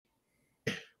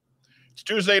It's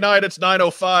Tuesday night. It's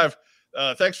 9:05.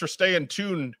 Thanks for staying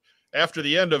tuned after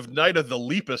the end of Night of the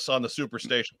Lepus on the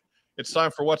Superstation. It's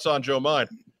time for What's on Joe Mind.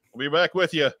 We'll be back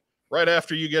with you right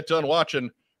after you get done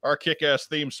watching our kick-ass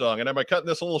theme song. And am I cutting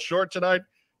this a little short tonight?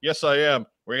 Yes, I am.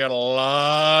 We got a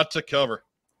lot to cover.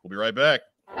 We'll be right back.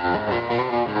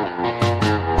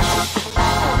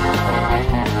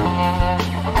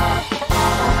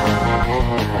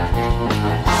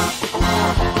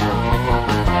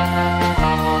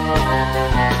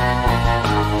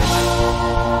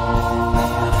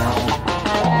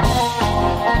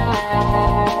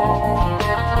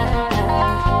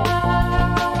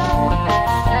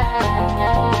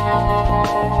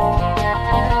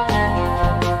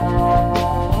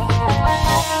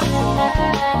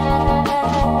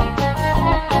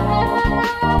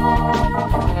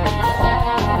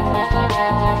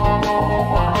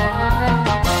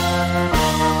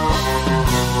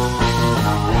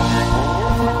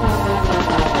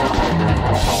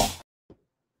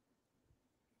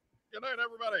 Good night,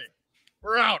 everybody.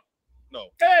 We're out. No.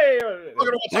 Hey.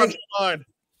 Welcome to What's on Your Mind.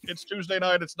 It's Tuesday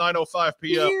night. It's 9:05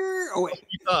 p.m.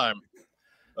 Time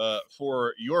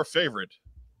for your favorite,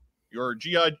 your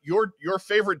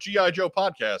favorite G.I. Joe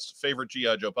podcast.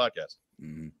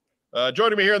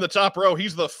 Joining me here in the top row,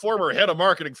 he's the former head of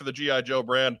marketing for the G.I. Joe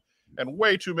brand, and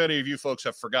way too many of you folks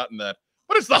have forgotten that.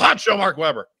 But it's the hot show, Mark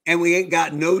Weber. And we ain't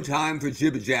got no time for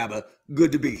jibba jabba.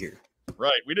 Good to be here.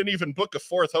 Right. We didn't even book a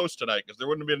fourth host tonight because there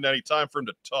wouldn't have been any time for him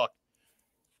to talk.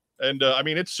 And I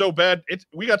mean, it's so bad.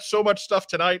 We got so much stuff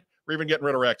tonight. We're even getting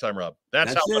rid of Ragtime Rob.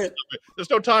 That's how much there's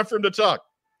no time for him to talk.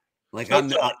 Like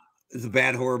it's a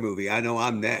bad horror movie. I know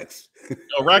I'm next.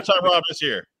 No, Ragtime Rob is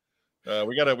here.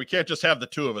 We can't just have the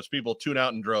two of us. People tune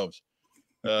out in droves.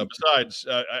 Besides,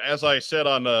 as I said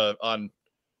on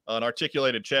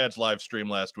Articulated Chad's live stream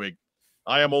last week,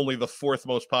 I am only the fourth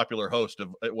most popular host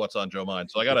of What's on Joe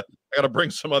Mind. So I gotta bring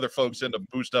some other folks in to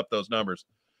boost up those numbers.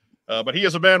 But he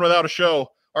is a man without a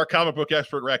show. Our comic book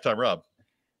expert, Ragtime Rob.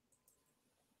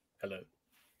 Hello.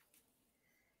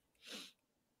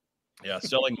 Yeah,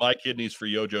 selling my kidneys for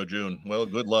Yojo June. Well,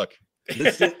 good luck.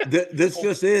 This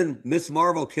just in. Miss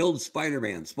Marvel killed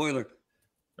Spider-Man. Spoiler.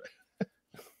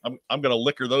 I'm gonna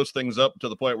liquor those things up to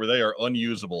the point where they are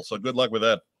unusable. So good luck with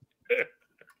that.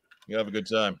 You have a good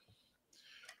time.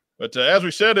 But as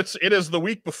we said, it is the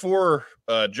week before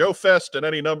Joe Fest and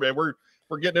any number. And we're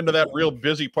getting into that real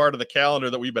busy part of the calendar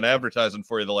that we've been advertising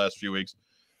for you the last few weeks.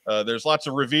 There's lots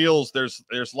of reveals. There's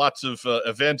lots of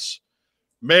events.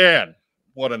 Man,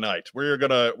 what a night! We're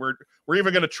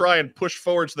even gonna try and push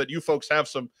forward so that you folks have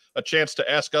a chance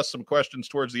to ask us some questions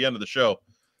towards the end of the show.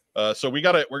 So we're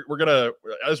gonna,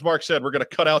 as Mark said, we're gonna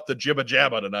cut out the jibba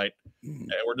jabba tonight,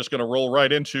 and we're just gonna roll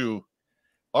right into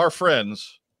our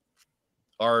friends.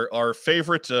 Our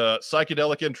favorite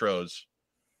psychedelic intros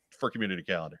for Community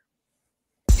Calendar.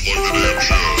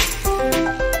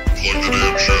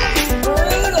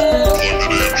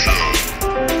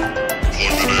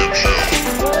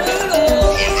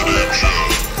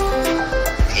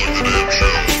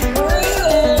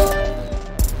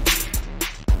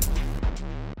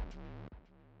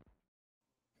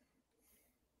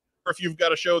 If you've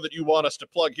got a show that you want us to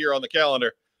plug here on the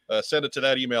calendar, send it to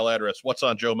that email address,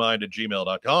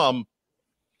 whatsonjoemind@gmail.com.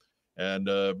 And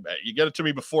you get it to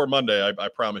me before Monday. I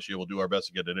promise you we'll do our best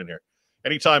to get it in here.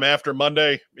 Anytime after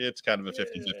Monday, it's kind of a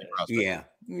 50-50 process. Yeah.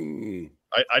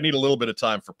 I need a little bit of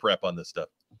time for prep on this stuff.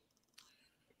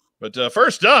 But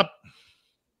first up,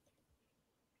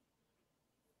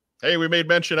 hey, we made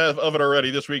mention of it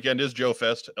already. This weekend is Joe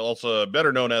Fest, also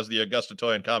better known as the Augusta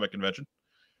Toy and Comic Convention.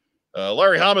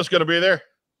 Larry Hama's going to be there.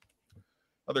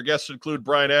 Other guests include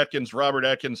Brian Atkins, Robert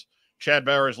Atkins, Chad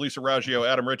Bowers, Lisa Raggio,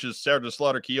 Adam Riches, Sarah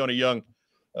DeSlaughter, Keone Young,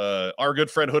 our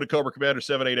good friend Hooded Cobra Commander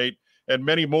 788, and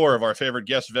many more of our favorite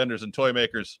guest vendors and toy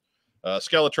makers.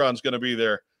 Skeletron's going to be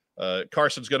there.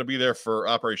 Carson's going to be there for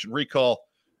Operation Recall.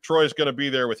 Troy's going to be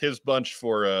there with his bunch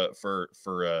for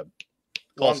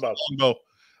Longbow.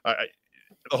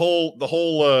 The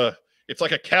whole it's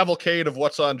like a cavalcade of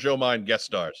What's on Joe Mind guest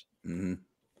stars. Mm-hmm.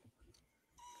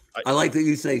 I like that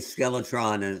you say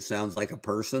Skeletron and it sounds like a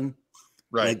person.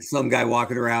 Right. Like some guy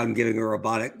walking around giving a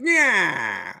robotic,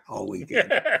 yeah, all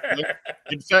weekend.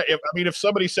 In fact, if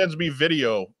somebody sends me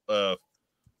video of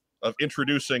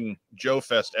introducing Joe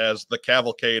Fest as the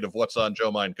cavalcade of What's on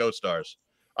Joe Mind co-stars,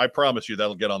 I promise you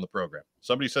that'll get on the program.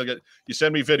 Somebody said, you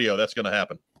send me video, that's going to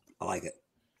happen. I like it.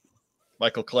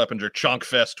 Michael Kleppinger, Chonk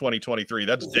Fest 2023.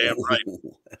 That's damn right.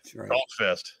 That's right. Chonk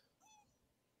Fest.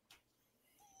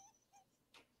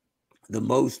 The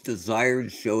most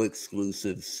desired show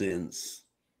exclusive since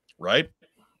right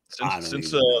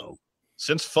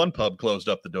since Fun Pub closed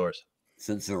up the doors.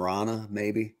 since Zorana,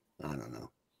 maybe. I don't know.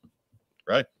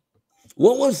 Right.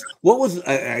 What was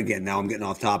again? Now I'm getting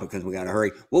off topic because we got to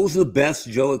hurry. What was the best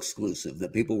Joe exclusive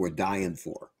that people were dying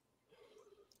for?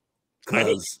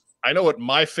 Because I know what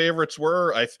my favorites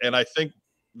were. I think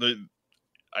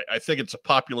I think it's a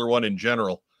popular one in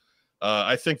general.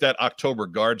 I think that October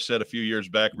Guard set a few years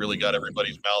back really got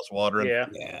everybody's mouths watering.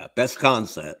 Yeah, best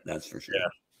concept, that's for sure.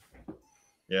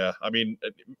 Yeah. I mean,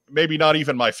 maybe not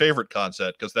even my favorite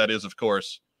concept because that is, of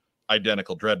course,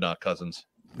 identical Dreadnought cousins.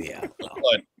 Yeah,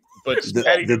 but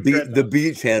the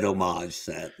Beachhead homage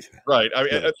set. Right. I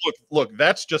mean, look,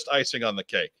 that's just icing on the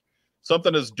cake.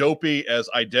 Something as dopey as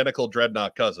identical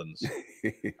Dreadnought cousins.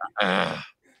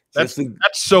 That's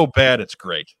so bad it's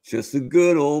great. Just the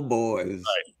good old boys.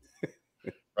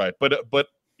 Right. But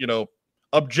you know,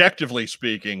 objectively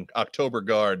speaking, October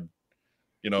Guard,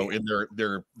 you know, in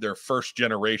their first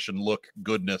generation look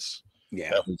goodness.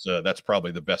 Yeah. That's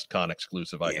probably the best con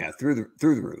exclusive I can. Through the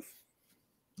roof.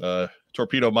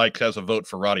 Torpedo Mike has a vote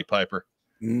for Roddy Piper.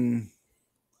 The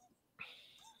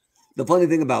funny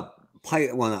thing about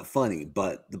Piper, well, not funny,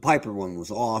 but the Piper one was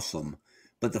awesome.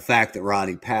 But the fact that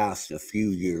Roddy passed a few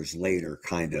years later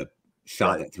kind of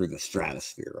shot it through the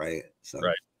stratosphere, right? So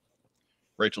right.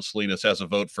 Rachel Salinas has a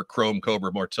vote for Chrome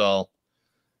Cobra Mortal.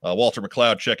 Walter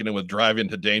McLeod checking in with Drive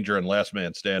Into Danger and Last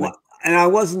Man Standing. Well, and I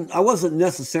wasn't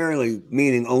necessarily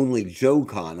meaning only Joe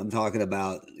Con. I'm talking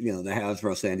about, you know, the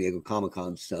Hasbro San Diego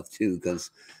Comic-Con stuff too,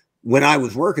 because when I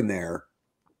was working there,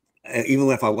 even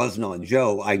if I wasn't on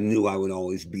Joe, I knew I would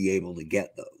always be able to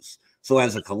get those. So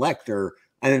as a collector,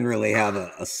 I didn't really have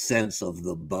a sense of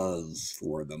the buzz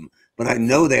for them. But I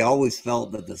know they always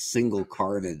felt that the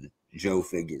single-carded Joe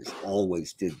figures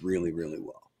always did really, really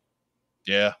well.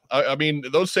 Yeah. I mean,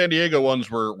 those San Diego ones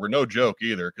were no joke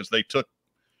either, because they took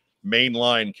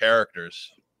mainline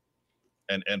characters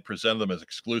and presented them as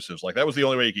exclusives. Like, that was the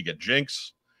only way you could get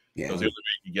Jinx. Yeah. That was the only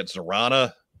way you could get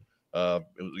Zorana.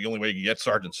 It was the only way you could get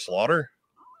Sergeant Slaughter.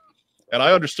 And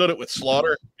I understood it with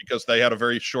Slaughter because they had a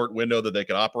very short window that they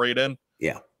could operate in.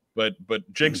 Yeah. But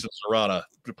Jinx and Zorana,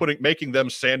 making them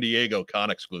San Diego con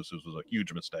exclusives was a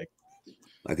huge mistake.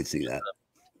 I could see that.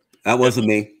 That wasn't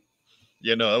me.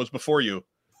 Yeah, no, that was before you.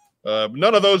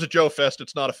 None of those at Joe Fest.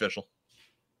 It's not official.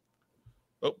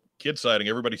 Oh, kid sighting.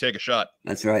 Everybody take a shot.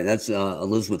 That's right. That's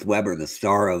Elizabeth Weber, the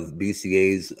star of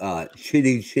BCA's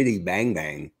Chitty Chitty Bang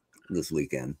Bang this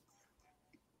weekend.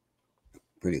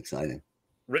 Pretty exciting.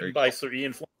 Written by Sir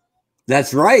Ian Fleming.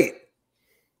 That's right.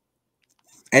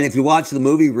 And if you watch the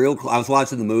movie I was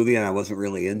watching the movie and I wasn't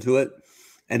really into it.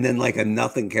 And then like a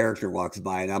nothing character walks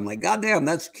by and I'm like, God damn,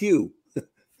 that's Q.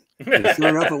 And sure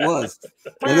enough, it was.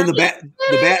 And then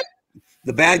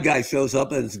the bad guy shows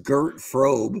up and it's Gert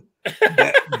Frobe,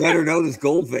 better known as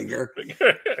Goldfinger.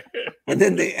 And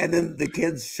then the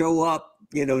kids show up,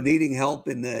 you know, needing help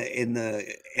in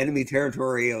the enemy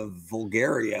territory of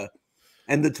Bulgaria.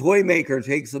 And the toy maker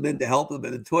takes them in to help them.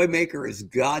 And the toy maker is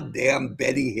goddamn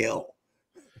Betty Hill.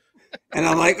 And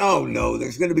I'm like, oh no,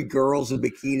 there's going to be girls in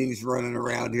bikinis running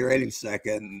around here any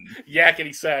second.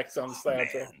 Yakety sacks on the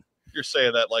soundtrack. You're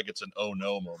saying that like it's an oh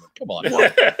no moment. Come on.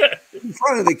 In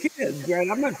front of the kids, right?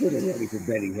 I'm not getting ready for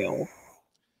Betty Hill.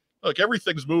 Look,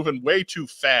 everything's moving way too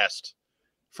fast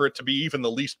for it to be even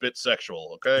the least bit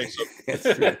sexual, okay? So That's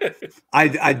true.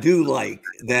 I do like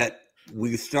that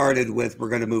we started with we're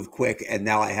going to move quick, and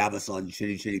now I have us on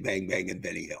Chitty Chitty Bang Bang and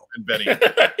Betty Hill. And Betty,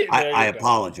 I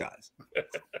apologize.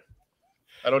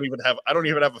 I don't even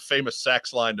have a famous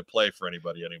sax line to play for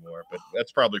anybody anymore, but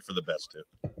that's probably for the best too.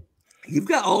 You've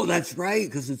got that's right,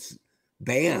 because it's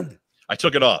banned. I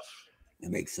took it off.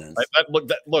 It makes sense.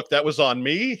 Look, that was on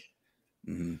me.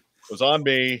 Mm-hmm. It was on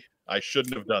me. I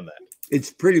shouldn't have done that.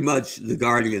 It's pretty much the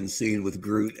Guardian scene with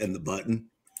Groot and the button.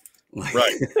 Like,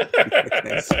 right.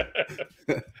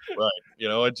 Right. You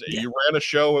know, you ran a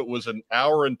show. It was an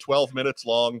hour and 12 minutes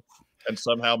long, and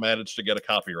somehow managed to get a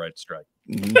copyright strike.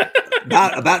 Mm-hmm.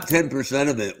 about 10%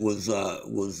 of it was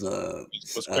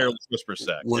Careless Whisper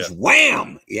Sack.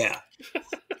 Wham! Yeah.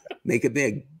 Make it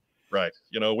big. Right.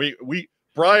 You know, we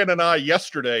Brian and I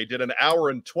yesterday did an hour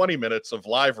and 20 minutes of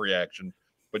live reaction,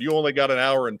 but you only got an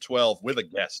hour and 12 with a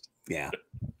guest. Yeah.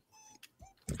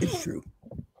 It's true.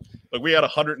 Like, we had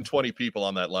 120 people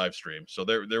on that live stream, so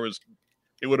there was,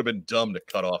 it would have been dumb to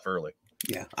cut off early.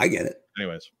 Yeah, I get it.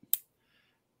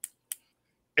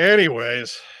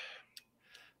 Anyways,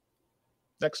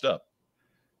 next up,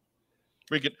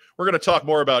 we're going to talk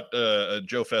more about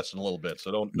Joe Fest in a little bit,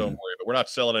 so don't worry. But we're not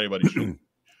selling anybody's show.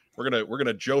 We're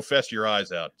gonna Joe Fest your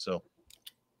eyes out. So,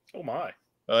 oh my.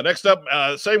 Next up,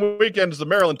 same weekend as the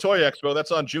Maryland Toy Expo.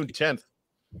 That's on June 10th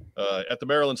at the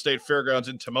Maryland State Fairgrounds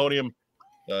in Timonium.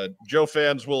 Joe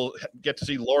fans will get to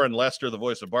see Lauren Lester, the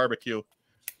voice of barbecue.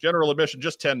 General admission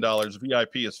just $10.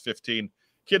 VIP is $15.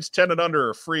 Kids 10 and under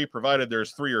are free, provided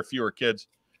there's 3 or fewer kids.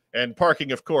 And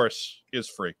parking, of course, is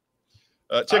free.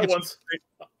 Tickets.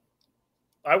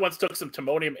 I once took some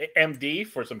Timonium MD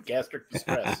for some gastric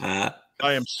distress.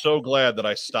 I am so glad that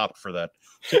I stopped for that.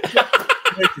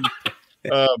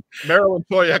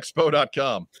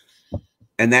 MarylandToyExpo.com.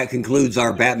 And that concludes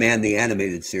our Batman the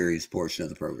Animated Series portion of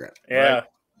the program. Yeah. Right?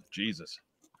 Jesus.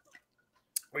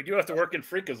 We do have to work in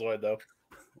Freakazoid, though.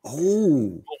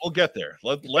 Oh. We'll get there.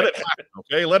 Let it happen,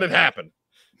 okay? Let it happen.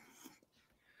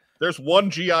 There's one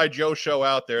G.I. Joe show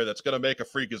out there that's going to make a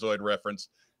Freakazoid reference.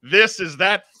 This is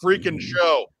that freaking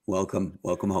show. Welcome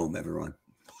home, everyone.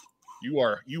 You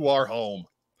are home.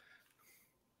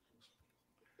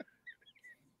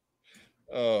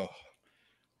 Oh,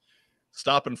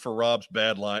 stopping for Rob's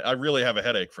bad line. I really have a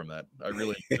headache from that. I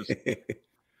really just,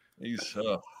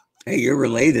 Hey, you're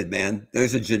related, man.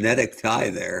 There's a genetic tie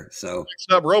there. So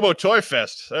next up, Robo Toy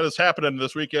Fest. That is happening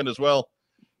this weekend as well.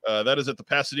 That is at the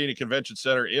Pasadena Convention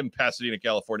Center in Pasadena,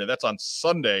 California. That's on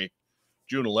Sunday,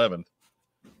 June 11th.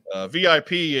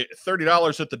 VIP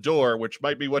 $30 at the door, which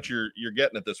might be what you're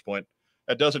getting at this point.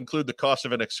 That does include the cost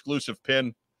of an exclusive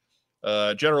pin.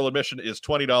 General admission is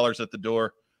 $20 at the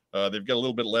door. They've got a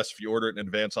little bit less if you order it in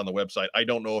advance on the website. I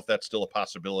don't know if that's still a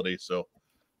possibility. So,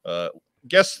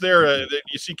 guests there,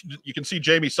 you can see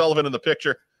Jamie Sullivan in the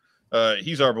picture.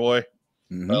 He's our boy.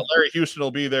 mm-hmm. Larry Houston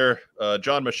will be there.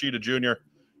 John Machida Jr.,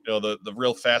 the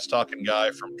real fast talking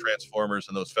guy from Transformers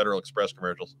and those Federal Express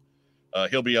commercials.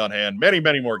 He'll be on hand. Many,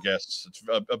 many more guests. It's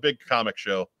a big comic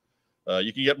show.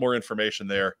 You can get more information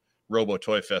there,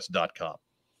 robotoyfest.com.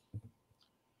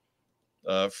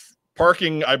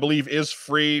 Parking, I believe, is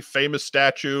free. Famous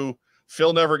statue.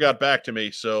 Phil never got back to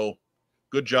me, so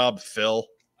good job, Phil.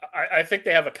 I think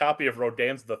they have a copy of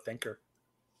Rodin's The Thinker.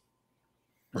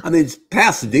 I mean, it's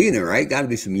Pasadena, right? Got to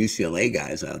be some UCLA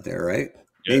guys out there, right?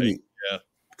 Yeah, Maybe. Yeah.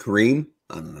 Kareem?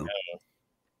 I don't know. Yeah.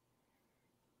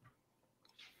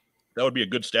 That would be a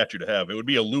good statue to have. It would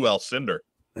be a Lou Alcindor.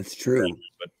 That's true.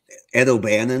 But Ed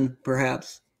O'Bannon,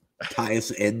 perhaps.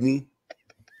 Tyus Edney.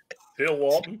 Bill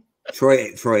Walton.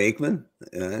 Troy Aikman.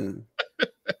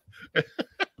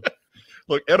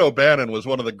 Look, Ed O'Bannon was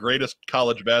one of the greatest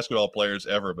college basketball players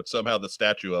ever, but somehow the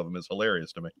statue of him is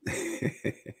hilarious to me.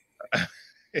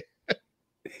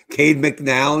 Cade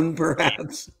McNown,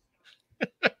 perhaps.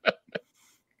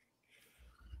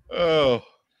 Oh.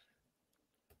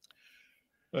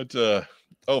 But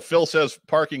Phil says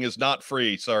parking is not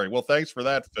free. Sorry. Well, thanks for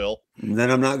that, Phil. And then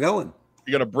I'm not going.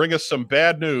 You're going to bring us some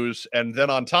bad news, and then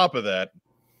on top of that,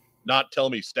 not tell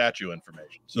me statue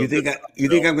information. So you think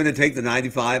I'm going to take the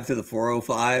 95 to the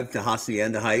 405 to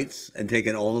Hacienda Heights and take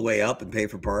it all the way up and pay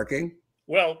for parking?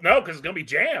 Well, no, because it's going to be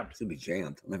jammed. It's going to be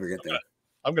jammed. I'll never get there.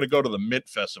 I'm going to go to the Mint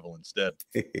Festival instead.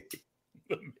 The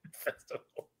Mint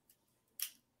Festival.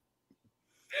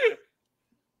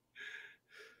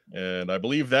 And I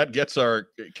believe that gets our,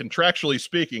 contractually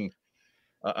speaking,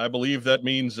 I believe that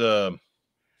means that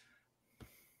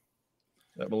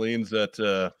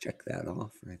check that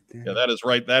off right there. Yeah, that is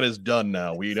right. That is done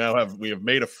now. We have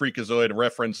made a Freakazoid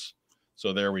reference.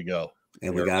 So there we go.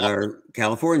 And we got our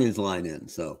Californians line in.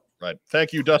 So right.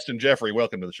 Thank you, Dustin Jeffrey.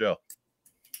 Welcome to the show.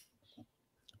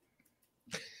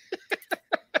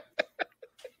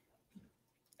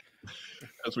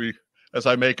 As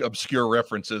I make obscure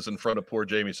references in front of poor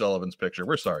Jamie Sullivan's picture.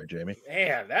 We're sorry, Jamie.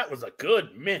 Man, that was a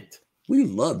good mint. We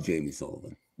love Jamie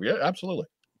Sullivan. Yeah, absolutely.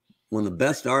 One of the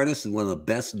best artists and one of the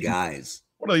best guys.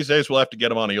 One of these days we'll have to get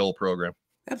him on the old program.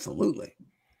 Absolutely.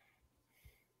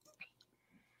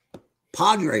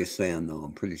 Padres fan, though,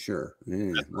 I'm pretty sure.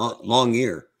 Yeah, long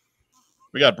year.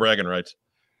 We got bragging rights.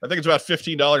 I think it's about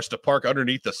 $15 to park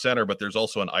underneath the center, but there's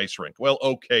also an ice rink. Well,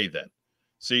 okay then.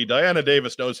 See, Diana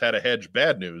Davis knows how to hedge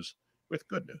bad news with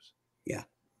good news. Yeah.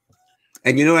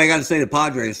 And you know what I got to say to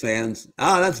Padres fans?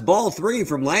 That's ball 3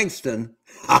 from Langston.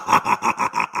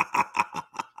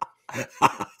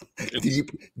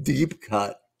 deep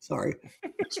cut. Sorry.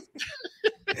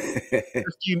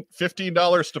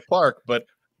 $15 to park, but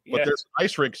there's an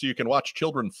ice rink so you can watch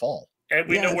children fall. And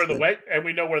we know where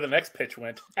the next pitch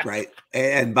went. Right.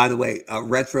 And by the way,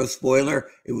 retro spoiler,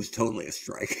 it was totally a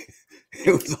strike.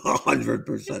 It was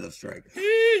 100% a strike.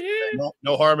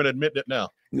 No harm in admitting it now.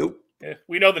 Nope. Yeah,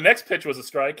 we know the next pitch was a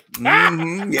strike.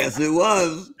 Mm-hmm. Yes, it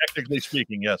was. Technically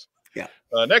speaking, yes. Yeah.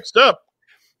 Next up,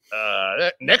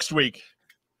 next week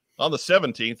on the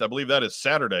 17th, I believe that is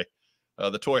Saturday,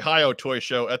 the Toy-Hio Toy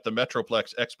Show at the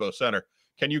Metroplex Expo Center.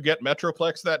 Can you get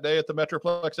Metroplex that day at the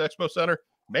Metroplex Expo Center?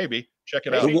 Maybe. Check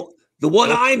it out. The one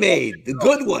I made, the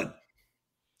good one.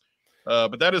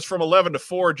 But that is from 11 to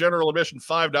 4. General admission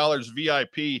 $5.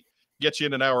 VIP gets you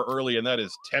in an hour early, and that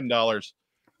is $10.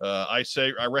 I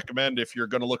recommend if you're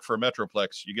going to look for a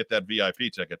Metroplex, you get that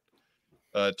VIP ticket.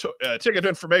 Ticket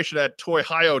information at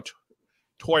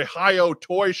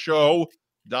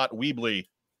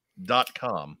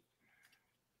toyhiotoyshow.weebly.com.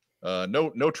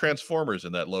 No Transformers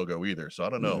in that logo either, so I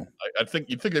don't know. I think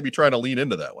you'd think they'd be trying to lean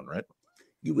into that one, right?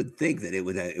 You would think that it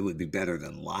would be better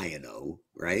than Lion-O,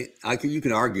 right? You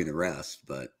could argue the rest,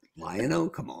 but Lion-O,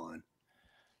 come on.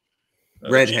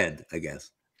 Redhead, I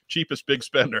guess. Cheapest big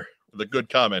spender with a good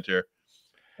comment here.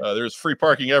 There's free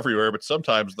parking everywhere, but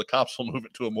sometimes the cops will move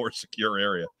it to a more secure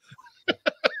area.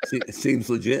 It seems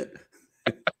legit.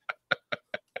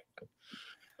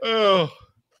 Oh,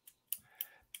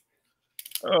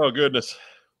 goodness.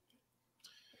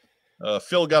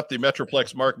 Phil got the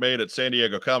Metroplex mark made at San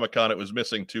Diego Comic-Con. It was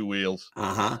missing 2 wheels.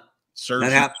 That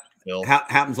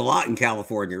happens a lot in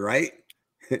California, right?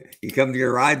 You come to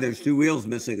your ride, there's 2 wheels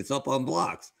missing. It's up on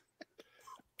blocks.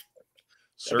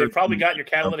 They probably got your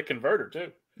catalytic converter,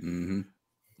 too.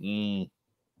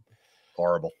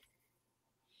 Horrible.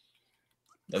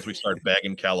 As we start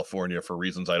bagging California for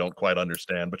reasons I don't quite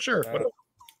understand, but sure.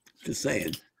 Just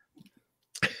saying.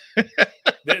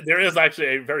 There is actually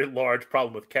a very large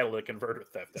problem with catalytic converter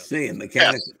theft. Saying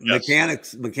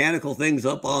mechanical things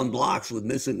up on blocks with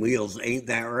missing wheels ain't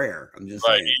that rare. I'm just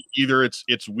saying. Either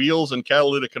it's wheels and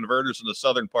catalytic converters in the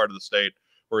southern part of the state,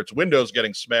 or it's windows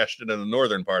getting smashed in the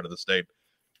northern part of the state.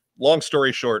 Long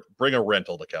story short, bring a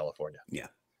rental to California. Yeah.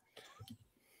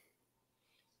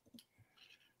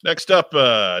 Next up,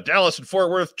 Dallas and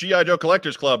Fort Worth G.I. Joe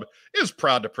Collectors Club is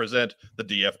proud to present the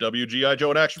DFW G.I. Joe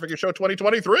and Action Figure Show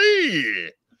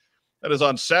 2023. That is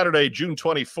on Saturday, June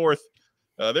 24th.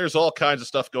 There's all kinds of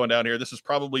stuff going down here. This is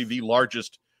probably the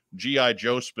largest G.I.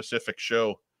 Joe specific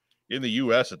show in the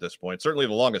U.S. at this point, certainly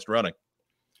the longest running.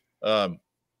 But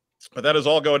that is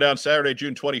all going down Saturday,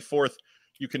 June 24th.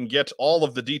 You can get all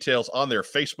of the details on their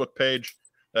Facebook page.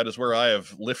 That is where I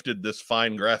have lifted this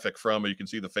fine graphic from. You can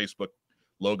see the Facebook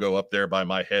logo up there by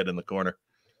my head in the corner.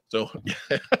 So,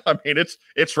 I mean,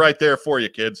 it's right there for you,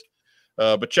 kids.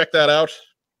 But check that out.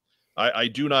 I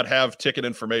do not have ticket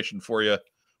information for you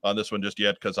on this one just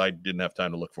yet because I didn't have time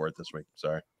to look for it this week.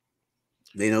 Sorry.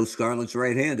 They know Scarlett's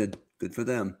right-handed. Good for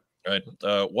them. All right.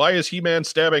 Why is He-Man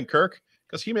stabbing Kirk?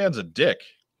 Because He-Man's a dick.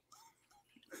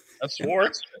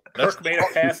 Kirk made a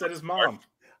pass at his mom.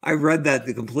 I read that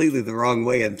completely the wrong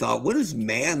way and thought, what is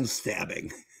man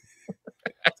stabbing?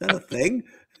 Is that a thing?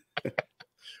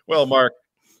 Well, Mark,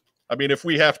 I mean, if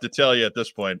we have to tell you at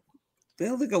this point. I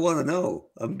don't think I want to know.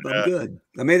 I'm good.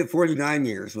 I made it 49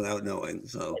 years without knowing.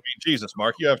 So, I mean, Jesus,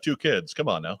 Mark, you have 2 kids. Come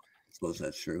on now. I suppose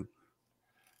that's true.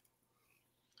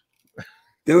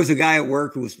 There was a guy at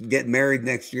work who was getting married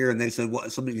next year, and they said,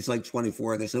 "What?" Somebody's like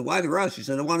 24. They said, "Why the rush?" He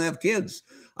said, "I want to have kids."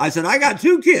 I said, "I got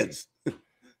 2 kids.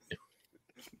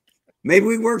 Maybe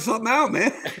we can work something out,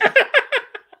 man."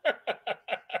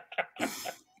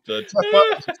 So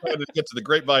to get to the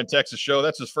Grapevine, Texas show.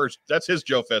 That's his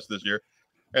Joe Fest this year.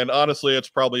 And honestly, it's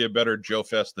probably a better Joe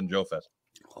Fest than Joe Fest.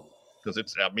 Because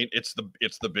it's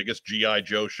the biggest G.I.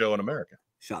 Joe show in America.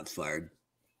 Shots fired.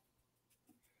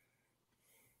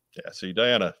 Yeah, see,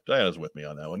 Diana's with me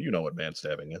on that one. You know what man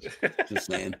stabbing is. Just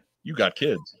saying. You got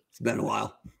kids. It's been a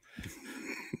while.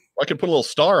 I can put a little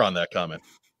star on that comment.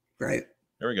 Right.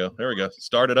 There we go.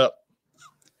 Start it up.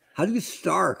 How do you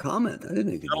star a comment? I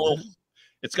didn't even know that.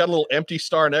 It's got a little empty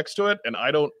star next to it, and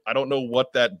I don't know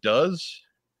what that does.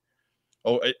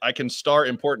 Oh, I can star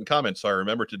important comments, so I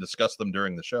remember to discuss them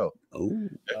during the show. Oh,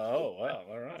 wow.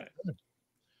 All right.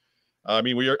 I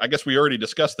mean, I guess we already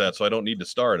discussed that, so I don't need to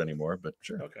star it anymore, but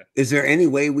sure. Okay. Is there any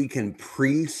way we can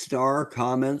pre-star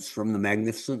comments from the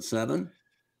Magnificent Seven?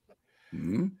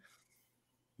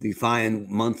 Define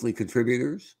monthly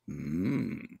contributors?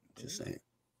 Just saying.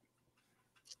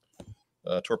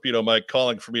 Torpedo Mike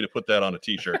calling for me to put that on a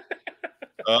t-shirt.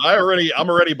 I'm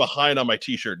already behind on my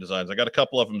t-shirt designs. I got a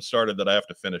couple of them started that I have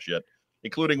to finish yet,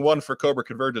 including one for Cobra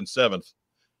Convergence 7th,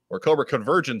 or Cobra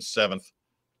Convergence 7th.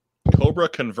 Cobra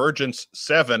Convergence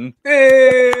 7.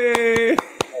 Hey!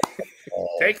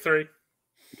 Take 3.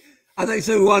 I think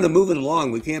so. We want to move it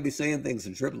along. We can't be saying things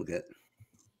in triplicate.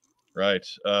 Right.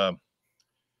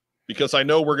 Because I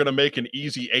know we're going to make an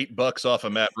easy $8 off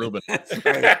of Matt Rubin. That's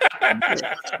right.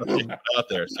 Out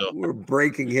there, so we're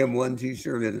breaking him one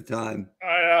t-shirt at a time.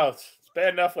 I know. It's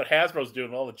bad enough what Hasbro's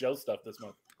doing all the Joe stuff this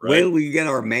month. Right? Wait till we get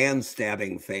our man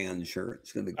stabbing fan shirt.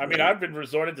 It's going to be great. I mean, I've been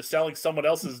resorted to selling someone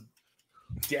else's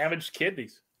damaged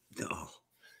kidneys. Oh.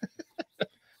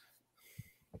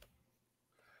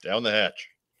 Down the hatch.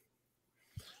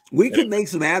 We could make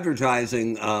some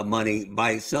advertising money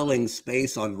by selling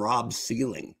space on Rob's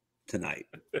ceiling tonight,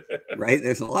 right?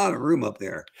 There's a lot of room up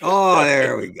there. Oh,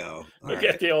 there we go.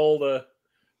 Get the old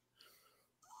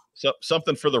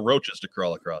something for the roaches to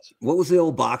crawl across. What was the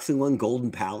old boxing one?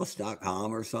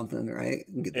 GoldenPalace.com or something, right?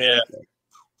 Get that up there.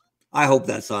 I hope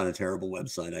that's not a terrible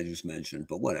website I just mentioned,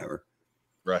 but whatever.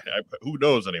 Right. Who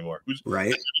knows anymore?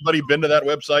 Right. Has anybody been to that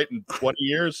website in 20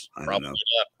 years? Probably not.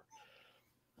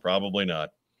 Probably not.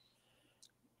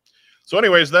 So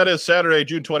anyways, that is Saturday,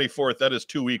 June 24th. That is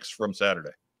 2 weeks from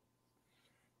Saturday.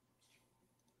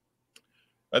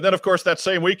 And then, of course, that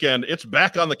same weekend, it's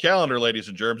back on the calendar, ladies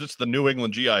and germs. It's the New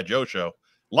England G.I. Joe show,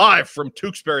 live from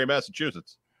Tewksbury,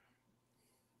 Massachusetts.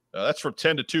 That's from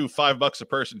 10 to 2, $5 a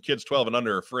person. Kids 12 and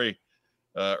under are free.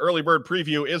 Early bird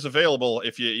preview is available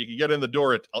if you can get in the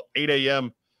door at 8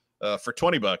 a.m. For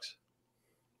 $20.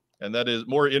 And that is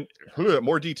more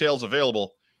details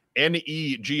available.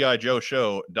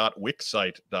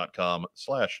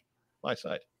 negijoeshow.wixsite.com/my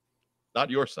site. Not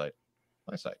your site,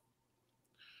 my site.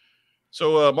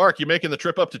 So, Mark, you making the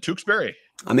trip up to Tewksbury?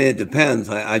 I mean, it depends.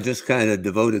 I just kind of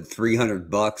devoted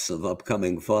 $300 of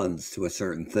upcoming funds to a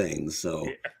certain thing. So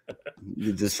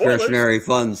the discretionary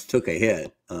funds took a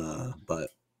hit. But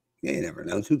yeah, you never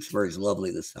know. Tewksbury is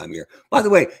lovely this time of year. By the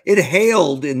way, it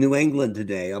hailed in New England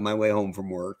today on my way home from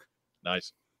work.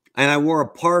 Nice. And I wore a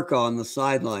parka on the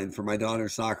sideline for my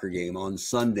daughter's soccer game on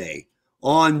Sunday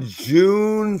on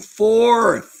June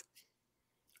 4th.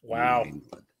 Wow.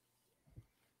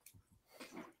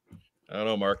 I don't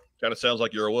know, Mark. Kind of sounds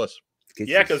like you're a wuss.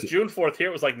 Yeah, because June 4th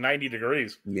here was like 90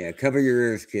 degrees. Yeah, cover your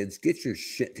ears, kids. Get your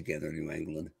shit together, New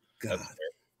England. God.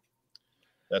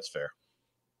 That's fair.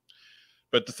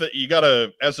 But you got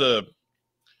to, as a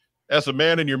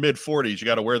man in your mid-40s, you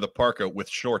got to wear the parka with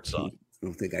shorts on. I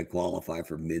don't think I qualify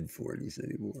for mid-40s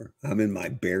anymore. I'm in my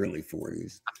barely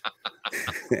 40s.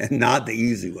 And not the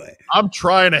easy way. I'm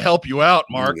trying to help you out,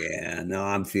 Mark. Yeah, no,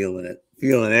 I'm feeling it.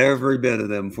 Feeling every bit of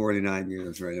them 49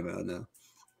 years right about now.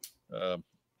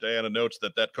 Diana notes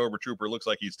that Cobra Trooper looks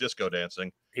like he's disco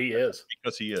dancing. He is.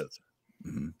 Because he is.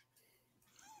 Mm-hmm.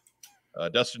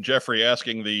 Dustin Jeffrey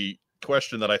asking the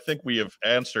question that I think we have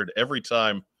answered every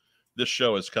time this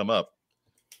show has come up.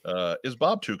 Is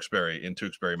Bob Tewksbury in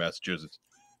Tewksbury, Massachusetts?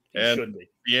 And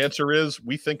the answer is,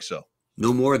 we think so.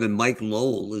 No more than Mike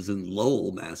Lowell is in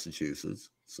Lowell, Massachusetts.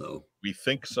 So we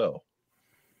think so.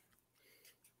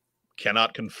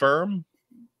 Cannot confirm,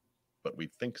 but we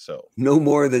think so. No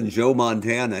more than Joe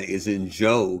Montana is in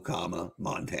Joe,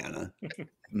 Montana.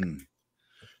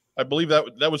 I believe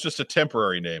that was just a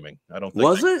temporary naming. I don't think.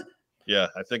 Was it? Yeah,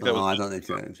 I think that was. I thought they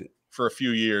changed it for a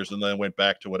few years and then went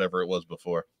back to whatever it was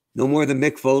before. No more than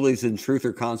Mick Foley's in Truth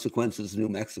or Consequences, New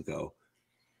Mexico.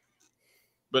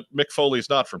 But Mick Foley's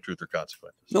not from Truth or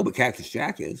Consequences. No, but Cactus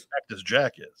Jack is. Cactus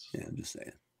Jack is. Yeah, I'm just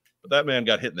saying. But that man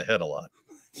got hit in the head a lot.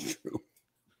 It's true.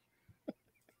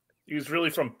 He was really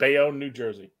from Bayonne, New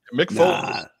Jersey. Mick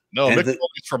Foley. No, Mick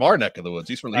Foley's from our neck of the woods.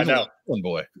 He's a New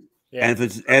boy. Yeah. And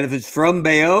if it's from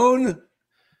Bayonne,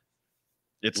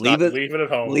 leave it at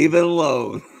home. Leave it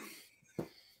alone.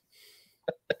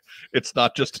 It's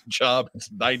not just a job. It's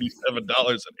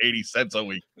 $97.80 a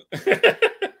week.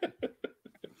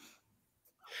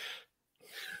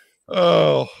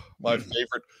 Oh, my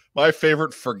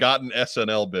favorite forgotten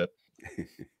SNL bit.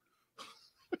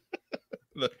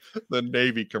 the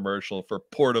Navy commercial for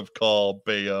Port of Call,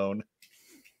 Bayonne.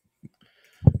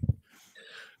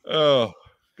 Oh,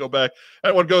 go back.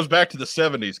 That one goes back to the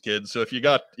 70s, kids. So if you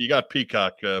got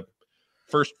Peacock,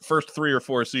 first 3 or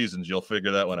 4 seasons, you'll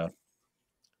figure that one out.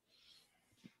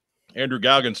 Andrew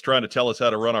Gauguin's trying to tell us how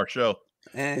to run our show.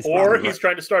 Or he's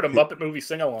trying to start a Muppet movie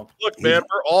sing-along. Look, man,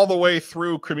 we're all the way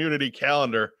through community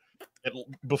calendar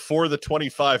before the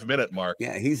 25-minute mark.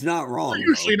 Yeah, he's not wrong. We're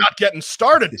usually not getting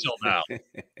started till now.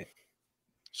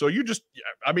 So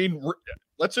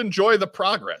let's enjoy the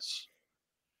progress.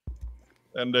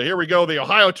 And here we go. The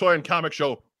Ohio Toy and Comic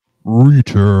Show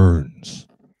returns.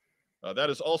 That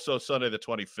is also Sunday the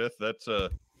 25th. That's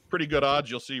pretty good odds.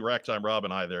 You'll see Racktime Rob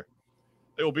and I there.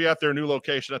 They will be at their new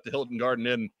location at the Hilton Garden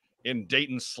Inn in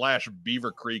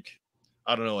Dayton/Beaver Creek.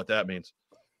 I don't know what that means.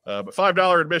 But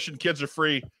 $5 admission. Kids are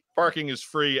free. Parking is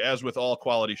free, as with all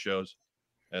quality shows.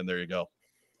 And there you go.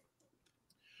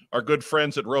 Our good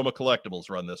friends at Roma Collectibles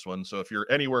run this one. So if you're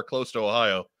anywhere close to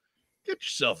Ohio, get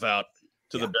yourself out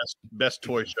to the best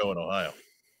toy show in Ohio.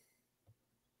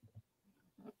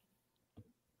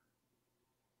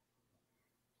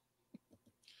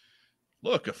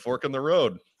 Look, a fork in the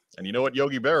road. And you know what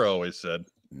Yogi Berra always said?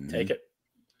 Take it.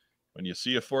 When you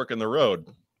see a fork in the road,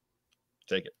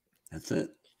 take it. That's it.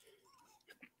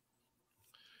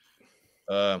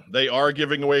 They are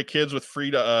giving away kids with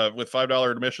free with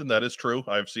 $5 admission. That is true.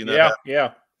 I've seen that. Yeah,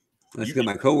 yeah. Let's get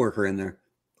my coworker in there.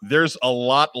 There's a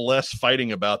lot less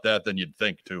fighting about that than you'd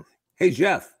think, too. Hey,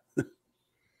 Jeff.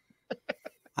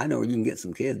 I know you can get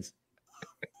some kids.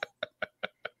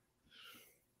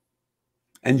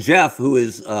 And Jeff, who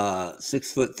is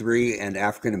 6'3" and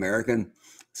African American,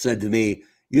 said to me,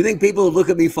 "You think people would look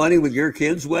at me funny with your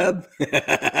kids, Webb?"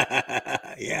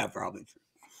 Yeah, probably.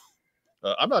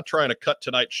 I'm not trying to cut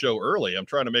tonight's show early. I'm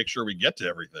trying to make sure we get to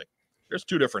everything. There's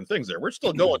two different things there. We're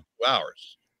still going 2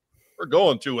 hours. We're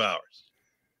going 2 hours.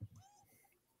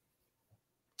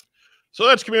 So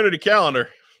that's community calendar.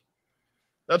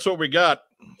 That's what we got.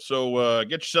 So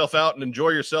get yourself out and enjoy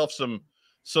yourself some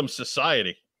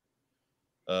society.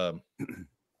 Or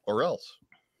else.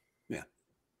 Yeah.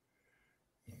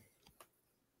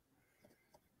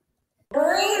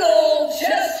 Brutal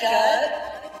chest cut.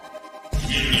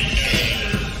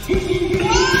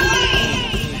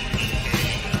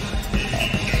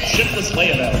 Shipless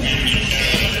layabout.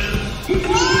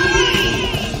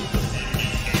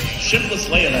 Shipless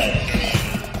layabout.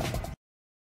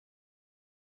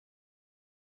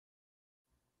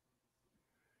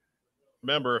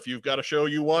 Remember, if you've got a show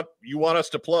you want us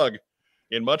to plug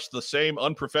in much the same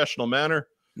unprofessional manner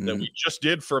that we just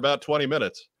did for about 20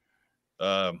 minutes,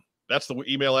 that's the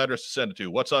email address to send it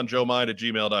to.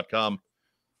 whatsonjoemind@gmail.com.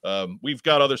 We've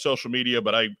got other social media,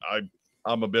 but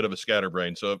I'm a bit of a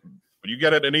scatterbrain. So when you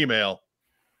get it in email,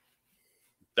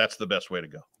 that's the best way to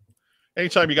go.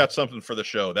 Anytime you got something for the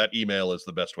show, that email is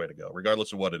the best way to go,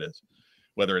 regardless of what it is.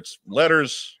 Whether it's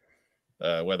letters,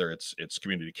 whether it's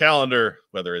community calendar,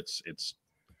 whether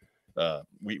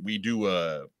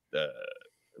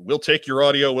we'll take your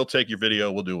audio, we'll take your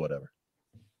video, we'll do whatever.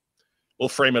 We'll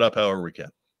frame it up however we can.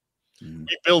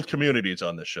 We build communities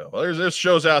on this show. Well, there's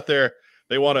shows out there.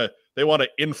 They want to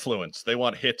influence. They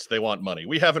want hits. They want money.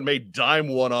 We haven't made dime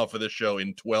one off of this show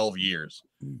in 12 years.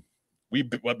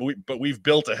 But we've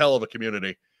built a hell of a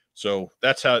community. So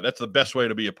that's the best way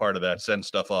to be a part of that. Send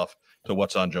stuff off to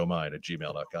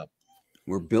whatsonjoemind@gmail.com.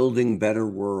 We're building better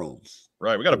worlds.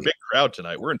 Right. We got a big crowd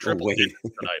tonight. We're in triple digits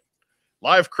tonight.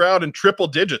 Live crowd in triple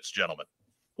digits, gentlemen.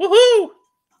 Woohoo!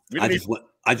 I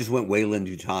just went Wayland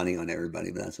Yutani on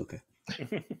everybody, but that's okay.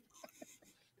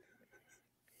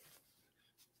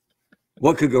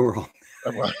 What could go wrong?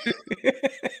 What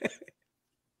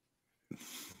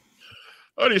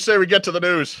do you say we get to the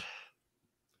news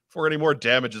before any more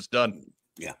damage is done?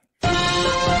 Yeah.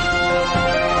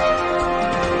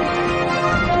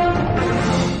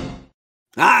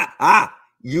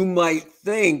 You might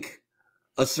think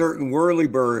a certain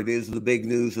whirlybird is the big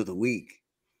news of the week,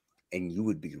 and you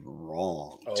would be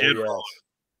wrong. Oh, Dead yes. wrong.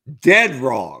 Dead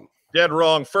wrong. Dead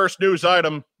wrong. First news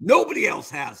item. Nobody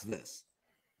else has this.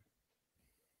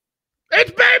 It's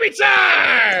baby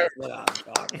time!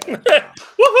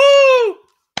 Woohoo!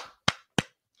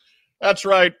 That's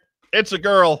right. It's a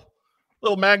girl.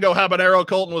 Little Mango Habanero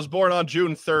Colton was born on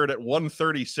June 3rd at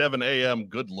 1:37 a.m.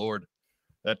 Good Lord.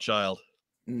 That child.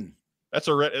 That's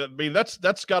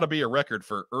that's got to be a record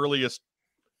for earliest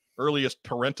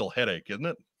parental headache, isn't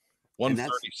it?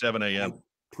 1:37 a.m. I'm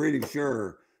pretty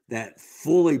sure that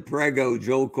fully prego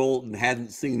Joe Colton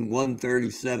hadn't seen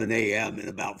 1:37 a.m. in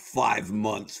about 5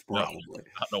 months, probably. No,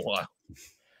 not in a while.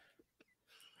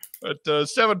 But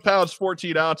 7 pounds,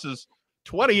 14 ounces,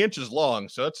 20 inches long.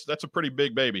 So that's a pretty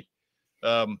big baby.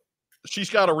 She's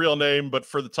got a real name, but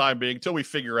for the time being, until we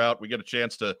figure out, we get a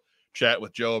chance to chat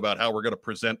with Joe about how we're going to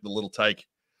present the little tyke.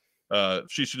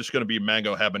 She's just going to be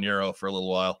Mango Habanero for a little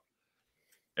while,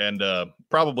 and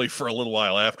probably for a little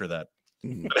while after that.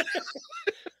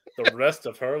 The rest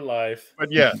of her life.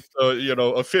 But yeah, so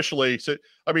officially, so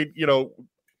I mean,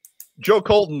 Joe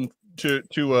Colton,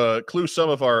 to clue some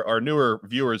of our newer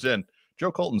viewers in,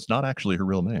 Joe Colton's not actually her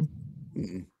real name.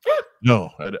 No,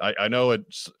 I know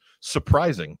it's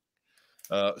surprising.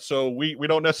 So we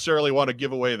don't necessarily want to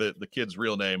give away the kid's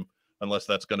real name unless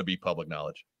that's going to be public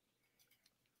knowledge.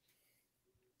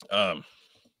 Did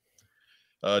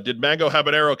Mango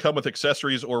Habanero come with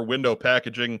accessories or window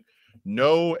packaging?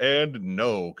 No and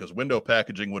no, because window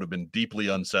packaging would have been deeply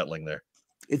unsettling there.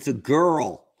 It's a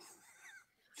girl.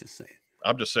 Just saying.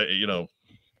 I'm just saying,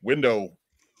 window.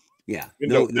 Yeah.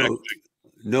 Window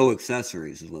no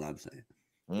accessories is what I'm saying.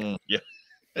 Yeah.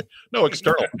 No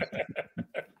external.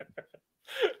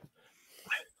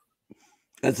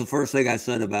 That's the first thing I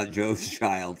said about Joe's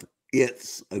child.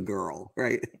 It's a girl,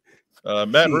 right?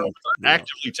 Matt Rose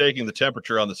actively taking the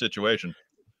temperature on the situation.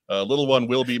 Little one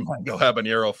will be Mango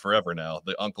Habanero forever now.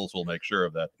 The uncles will make sure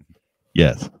of that.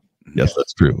 Yes,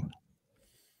 that's true.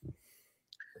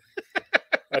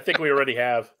 I think we already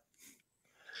have.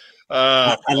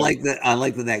 I like that. I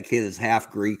like that kid is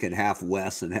half Greek and half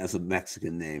West and has a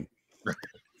Mexican name.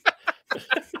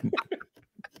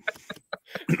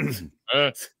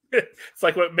 It's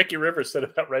like what Mickey Rivers said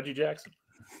about Reggie Jackson.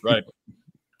 Right.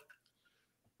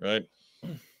 Right.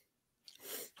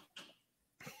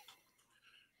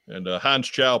 And Hans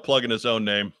Chow plugging his own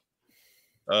name.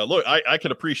 Look, I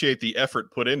can appreciate the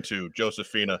effort put into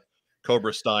Josephina,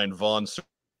 Cobra Stein, Vaughn,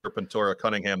 Serpentora,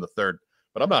 Cunningham III,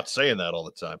 but I'm not saying that all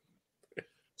the time.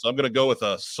 So I'm going to go with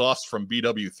a sauce from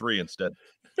BW3 instead.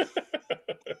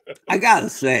 I gotta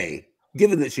say,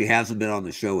 given that she hasn't been on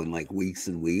the show in like weeks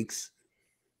and weeks,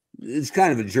 it's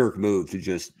kind of a jerk move to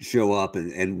just show up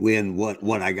and win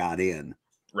what I got in.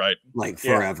 Right. Like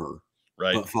forever.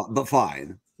 Right. But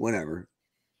fine. Whatever.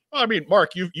 Well, I mean,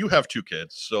 Mark, you have 2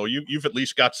 kids, so you've at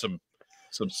least got some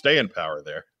staying power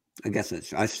there. I guess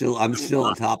I'm still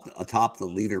atop the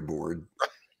leaderboard.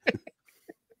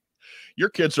 Your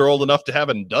kids are old enough to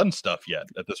haven't done stuff yet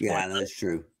at this point. Yeah, that's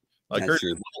true. Like that's her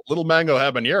true. little Mango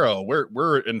Habanero,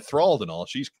 we're enthralled and all.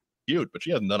 She's cute, but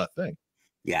she hasn't done a thing.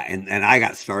 Yeah, and I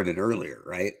got started earlier,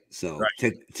 right? So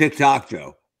Right. TikTok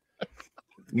Joe.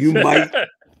 You might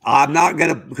I'm not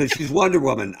gonna, because she's Wonder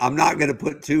Woman, I'm not gonna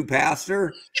put 2 past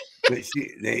her, but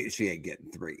she ain't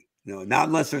getting 3. No, not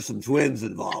unless there's some twins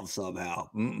involved somehow.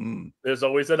 There's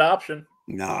always an option.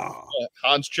 No.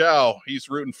 Hans Chow, he's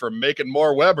rooting for making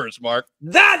more Webbers, Mark.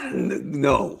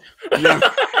 No.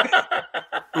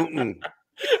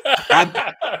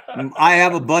 I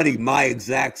have a buddy my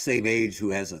exact same age who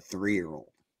has a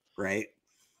 3-year-old, right?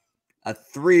 A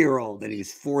 3-year-old, and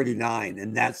he's 49,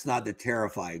 and that's not the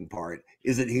terrifying part,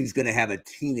 is that he's going to have a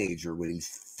teenager when he's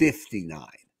 59.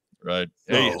 Right.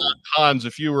 So, hey, Hans,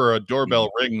 if you were a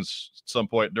doorbell rings at some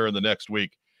point during the next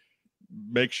week,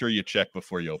 make sure you check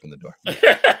before you open the door.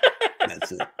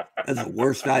 that's it. That's the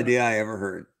worst idea I ever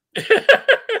heard.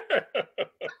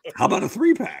 How about a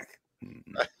 3-pack?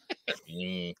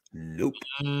 Nope.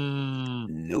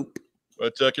 Nope.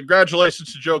 But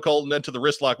congratulations to Joe Colton and to the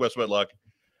Wristlock West Whitlock.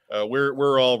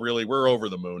 We're all we're over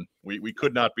the moon. We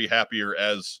could not be happier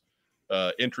as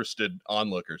interested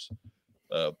onlookers.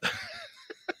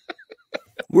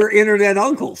 We're internet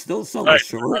uncles, still so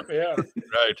short. Yeah.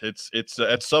 Right. It's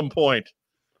at some point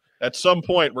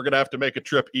we're gonna have to make a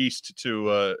trip east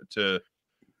to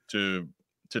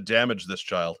damage this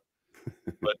child.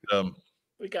 But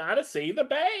we gotta see the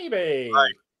baby.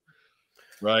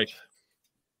 Right.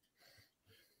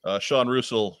 Sean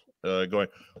Russell going,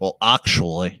 well,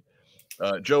 actually,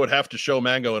 Joe would have to show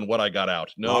Mango and what I got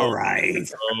out. No. All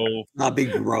right. No. Not be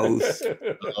gross.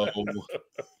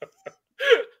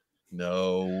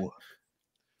 No.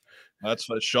 That's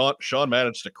what Sean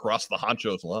managed to cross the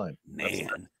honcho's line.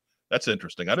 Man. That's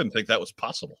interesting. I didn't think that was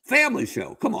possible. Family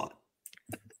show. Come on.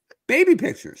 Baby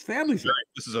pictures. Family show.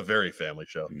 This is a very family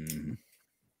show. Mm.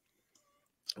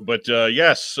 But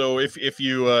yes, so if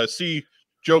you see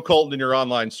Joe Colton in your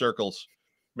online circles,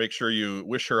 make sure you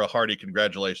wish her a hearty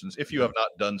congratulations if you have not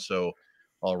done so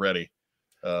already.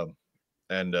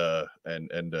 And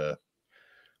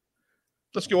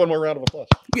let's give one more round of applause.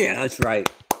 Yeah, that's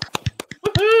right.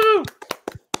 Woo-hoo!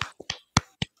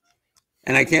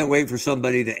 And I can't wait for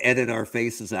somebody to edit our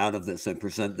faces out of this and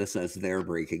present this as their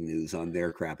breaking news on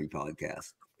their crappy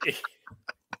podcast.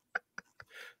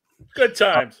 Good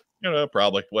times.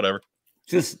 Probably, whatever.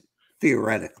 Just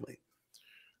theoretically.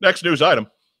 Next news item.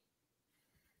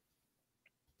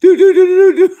 Do.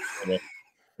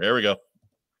 There we go.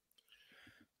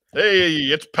 Hey,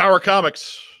 it's Power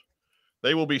Comics.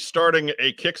 They will be starting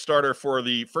a Kickstarter for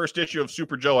the first issue of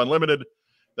Super Joe Unlimited.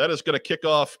 That is going to kick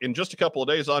off in just a couple of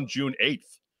days on June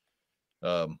 8th.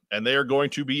 And they are going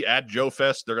to be at Joe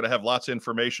Fest. They're going to have lots of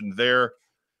information there.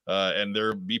 And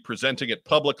they'll be presenting it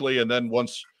publicly. And then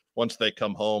once they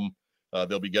come home,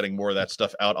 they'll be getting more of that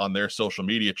stuff out on their social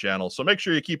media channels. So make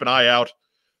sure you keep an eye out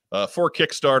for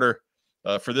Kickstarter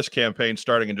for this campaign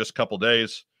starting in just a couple of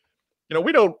days.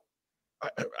 We don't,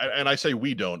 and I say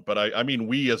we don't, but I mean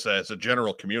we as a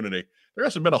general community, there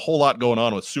hasn't been a whole lot going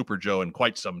on with Super Joe in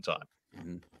quite some time.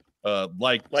 Mm-hmm.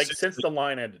 Like since the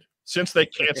line ended. Since they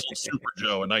canceled Super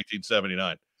Joe in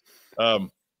 1979.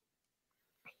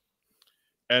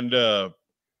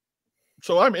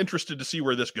 So I'm interested to see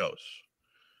where this goes.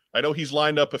 I know he's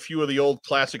lined up a few of the old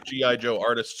classic G.I. Joe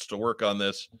artists to work on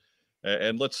this.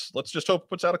 And let's just hope it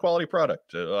puts out a quality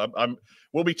product.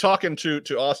 We'll be talking to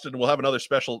Austin. We'll have another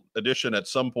special edition at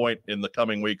some point in the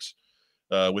coming weeks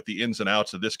with the ins and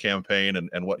outs of this campaign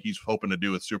and what he's hoping to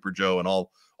do with Super Joe and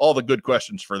all the good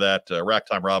questions for that.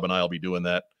 Racktime Rob and I will be doing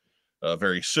that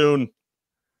very soon.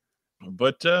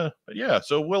 But yeah,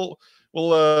 so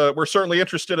we're certainly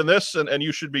interested in this, and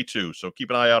you should be too. So keep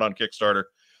an eye out on Kickstarter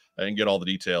and get all the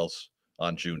details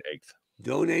on June 8th.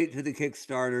 Donate to the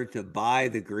Kickstarter to buy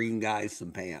the green guys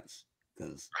some pants,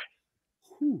 because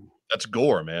that's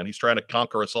Gore, man. He's trying to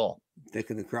conquer us all. Thick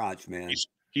in the crotch, man.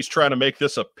 He's trying to make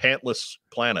this a pantless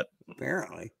planet.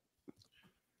 Apparently.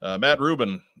 Matt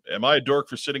Rubin, am I a dork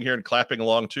for sitting here and clapping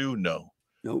along too? No.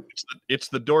 Nope. It's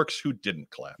the dorks who didn't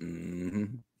clap.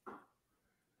 Mm-hmm.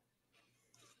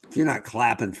 If you're not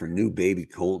clapping for new baby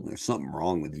Colton, there's something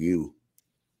wrong with you.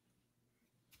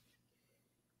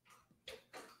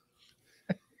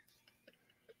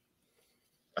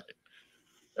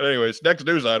 Anyways, next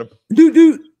news item.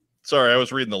 Dude. Sorry, I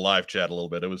was reading the live chat a little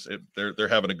bit. They're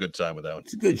having a good time with that one.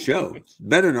 It's a good show. It's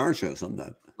better than our show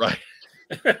sometimes. Right.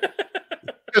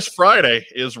 This Friday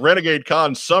is Renegade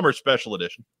Con Summer Special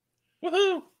Edition.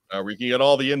 Woohoo! We can get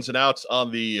all the ins and outs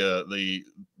on the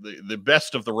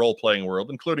best of the role playing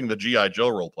world, including the G.I. Joe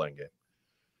role playing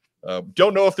game.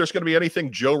 Don't know if there's going to be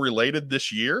anything Joe related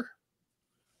this year.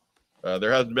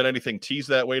 There hasn't been anything teased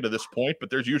that way to this point, but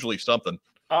there's usually something.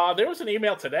 There was an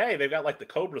email today. They've got like the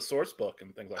Cobra source book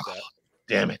and things like that.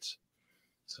 Damn it!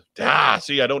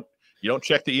 See, you don't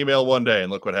check the email one day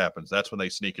and look what happens. That's when they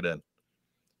sneak it in.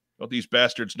 Don't these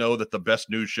bastards know that the best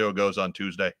news show goes on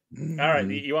Tuesday? All right,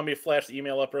 you want me to flash the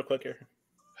email up real quick here?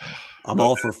 I'm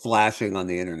all for flashing on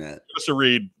the internet. Give us a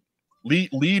read.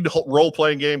 Lead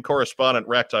role-playing game correspondent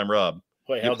Racktime Rob.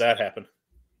 Wait, how'd that happen?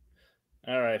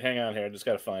 All right, hang on here. I just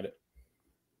got to find it.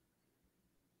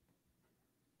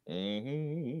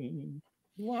 Mm-hmm.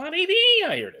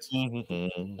 Here it is.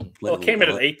 Mm-hmm. Well, it came in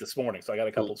at 8 this morning, so I got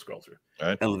a couple to scroll through. All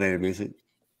right. Elevator music.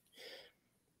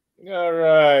 All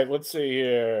right, let's see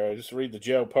here. Just read the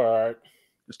Joe part.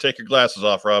 Just take your glasses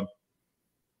off, Rob.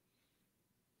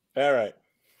 All right.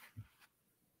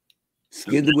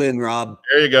 Skin the win, Rob.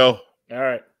 There you go. All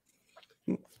right.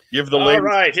 Give the All ladies.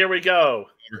 right, here we go.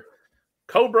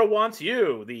 Cobra Wants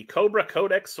You, the Cobra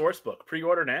Codex Sourcebook.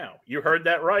 Pre-order now. You heard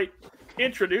that right.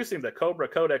 Introducing the Cobra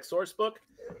Codex Sourcebook.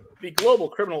 The global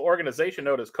criminal organization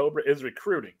known as Cobra is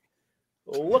recruiting,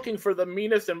 looking for the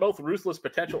meanest and most ruthless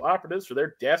potential operatives for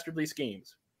their dastardly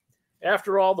schemes.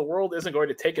 After all, the world isn't going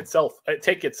to take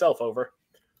itself over.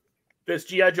 This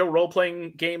G.I. Joe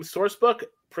role-playing game sourcebook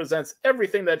presents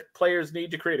everything that players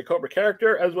need to create a Cobra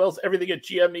character, as well as everything a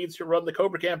GM needs to run the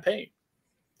Cobra campaign.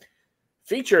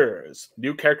 Features: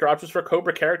 new character options for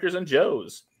Cobra characters and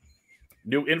Joes.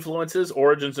 New influences,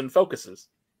 origins, and focuses.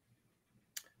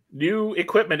 New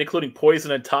equipment, including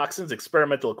poison and toxins,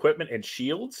 experimental equipment, and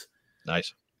shields.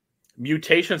 Nice.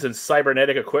 Mutations and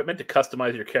cybernetic equipment to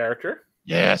customize your character.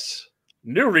 Yes.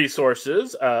 New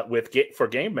resources for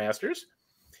game masters.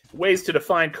 Ways to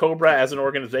define Cobra as an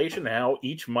organization, how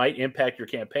each might impact your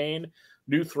campaign.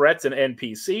 New threats and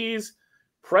NPCs.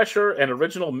 Pressure and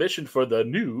original mission for the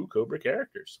new Cobra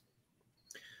characters.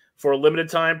 For a limited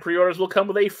time, pre-orders will come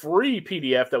with a free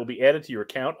PDF that will be added to your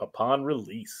account upon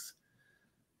release.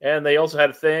 And they also had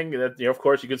a thing that, of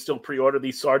course, you can still pre-order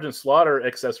the Sergeant Slaughter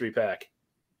accessory pack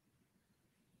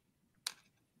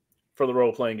for the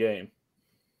role-playing game.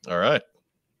 All right.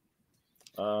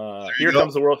 Here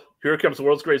comes the world's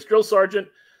greatest drill sergeant.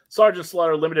 Sergeant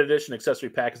Slaughter limited edition accessory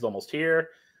pack is almost here.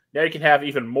 Now you can have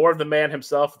even more of the man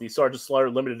himself, the Sergeant Slaughter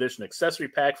limited edition accessory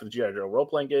pack for the G.I. Joe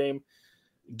role-playing game.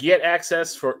 Get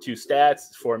access to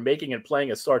stats for making and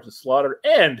playing as Sergeant Slaughter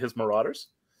and his Marauders.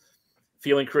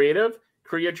 Feeling creative?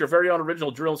 Create your very own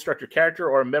original drill instructor character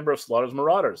or a member of Slaughter's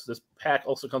Marauders. This pack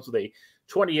also comes with a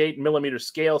 28mm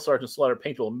scale Sergeant Slaughter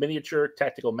paintable miniature,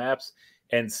 tactical maps,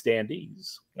 and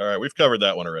standees. All right, we've covered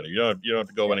that one already. You don't have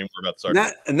to go any more about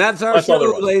Sergeant. And that's our show,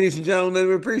 ladies and gentlemen.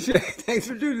 We appreciate it. Thanks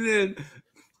for tuning in.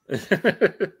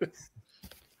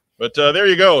 But there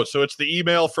you go. So it's the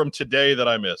email from today that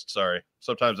I missed. Sorry.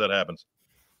 Sometimes that happens.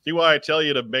 See why I tell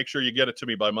you to make sure you get it to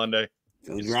me by Monday?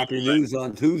 So drop your news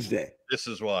on Tuesday. This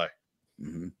is why.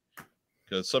 Mm-hmm.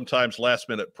 Because sometimes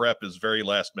last-minute prep is very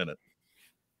last minute.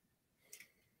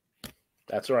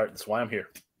 That's right. That's why I'm here.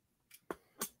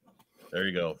 There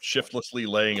you go. Shiftlessly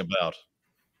laying about.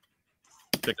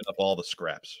 Picking up all the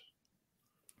scraps.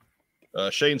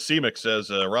 Shane Semick says,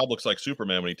 Rob looks like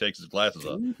Superman when he takes his glasses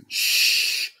off.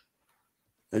 Shh.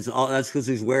 That's because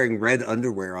he's wearing red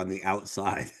underwear on the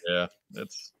outside. Yeah.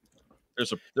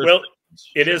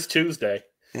 It is Tuesday.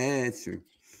 It's true.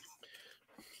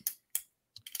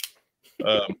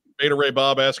 Beta Ray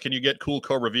Bob asks, can you get cool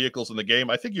Cobra vehicles in the game?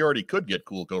 I think you already could get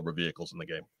cool Cobra vehicles in the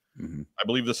game. Mm-hmm. I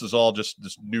believe this is all just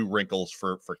new wrinkles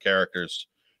for characters,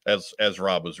 as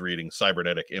Rob was reading,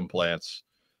 cybernetic implants,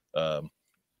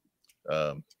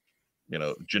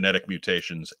 genetic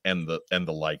mutations and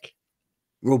the like.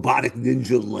 robotic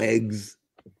ninja legs,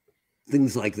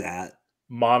 things like that.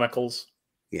 Monocles.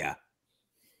 Yeah.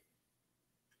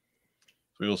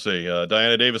 We will see.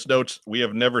 Diana Davis notes, we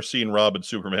have never seen Rob and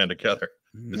Superman together.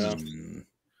 No. Is,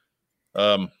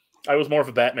 I was more of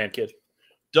a Batman kid.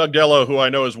 Doug Dello, who I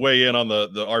know is way in on the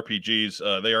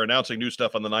RPGs, they are announcing new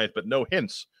stuff on the 9th, but no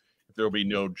hints if there will be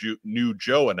no new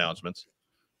Joe announcements.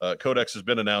 Codex has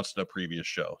been announced in a previous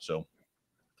show, so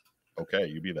okay,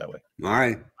 you be that way. All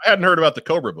right. I hadn't heard about the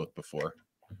Cobra book before.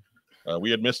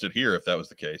 We had missed it here if that was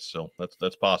the case, so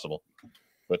that's possible.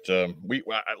 But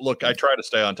look, I try to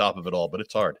stay on top of it all, but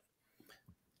it's hard.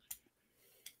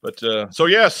 But so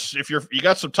yes, if you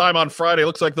got some time on Friday,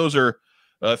 looks like those are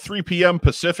 3 p.m.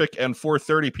 Pacific and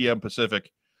 4:30 p.m.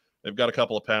 Pacific. They've got a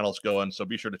couple of panels going, so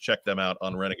be sure to check them out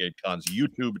on Renegade Con's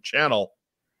YouTube channel.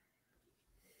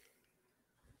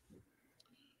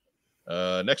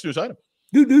 Next news item.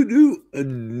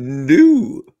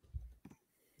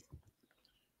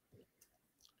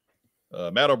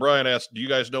 Matt O'Brien asked, do you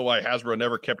guys know why Hasbro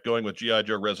never kept going with G.I.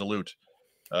 Joe Resolute?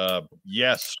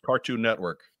 Yes, Cartoon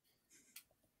Network.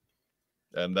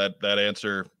 And that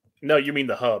answer... No, you mean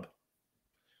the hub.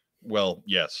 Well,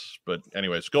 yes. But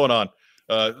anyways, going on.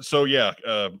 So, yeah,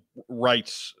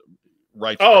 rights.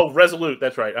 Oh, Resolute.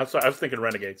 That's right. I'm sorry. I was thinking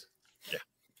Renegades. Yeah.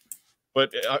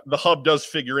 But the hub does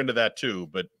figure into that, too.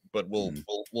 But we'll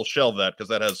shelve that because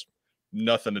that has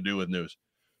nothing to do with news.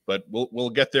 But we'll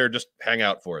get there. Just hang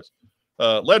out for us.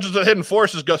 Legends of the Hidden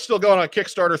Force is still going on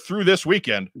Kickstarter through this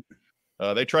weekend.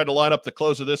 They tried to line up the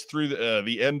close of this through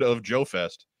the end of Joe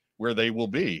Fest, where they will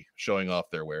be showing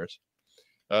off their wares.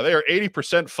 They are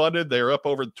 80% funded. They are up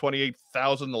over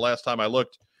 28,000 the last time I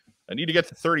looked. I need to get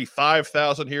to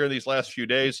 35,000 here in these last few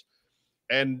days.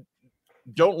 And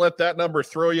don't let that number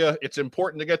throw you. It's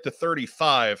important to get to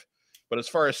 35. But as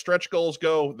far as stretch goals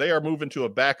go, they are moving to a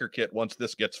backer kit once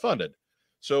this gets funded.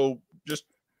 So just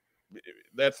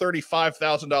that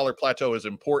 $35,000 plateau is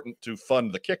important to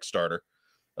fund the Kickstarter.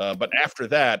 But after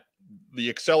that, the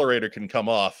accelerator can come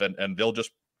off and they'll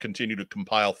just continue to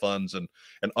compile funds and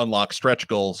unlock stretch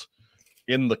goals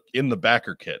in the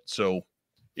backer kit. So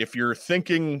if you're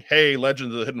thinking, hey,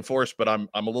 Legends of the Hidden Force, but I'm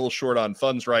a little short on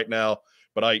funds right now,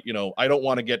 but I don't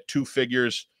want to get 2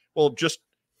 figures. Well, just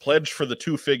pledge for the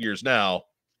 2 figures now,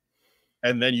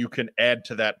 and then you can add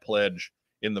to that pledge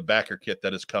in the backer kit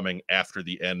that is coming after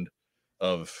the end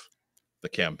of the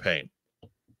campaign.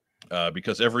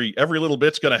 Because every little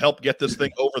bit's going to help get this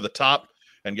thing over the top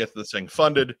and get this thing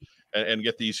funded and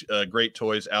get these great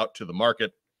toys out to the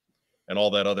market and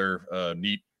all that other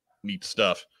neat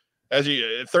stuff. As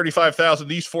you 35,000,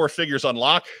 these 4 figures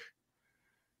unlock,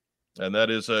 and that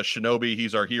is Shinobi.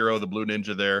 He's our hero, the blue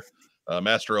ninja there.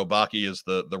 Master Obaki is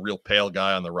the real pale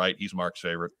guy on the right. He's Mark's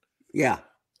favorite. Yeah,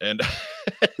 and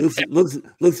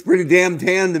looks pretty damn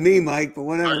tan to me, Mike. But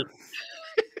whatever.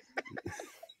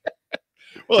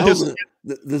 Well,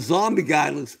 the zombie guy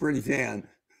looks pretty tan.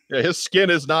 Yeah, his skin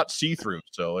is not see-through,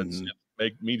 so it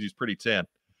means he's pretty tan.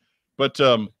 But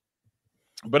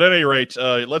at any rate,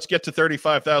 let's get to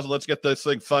 35,000. Let's get this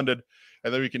thing funded,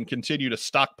 and then we can continue to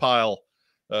stockpile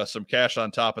some cash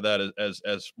on top of that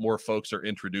as more folks are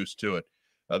introduced to it.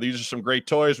 These are some great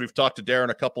toys. We've talked to Darren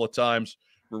a couple of times.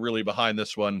 We're really behind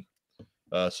this one,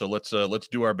 so let's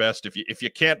do our best. If you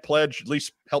can't pledge, at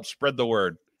least help spread the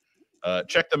word.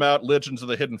 Check them out, Legends of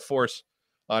the Hidden Force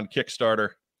on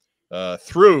Kickstarter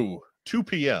through 2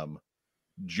 p.m.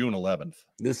 June 11th.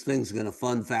 This thing's going to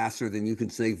fund faster than you can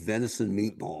say venison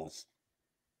meatballs.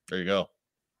 There you go.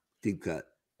 Deep cut.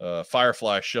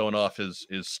 Firefly showing off his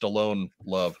Stallone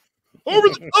love. Over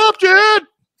the top, Dad!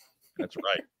 That's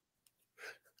right.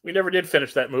 We never did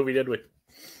finish that movie, did we?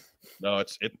 No,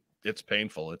 it's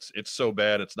painful. It's so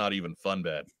bad, it's not even fun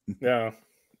bad. No.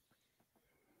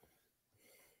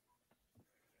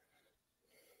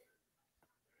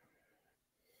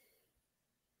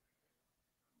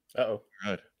 Uh-oh. All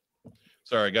right.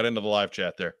 Sorry, I got into the live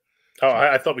chat there. Oh,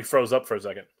 I thought we froze up for a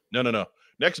second. No.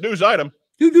 Next news item.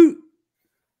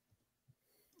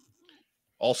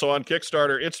 Also on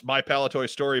Kickstarter, it's My Palatoy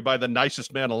Story by the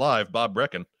nicest man alive, Bob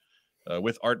Brecken,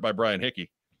 with art by Brian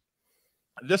Hickey.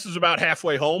 This is about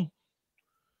halfway home.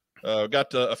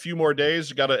 Got a few more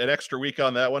days. Got an extra week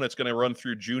on that one. It's going to run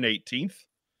through June 18th.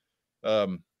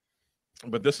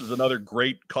 But this is another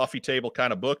great coffee table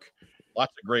kind of book.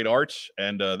 Lots of great art,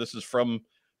 and this is from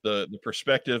the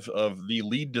perspective of the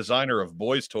lead designer of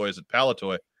boys' toys at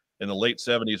Palatoy in the late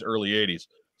 70s, early 80s.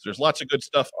 So there's lots of good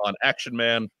stuff on Action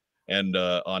Man and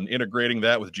on integrating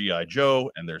that with G.I.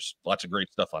 Joe, and there's lots of great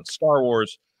stuff on Star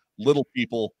Wars, Little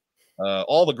People,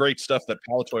 all the great stuff that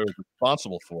Palatoy was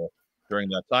responsible for during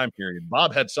that time period.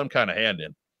 Bob had some kind of hand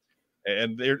in.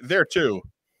 and they're too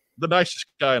the nicest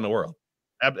guy in the world.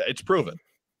 It's proven.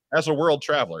 As a world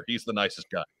traveler, he's the nicest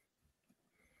guy.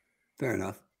 Fair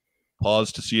enough.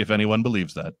 Pause to see if anyone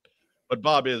believes that. But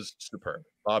Bob is superb.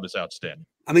 Bob is outstanding.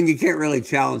 I mean, you can't really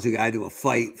challenge a guy to a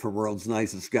fight for world's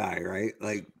nicest guy, right?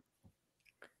 Like,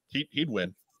 he'd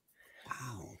win.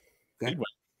 wow. He'd Okay. win.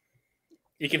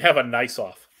 He can have a nice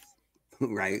off.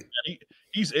 Right. And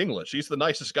he's English. He's the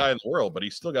nicest guy in the world, but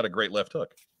he's still got a great left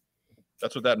hook.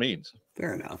 That's what that means.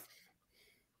 Fair enough.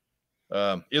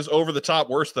 Is Over the Top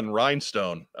worse than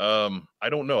Rhinestone? I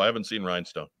don't know. I haven't seen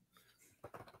Rhinestone.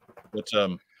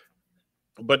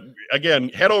 But again,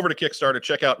 head over to Kickstarter.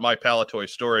 Check out My Palatoy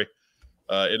Story.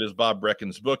 It is Bob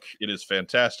Brecken's book. It is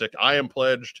fantastic. I am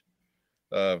pledged.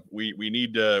 We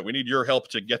need your help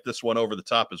to get this one over the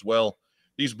top as well.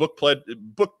 These book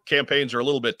campaigns are a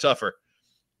little bit tougher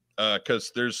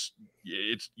because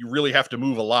you really have to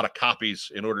move a lot of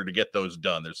copies in order to get those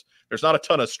done. There's not a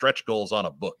ton of stretch goals on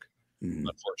a book,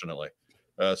 unfortunately.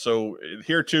 So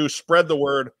here too, spread the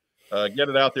word. Get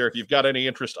it out there. If you've got any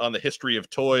interest on the history of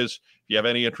toys, if you have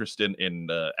any interest in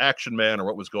Action Man or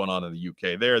what was going on in the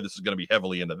UK there, this is going to be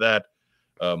heavily into that.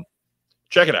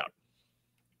 Check it out.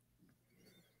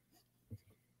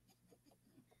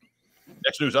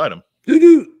 Next news item.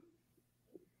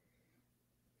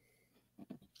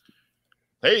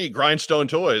 Hey, Grindstone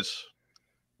Toys.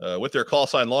 With their call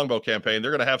sign Longbow campaign,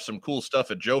 they're going to have some cool stuff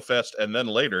at Joe Fest and then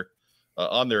later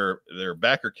on their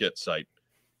backer kit site.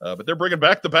 But they're bringing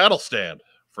back the battle stand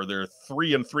for their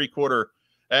 3 3/4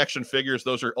 action figures.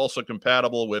 Those are also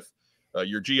compatible with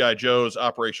your G.I. Joes,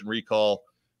 Operation Recall,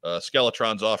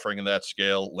 Skeletron's offering in that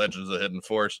scale, Legends of the Hidden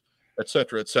Force,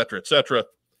 etc., etc., etc.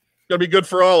 It's going to be good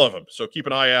for all of them. So keep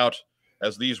an eye out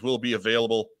as these will be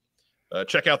available.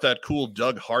 Check out that cool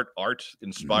Doug Hart art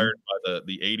inspired by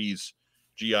the 80s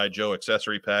G.I. Joe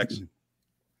accessory packs.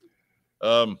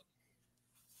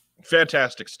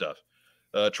 Fantastic stuff.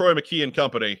 Troy McKee and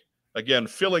Company, again,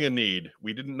 filling a need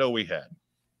we didn't know we had.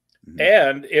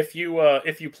 And if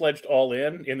you pledged all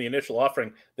in the initial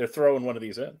offering, they're throwing one of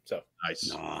these in. So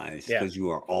Nice. Because you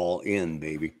are all in,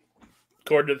 baby.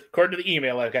 According to the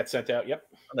email I got sent out. Yep.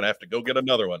 I'm going to have to go get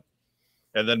another one.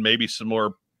 And then maybe some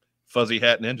more Fuzzy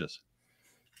Hat Ninjas.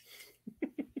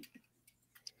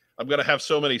 I'm going to have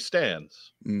so many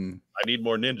stands. I need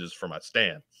more ninjas for my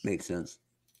stand. Makes sense.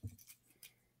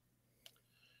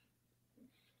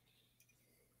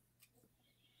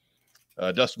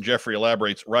 Dustin Jeffrey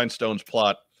elaborates Rhinestone's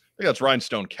plot. I think that's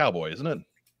Rhinestone Cowboy, isn't it?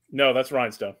 No, that's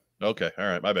Rhinestone. Okay. All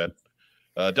right. My bad.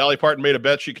 Dolly Parton made a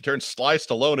bet she could turn Sly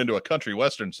Stallone into a country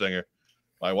western singer.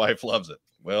 My wife loves it.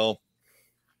 Well,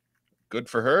 good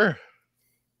for her.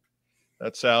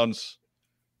 That sounds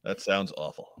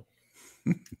awful.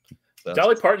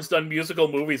 Dolly Parton's done musical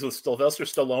movies with Sylvester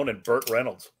Stallone and Burt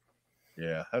Reynolds.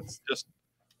 Yeah, that's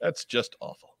just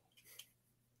awful.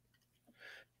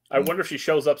 I wonder if she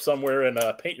shows up somewhere in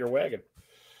Paint Your Wagon.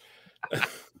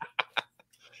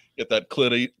 Get that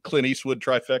Clint Eastwood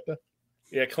trifecta.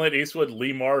 Yeah, Clint Eastwood,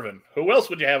 Lee Marvin. Who else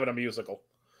would you have in a musical?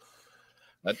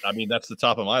 I mean, that's the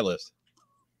top of my list.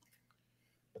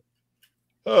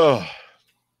 Oh.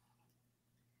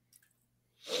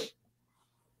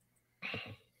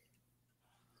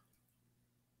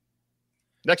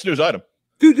 Next news item.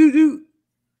 Hey,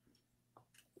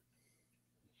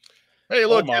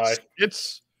 look,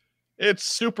 it's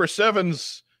Super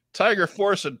 7's Tiger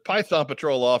Force and Python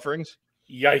Patrol offerings.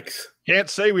 Yikes. Can't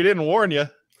say we didn't warn you.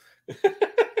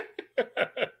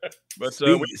 But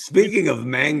speaking of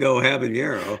mango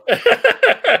habanero,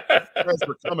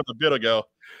 were coming a bit ago.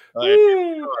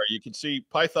 You can see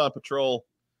Python Patrol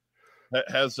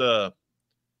has or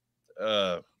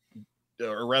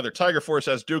rather, Tiger Force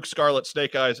has Duke Scarlet,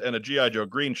 Snake Eyes, and a G.I. Joe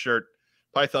green shirt.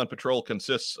 Python Patrol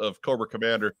consists of Cobra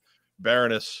Commander,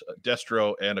 Baroness,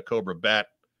 Destro, and a Cobra Bat.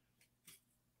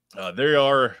 They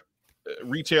are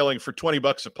retailing for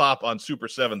 $20 a pop on Super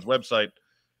 7's website.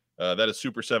 That is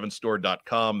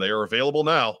super7store.com. They are available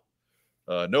now.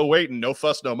 No waiting, no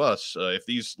fuss, no muss. If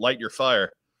these light your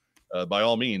fire, by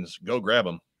all means, go grab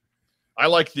them. I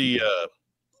like the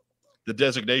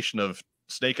designation of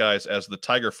Snake Eyes as the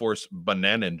Tiger Force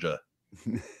Banana Ninja.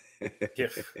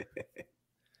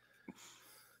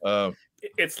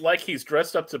 It's like he's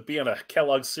dressed up to be in a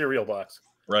Kellogg's cereal box.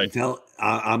 Right.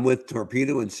 I'm with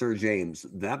Torpedo and Sir James.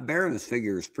 That Baroness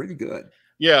figure is pretty good.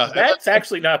 Yeah. That's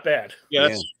actually not bad. Yeah,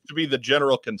 that seems to be the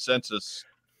general consensus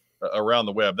around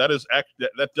the web.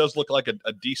 That does look like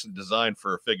a decent design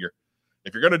for a figure.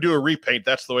 If you're going to do a repaint,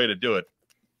 that's the way to do it.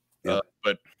 Yeah.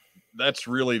 But that's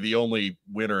really the only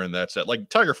winner in that set. Like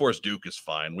Tiger Force Duke is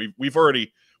fine. We've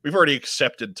already we've already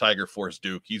accepted Tiger Force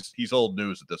Duke. He's old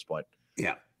news at this point.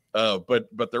 Yeah.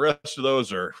 But the rest of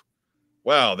those are,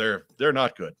 wow, they're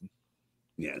not good.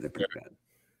 Yeah, they're pretty bad.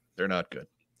 They're not good.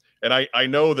 And I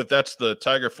know that's the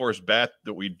Tiger Force bat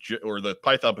that or the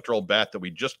Python Patrol bat that we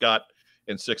just got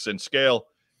in 6-inch scale.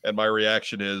 And my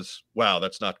reaction is, wow,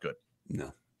 that's not good.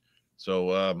 No.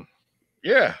 So,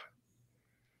 yeah.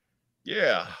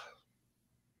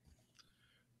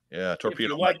 Torpedo. If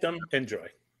you like them, enjoy.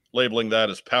 Labeling that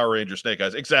as Power Ranger Snake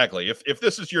Eyes. Exactly. If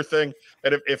this is your thing,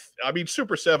 and if I mean,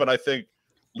 Super 7, I think,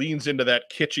 leans into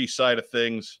that kitschy side of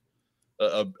things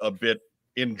a bit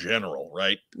in general,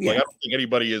 right? Yeah. Like, I don't think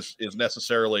anybody is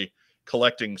necessarily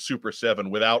collecting Super 7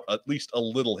 without at least a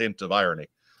little hint of irony.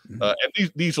 Mm-hmm.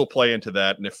 And these will play into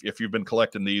that. And if you've been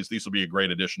collecting these will be a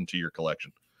great addition to your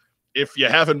collection. If you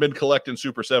haven't been collecting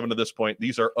Super 7 to this point,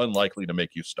 these are unlikely to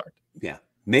make you start. Yeah.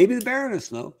 Maybe the Baroness,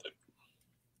 though.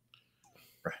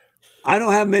 I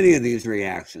don't have many of these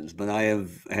reactions, but I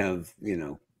have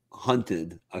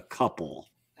hunted a couple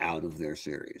out of their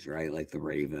series, right? Like the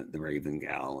Raven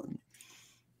Gal, and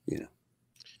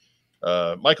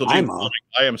Michael G.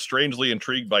 I am strangely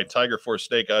intrigued by Tiger Force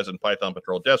Snake Eyes and Python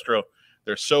Patrol Destro.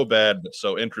 They're so bad but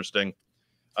so interesting.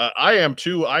 I am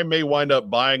too. I may wind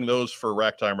up buying those for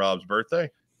Racktime Rob's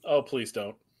birthday. Oh, please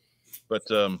don't. But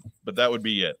that would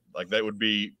be it. Like, that would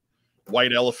be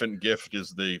White Elephant Gift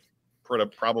is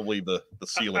probably the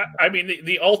ceiling. I mean,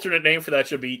 the alternate name for that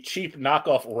should be cheap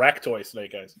knockoff rack toy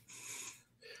Snake Eyes.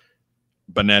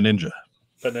 Banana Ninja.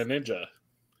 Banana.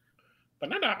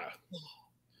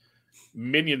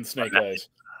 Minion Snake Eyes.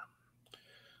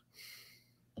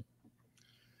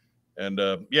 And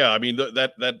I mean,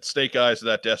 that Snake Eyes,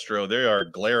 that Destro, they are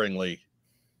glaringly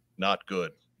not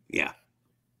good. Yeah.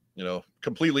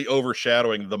 Completely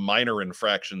overshadowing the minor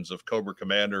infractions of Cobra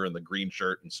Commander and the Green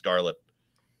Shirt and Scarlet.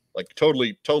 Like,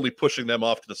 totally pushing them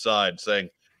off to the side, saying,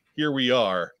 here we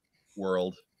are,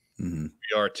 world. Mm-hmm.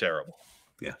 We are terrible.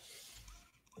 Yeah.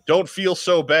 Don't feel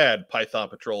so bad, Python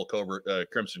Patrol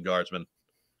Crimson Guardsman.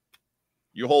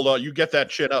 You hold on. You get that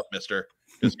chin up, mister,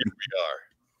 because here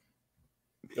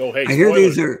we are. Oh, hey, I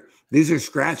hear these are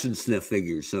scratch and sniff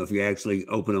figures, so if you actually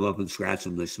open them up and scratch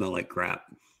them, they smell like crap.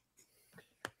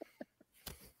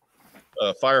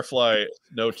 Firefly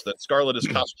notes that Scarlet is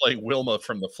cosplaying Wilma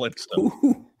from the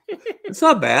Flintstones. It's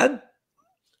not bad.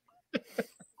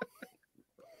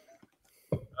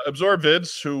 Absorb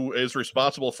Vids, who is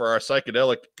responsible for our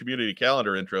psychedelic community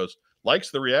calendar intros,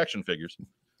 likes the reaction figures.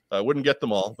 I wouldn't get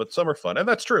them all, but some are fun. And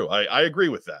that's true. I agree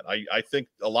with that. I think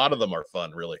a lot of them are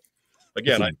fun, really.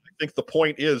 Again, I think the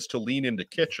point is to lean into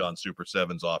kitsch on Super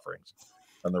 7's offerings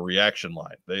on the reaction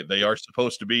line. They are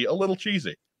supposed to be a little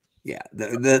cheesy. Yeah,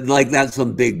 like that's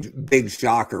some big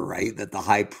shocker, right? That the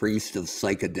high priest of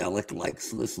psychedelic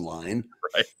likes this line.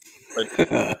 Right.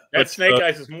 That Snake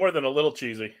Eyes is more than a little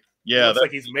cheesy. Yeah, it looks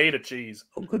like he's made of cheese.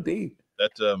 Oh, could be.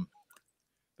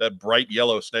 That bright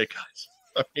yellow Snake Eyes.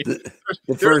 I mean,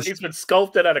 he's been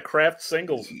sculpted out of craft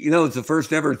singles. It's the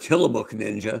first ever Tillamook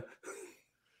ninja.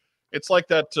 It's like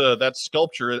that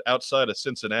sculpture outside of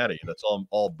Cincinnati. That's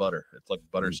all butter. It's like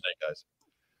butter Snake Eyes.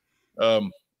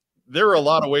 There are a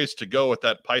lot of ways to go with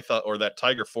that Python or that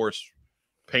Tiger Force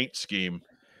paint scheme,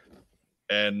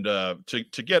 and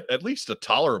to get at least a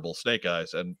tolerable Snake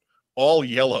Eyes, and all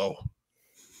yellow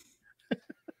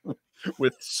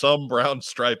with some brown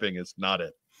striping is not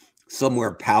it.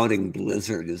 Somewhere pouting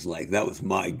Blizzard is like, that was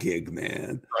my gig,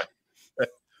 man. Right.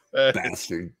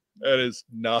 Bastard. That is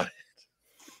not it.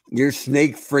 You're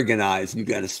Snake friggin' Eyes, and you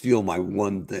got to steal my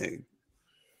one thing.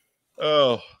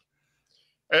 Oh.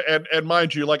 And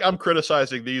mind you, like, I'm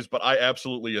criticizing these, but I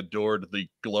absolutely adored the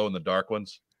glow-in-the-dark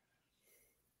ones.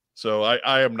 So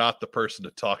I am not the person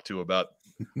to talk to about.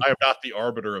 I am not the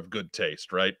arbiter of good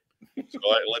taste, right? So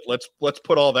let's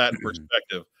put all that in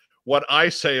perspective. What I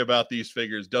say about these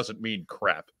figures doesn't mean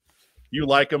crap. You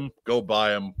like them, go buy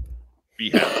them,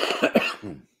 be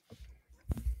happy.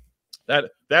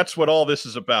 That's what all this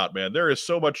is about, man. There is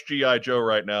so much G.I. Joe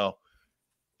right now.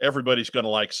 Everybody's going to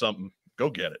like something. Go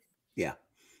get it. Yeah.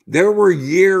 There were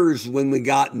years when we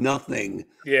got nothing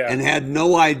and had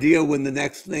no idea when the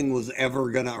next thing was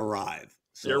ever going to arrive.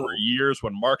 So, there were years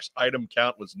when Mark's item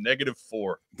count was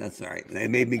 -4. That's all right. They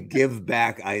made me give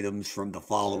back items from the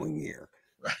following year.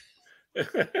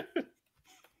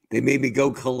 They made me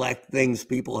go collect things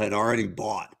people had already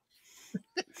bought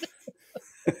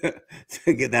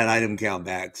to get that item count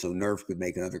back so Nerf could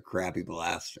make another crappy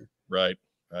blaster. Right.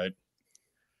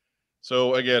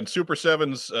 So again, Super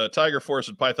 7's Tiger Force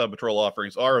and Python Patrol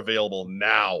offerings are available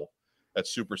now at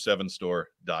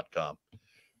super7store.com.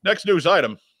 Next news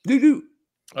item. Doo-doo.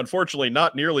 Unfortunately,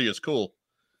 not nearly as cool.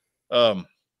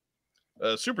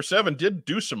 Super 7 did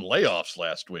do some layoffs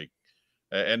last week,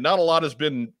 and not a lot has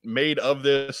been made of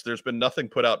this. There's been nothing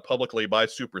put out publicly by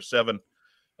Super 7.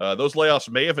 Those layoffs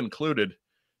may have included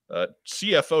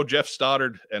CFO Jeff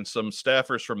Stoddard and some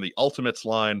staffers from the Ultimates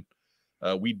line.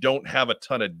 We don't have a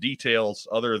ton of details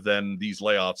other than these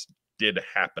layoffs did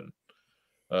happen.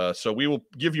 So we will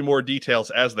give you more details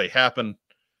as they happen.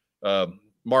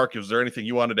 Mark, is there anything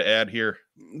you wanted to add here?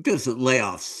 Just that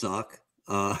layoffs suck.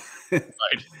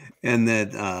 Right. And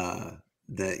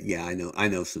yeah, I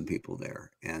know some people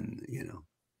there, and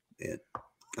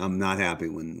I'm not happy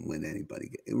when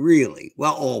anybody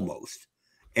almost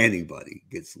anybody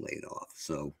gets laid off.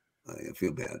 So I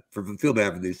feel bad for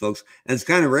these folks, and it's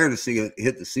kind of rare to see it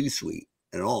hit the C-suite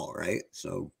at all, right?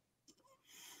 So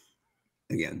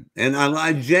again, and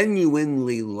I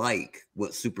genuinely like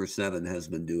what Super 7 has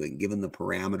been doing, given the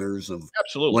parameters of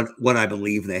absolutely what I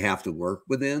believe they have to work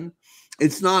within.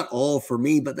 It's not all for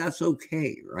me, but that's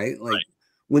okay, right? Like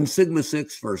when Sigma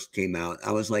 6 first came out,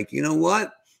 I was like, you know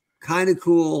what? Kind of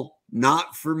cool,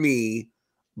 not for me,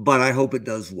 but I hope it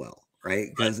does well, right?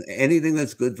 Because anything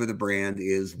that's good for the brand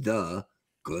is good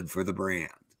for the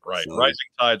brand. Right. So, rising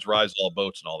tides rise all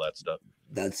boats and all that stuff.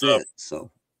 That's it.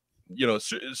 So,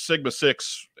 Sigma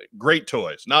 6, great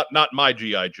toys. Not my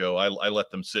G.I. Joe. I let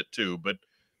them sit too, but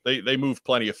they move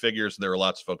plenty of figures, and there are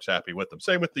lots of folks happy with them.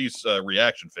 Same with these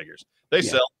reaction figures. They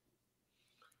sell.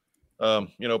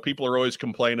 People are always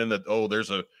complaining that,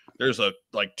 there's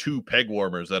like 2 peg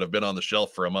warmers that have been on the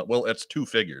shelf for a month. Well, it's 2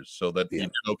 figures, so that you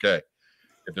did okay.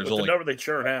 If there's only the number they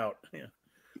churn out. Yeah.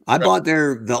 I bought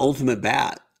the Ultimate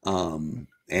Bat, and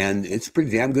it's a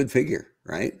pretty damn good figure,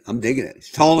 right? I'm digging it.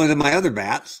 It's taller than my other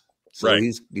bats, so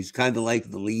he's kind of like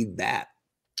the lead bat.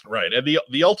 Right, and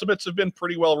the Ultimates have been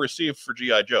pretty well received for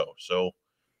G.I. Joe. So,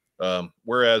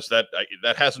 whereas that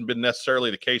hasn't been necessarily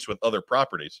the case with other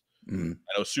properties. Mm-hmm.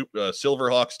 I know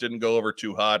Silverhawks didn't go over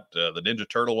too hot. The Ninja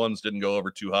Turtle ones didn't go over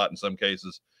too hot in some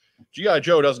cases. G.I.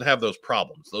 Joe doesn't have those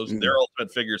problems. Their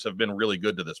Ultimate figures have been really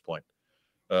good to this point.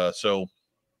 So,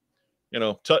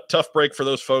 tough break for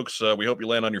those folks. We hope you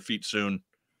land on your feet soon,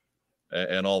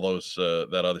 and all those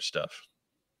that other stuff.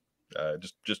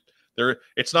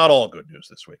 It's not all good news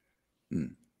this week.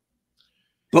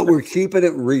 But we're keeping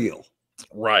it real.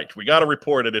 Right. We got to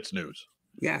report it. It's news.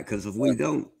 Yeah, because if we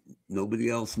don't, nobody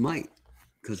else might.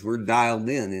 Because we're dialed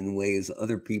in ways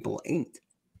other people ain't.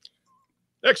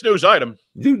 Next news item.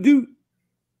 Do.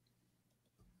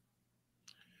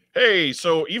 Hey,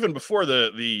 so even before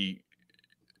the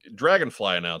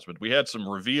Dragonfly announcement, we had some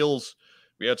reveals.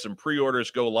 We had some pre-orders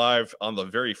go live on the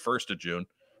very 1st of June.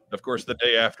 Of course, the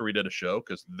day after we did a show,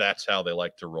 because that's how they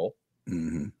like to roll.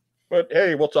 Mm-hmm. But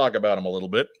hey, we'll talk about them a little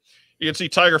bit. You can see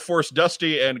Tiger Force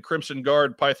Dusty and Crimson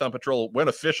Guard Python Patrol went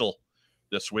official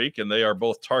this week, and they are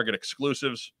both Target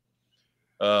exclusives.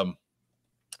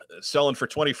 Selling for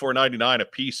 $24.99 a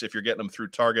piece if you're getting them through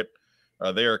Target.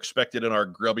 They are expected in our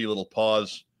grubby little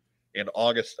paws in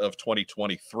August of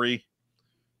 2023.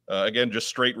 Again, just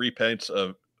straight repaints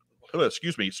of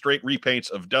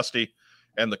Dusty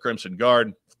and the Crimson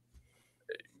Guard.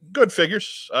 Good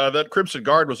figures. That Crimson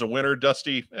Guard was a winner.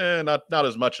 Dusty, not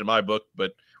as much in my book,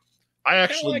 but I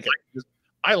actually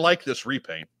I like this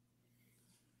repaint.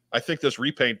 I think this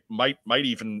repaint I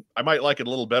might like it a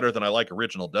little better than I like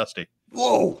original Dusty.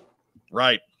 Whoa.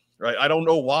 Right. I don't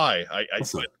know why.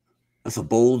 That's a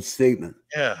bold statement.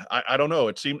 Yeah, I don't know.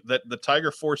 It seems that the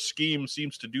Tiger Force scheme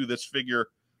seems to do this figure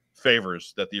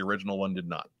favors that the original one did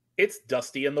not. It's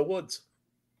Dusty in the woods.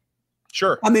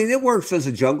 Sure. I mean, it works as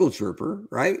a jungle trooper,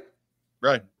 right?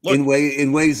 Right. Look,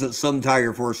 in ways that some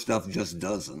Tiger Force stuff just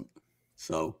doesn't.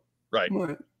 So right.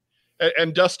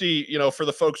 And Dusty, for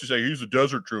the folks who say he's a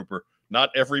desert trooper, not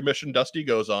every mission Dusty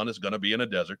goes on is going to be in a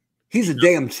desert. He's a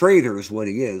damn traitor is what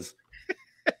he is.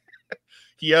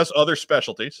 He has other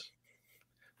specialties.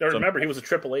 Now remember, he was a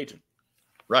triple agent.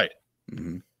 Right.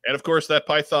 Mm-hmm. And of course, that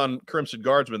Python Crimson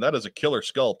Guardsman, that is a killer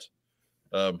sculpt.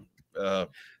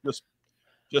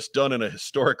 Just done in a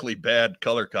historically bad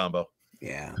color combo.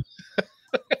 Yeah.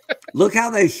 Look how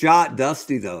they shot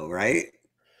Dusty, though, right?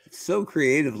 So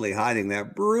creatively hiding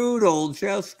that brutal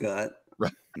chest cut.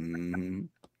 Right. Mm-hmm.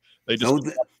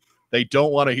 They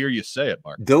don't want to hear you say it,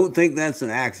 Mark. Don't think that's an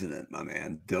accident, my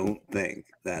man. Don't think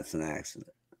that's an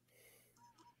accident.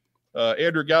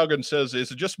 Andrew Gaugan says, is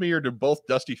it just me or do both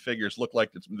Dusty figures look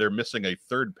like they're missing a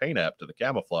third paint app to the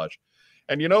camouflage?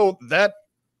 And that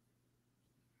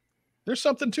there's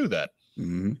something to that.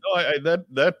 Mm-hmm.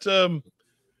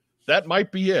 That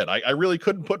might be it. I really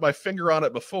couldn't put my finger on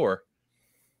it before.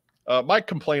 My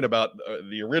complaint about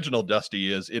the original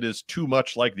Dusty is it is too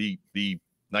much like the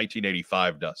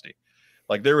 1985 Dusty.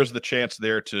 Like there was the chance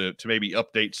there to maybe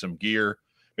update some gear,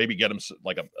 maybe get him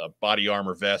like a body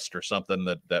armor vest or something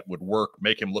that would work,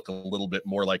 make him look a little bit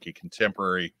more like a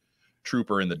contemporary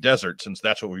trooper in the desert, since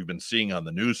that's what we've been seeing on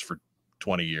the news for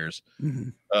 20 years.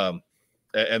 Mm-hmm.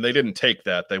 And they didn't take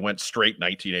that. They went straight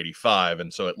 1985.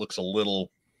 And so it looks a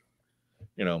little,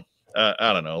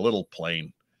 I don't know, a little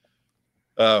plain.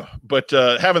 But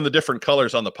having the different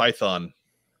colors on the Python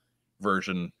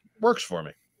version works for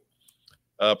me.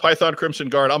 Python Crimson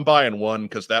Guard, I'm buying one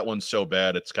because that one's so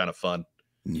bad. It's kind of fun.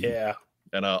 Yeah.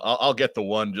 And I'll get the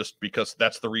one just because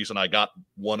that's the reason I got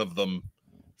one of them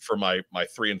for my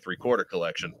 3 3/4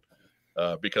 collection,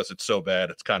 because it's so bad.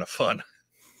 It's kind of fun.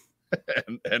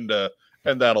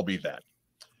 and that'll be that.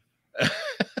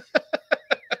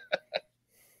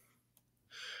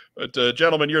 But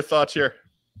gentlemen, your thoughts here?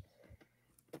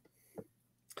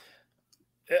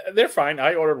 They're fine.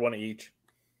 I ordered one of each.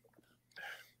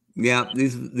 Yeah,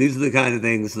 these are the kind of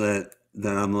things that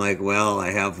I'm like, well,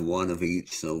 I have one of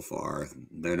each so far.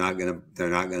 They're not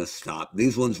gonna stop.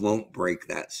 These ones won't break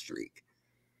that streak.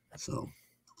 So,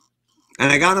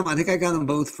 and I got them. I think I got them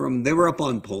both from. They were up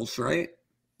on Pulse, right?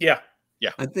 Yeah.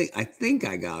 I think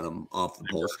I got them off the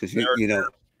Pulse because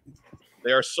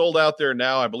they are sold out there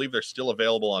now. I believe they're still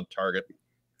available on Target.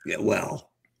 Yeah,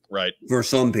 well, right, for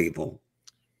some people.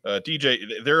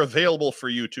 DJ, they're available for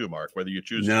you too, Mark, whether you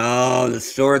choose. No, the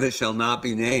store that shall not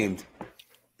be named.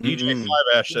 DJ Five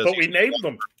Ash says, but we named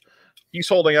them. He's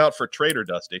holding out for Trader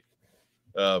Dusty,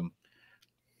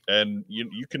 and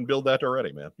you can build that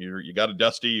already, man. You got a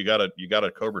Dusty, you got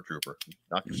a Cobra Trooper.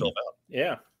 Knock yourself out.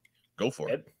 Yeah, go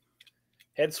for it.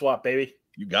 Head swap, baby.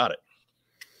 You got it.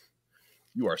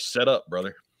 You are set up,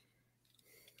 brother.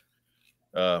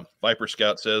 Viper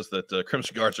Scout says that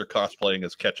Crimson Guards are cosplaying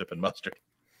as ketchup and mustard.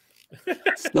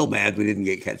 Still mad we didn't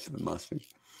get ketchup and mustard.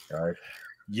 All right.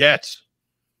 Yet,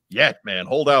 man,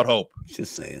 hold out hope.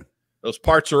 Just saying. Those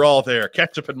parts are all there.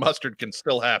 Ketchup and mustard can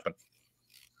still happen.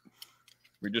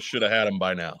 We just should have had them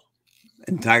by now.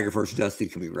 And Tiger First Dusty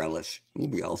can be relish. We'll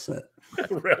be all set.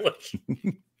 Relish.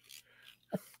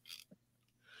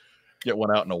 Get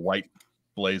one out in a white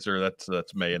blazer.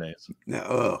 That's mayonnaise.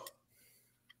 No.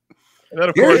 And then,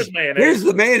 of course, here's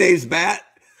the mayonnaise bat.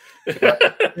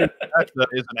 That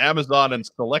is an Amazon and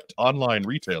select online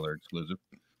retailer exclusive.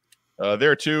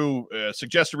 There too,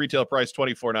 suggested retail price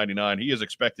 $24.99. He is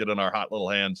expected in our hot little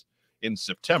hands in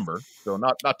September, so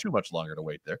not too much longer to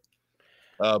wait there.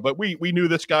 But we knew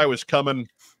this guy was coming.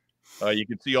 You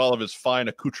can see all of his fine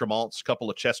accoutrements, couple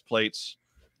of chest plates.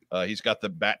 He's got the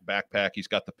backpack. He's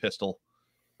got the pistol.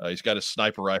 He's got his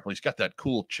sniper rifle. He's got that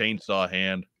cool chainsaw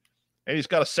hand, and he's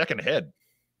got a second head.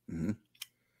 Mm-hmm.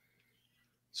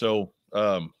 So,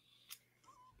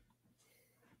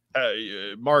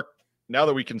 Mark, now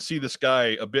that we can see this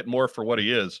guy a bit more for what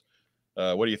he is,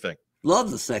 what do you think?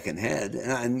 Love the second head.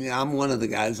 And I'm one of the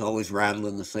guys always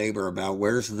rattling the saber about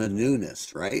where's the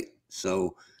newness, right?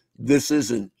 So this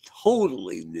isn't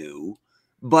totally new,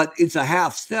 but it's a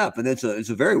half step, and it's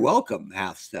a very welcome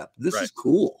half step. This is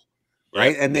cool,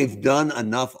 right? And they've done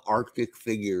enough Arctic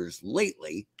figures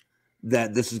lately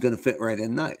that this is going to fit right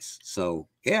in nice. So,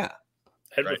 yeah.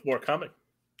 And with more coming.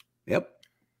 Yep.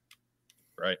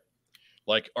 Right.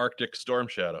 Like Arctic Storm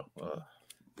Shadow.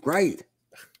 Right.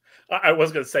 I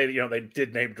was going to say that, they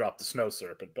did name drop the Snow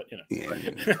Serpent, but,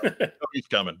 he's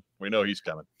coming. We know he's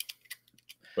coming.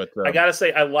 But I got to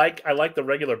say, I like the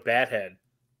regular bat head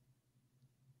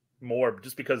more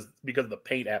just because of the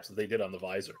paint apps that they did on the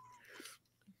visor.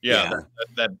 Yeah.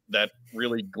 That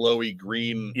really glowy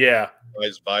green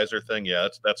visor thing. Yeah,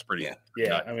 that's pretty. Yeah.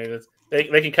 Nice. I mean,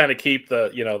 they can kind of keep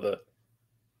the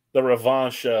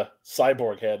revanche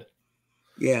cyborg head.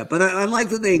 Yeah, but I like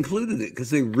that they included it because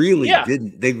they really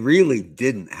didn't. They really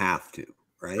didn't have to,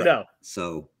 right? No.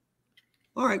 So,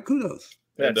 all right, kudos.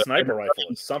 That sniper rifle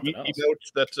is something else. He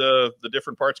notes that the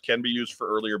different parts can be used for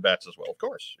earlier bats as well. Of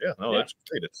course, that's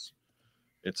great.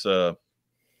 It's a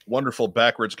wonderful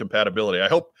backwards compatibility. I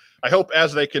hope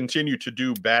as they continue to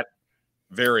do bat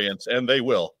variants, and they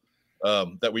will,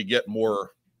 that we get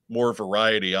more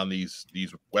variety on these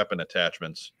weapon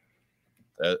attachments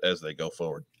as they go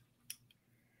forward.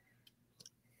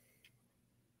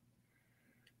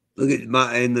 Look at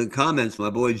in the comments, my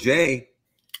boy Jay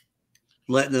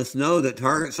letting us know that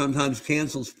Target sometimes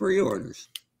cancels pre-orders.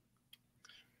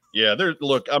 Yeah,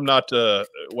 look, I'm not.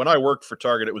 When I worked for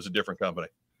Target, it was a different company.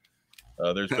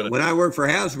 When I worked for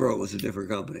Hasbro, it was a different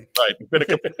company. Right, it's been a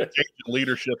change in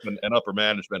leadership and upper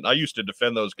management. I used to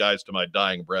defend those guys to my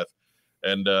dying breath,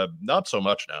 and not so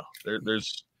much now.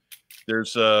 There's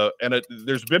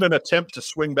been an attempt to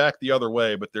swing back the other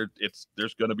way, but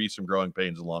there's going to be some growing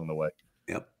pains along the way.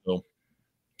 Yep. So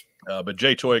But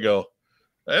Jay Toygo,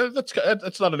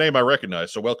 that's not a name I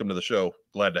recognize. So welcome to the show.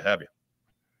 Glad to have you.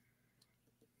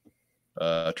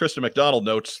 Tristan McDonald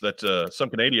notes that some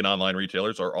Canadian online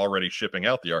retailers are already shipping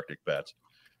out the Arctic bats.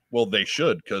 Well, they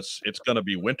should, because it's going to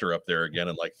be winter up there again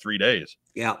in like 3 days.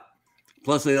 Yeah.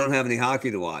 Plus, they don't have any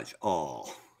hockey to watch.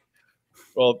 Oh.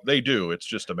 Well, they do. It's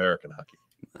just American hockey.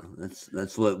 No,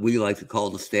 that's what we like to call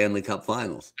the Stanley Cup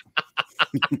Finals.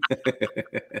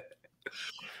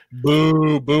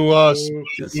 Boo us.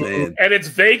 Just saying. And it's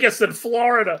Vegas and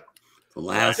Florida. The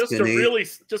last just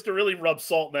to really rub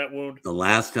salt in that wound. The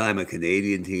last time a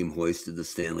Canadian team hoisted the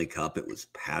Stanley Cup, it was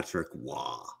Patrick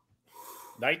Waugh.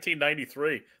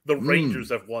 1993. The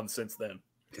Rangers have won since then.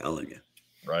 Telling you.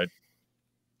 Right.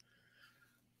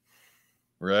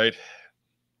 Right.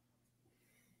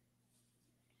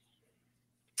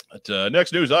 But,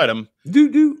 next news item. Well,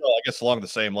 I guess along the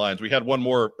same lines. We had one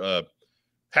more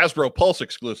Hasbro Pulse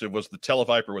exclusive was the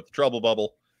Televiper with the Trouble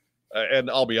Bubble.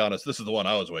 And I'll be honest, this is the one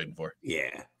I was waiting for.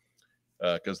 Yeah.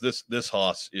 Because this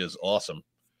hoss is awesome.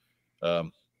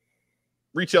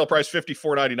 Retail price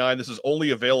 $54.99. This is only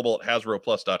available at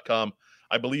HasbroPlus.com.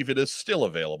 I believe it is still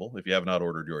available if you have not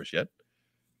ordered yours yet.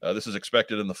 This is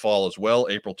expected in the fall as well,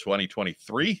 April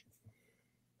 2023.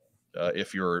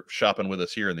 If you're shopping with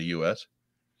us here in the U.S.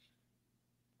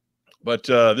 But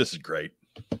this is great.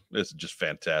 This is just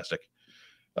fantastic.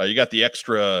 You got the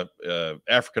extra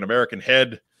African-American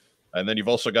head, and then you've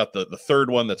also got the third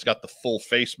one that's got the full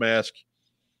face mask.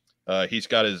 He's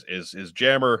got his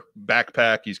jammer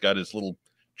backpack. He's got his little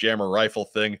jammer rifle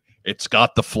thing. It's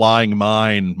got the flying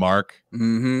mine, Mark.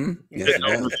 Mm-hmm. Yes,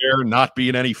 over there not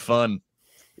being any fun.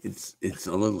 It's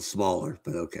a little smaller,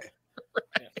 but okay.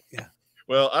 Yeah.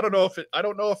 Well, I don't know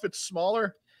if it's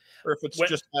smaller or if it's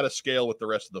just out of scale with the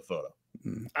rest of the photo.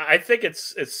 I think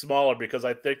it's smaller because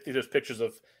I think there's pictures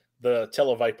of the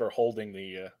Televiper holding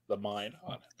the mine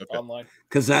online.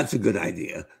 Because that's a good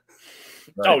idea.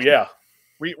 Right. Oh yeah.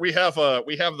 We have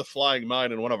the flying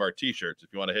mine in one of our t-shirts if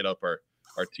you want to hit up our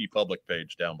TeePublic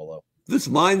page down below. This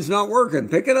mine's not working.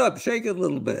 Pick it up, shake it a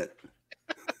little bit.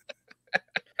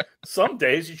 Some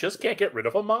days you just can't get rid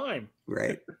of a mine.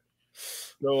 Right.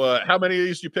 So how many of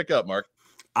these do you pick up, Mark?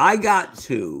 I got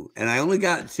 2, and I only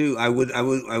got 2. I would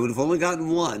have only gotten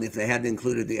 1 if they hadn't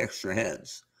included the extra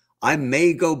heads. I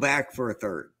may go back for a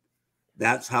 3rd.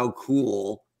 That's how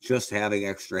cool just having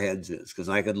extra heads is, because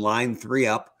I could line 3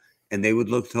 up and they would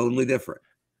look totally different.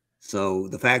 So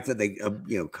the fact that they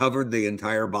covered the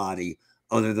entire body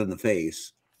other than the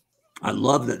face, I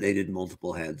love that they did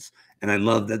multiple heads, and I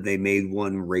love that they made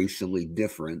one racially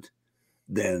different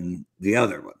than the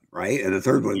other one, right? And the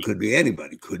third one could be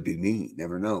anybody, could be me,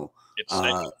 never know.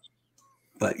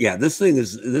 But yeah, this thing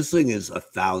is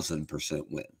 1,000%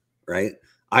 win, right?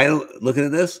 Looking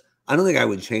at this, I don't think I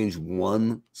would change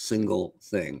one single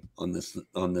thing on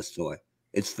this toy.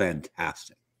 It's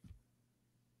fantastic.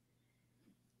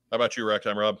 How about you,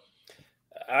 Ragtime Rob?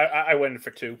 I went in for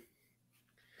 2.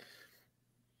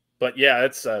 But yeah,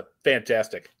 it's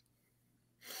fantastic.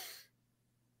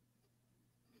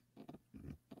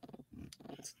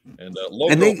 And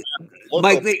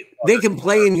Mike, they can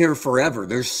play in here forever.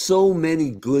 There's so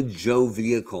many good Joe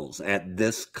vehicles at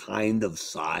this kind of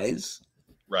size,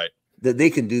 right? That they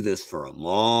can do this for a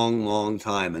long, long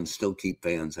time and still keep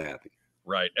fans happy.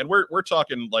 Right, and we're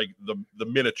talking like the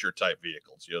miniature type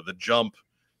vehicles. The Jump,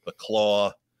 the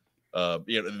Claw,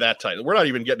 that type. We're not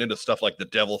even getting into stuff like the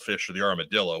Devilfish or the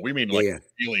Armadillo. We mean like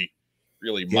really,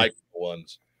 really micro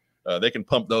ones. They can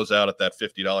pump those out at that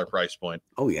 $50 price point.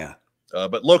 Oh yeah.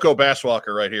 But Loco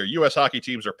Basswalker right here. U.S. hockey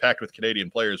teams are packed with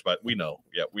Canadian players, but we know.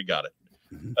 Yeah, we got it.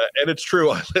 Mm-hmm. And it's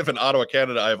true. I live in Ottawa,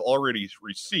 Canada. I have already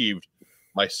received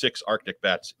my 6 Arctic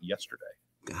bats yesterday.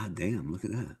 God damn, look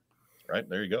at that. Right,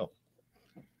 there you go.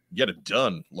 Get it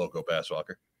done, Loco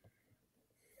Basswalker.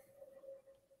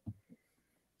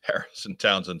 Harrison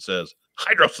Townsend says,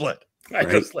 Hydro Sled.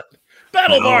 Hydro Sled.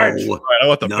 Battle Barge. Right, I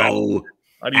want the battle.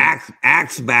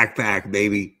 Axe backpack,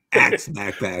 baby. Axe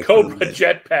backpack. Cobra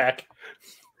jetpack.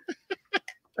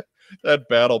 That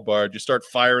battle barge, you start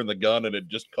firing the gun and it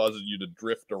just causes you to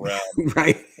drift around.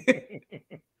 Right.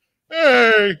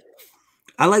 Hey.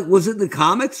 Was it the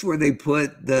comics where they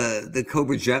put the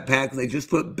Cobra jetpack, they just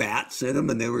put bats in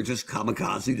them and they were just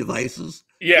kamikaze devices?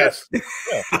 Yes. Yeah.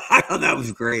 I thought that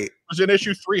was great. It was in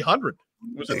issue 300.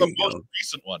 It was in the most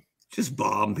recent one. Just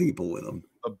bomb people with them.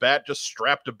 The bat just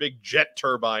strapped a big jet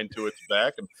turbine to its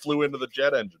back and flew into the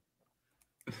jet engine.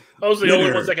 Those are the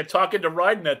only ones that can talk into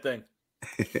riding that thing.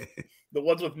 The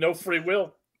ones with no free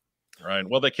will. Right.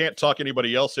 Well, they can't talk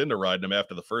anybody else into riding them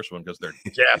after the first one because they're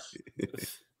deaf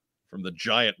from the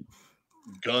giant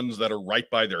guns that are right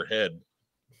by their head.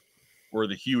 or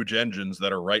the huge engines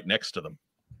that are right next to them.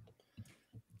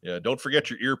 Yeah, don't forget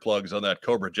your earplugs on that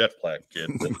Cobra jetpack, kid.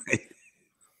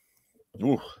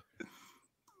 Ooh.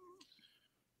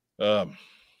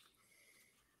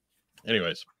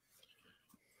 Anyways.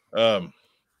 And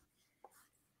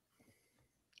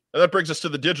that brings us to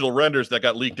the digital renders that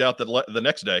got leaked out the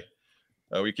next day.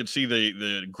 We can see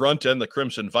the Grunt and the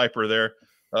Crimson Viper there.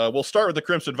 We'll start with the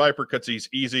Crimson Viper because he's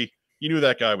easy. You knew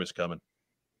that guy was coming.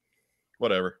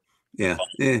 Whatever. Yeah.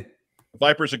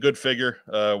 Viper's a good figure.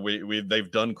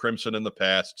 They've done Crimson in the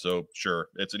past, so sure,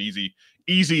 it's an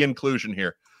easy inclusion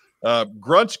here.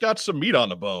 Grunt's got some meat on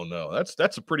the bone, though.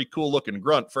 That's a pretty cool looking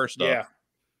Grunt. First off,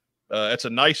 it's a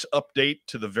nice update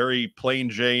to the very plain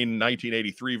Jane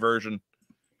 1983 version.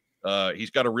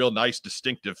 He's got a real nice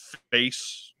distinctive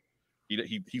face.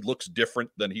 He looks different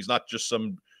than he's not just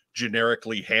some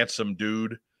generically handsome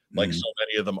dude like so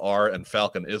many of them are, and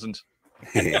Falcon isn't.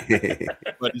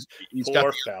 But he's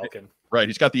got Falcon. Right.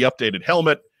 He's got the updated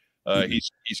helmet.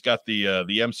 He's got the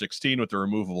M16 with the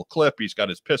removable clip. He's got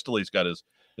his pistol. He's got his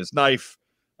knife.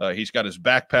 He's got his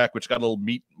backpack, which got a little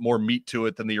more meat to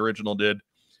it than the original did.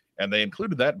 And they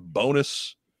included that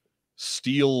bonus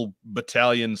Steel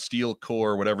Battalion, Steel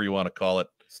Corps, whatever you want to call it.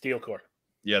 Steel Corps.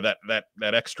 Yeah, that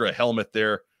extra helmet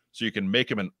there, so you can make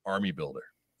him an army builder.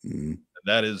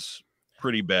 That is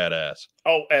pretty badass.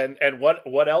 Oh, and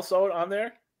what else on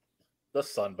there? The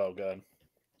Sunbow gun.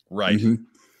 Right.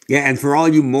 Yeah, and for all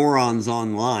you morons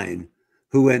online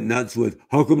who went nuts with,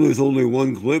 how come there's only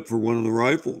one clip for one of the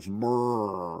rifles?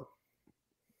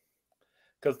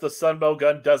 Because the Sunbow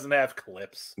gun doesn't have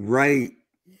clips. Right.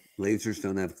 Lasers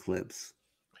don't have clips.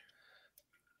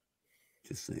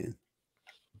 Just saying.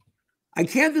 I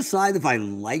can't decide if I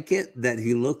like it that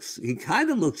he kind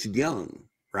of looks young,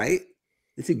 right?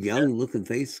 It's a young looking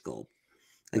face sculpt.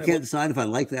 I can't decide if I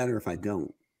like that or if I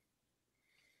don't.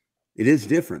 It is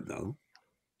different though.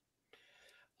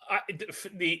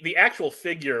 The actual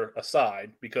figure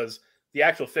aside, because the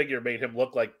actual figure made him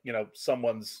look like,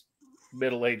 someone's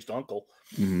middle-aged uncle.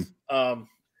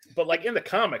 But like in the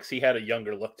comics, he had a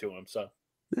younger look to him. So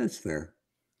that's fair.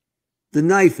 The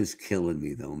knife is killing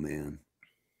me though, man.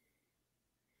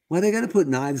 Why they got to put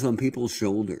knives on people's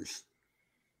shoulders?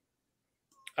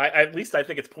 At least I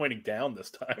think it's pointing down this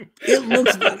time.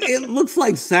 It looks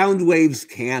like Soundwave's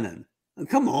cannon.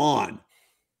 Come on.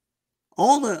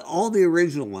 All the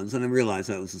original ones, and I realized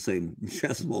that was the same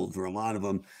chest mold for a lot of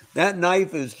them. That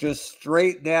knife is just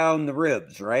straight down the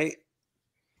ribs, right?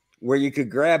 Where you could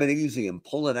grab it easy and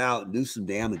pull it out and do some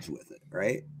damage with it,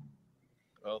 right?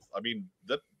 Well, I mean,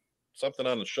 that something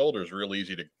on the shoulder is real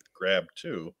easy to grab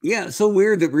too. Yeah, it's so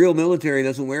weird that real military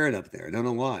doesn't wear it up there. I don't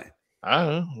know why. I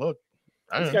don't know. Look,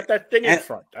 he's got that thing in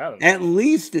front. I don't know. At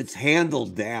least it's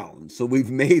handled down, so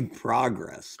we've made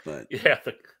progress. But yeah,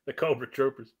 the Cobra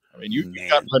Troopers. I mean, you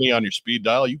got Lenny on your speed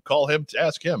dial. You call him to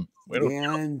ask him.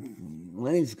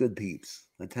 Lenny's good peeps.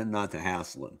 I tend not to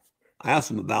hassle him. I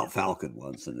asked him about Falcon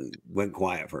once, and it went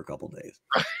quiet for a couple of days.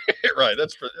 Right.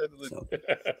 That's for so,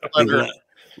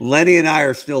 Lenny and I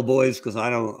are still boys because I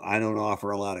don't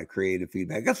offer a lot of creative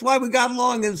feedback. That's why we got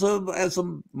along as a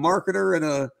marketer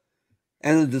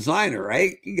and a designer,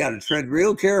 right? You got to tread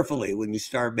real carefully when you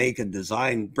start bringing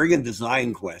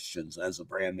design questions as a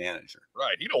brand manager.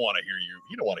 Right. He don't want to hear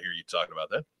you talking about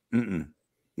that.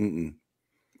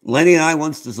 Lenny and I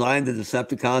once designed a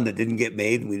Decepticon that didn't get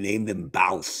made. We named him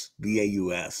Baus,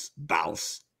 B-A-U-S,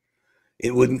 Baus.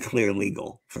 It wouldn't clear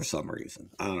legal for some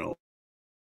reason. I don't know.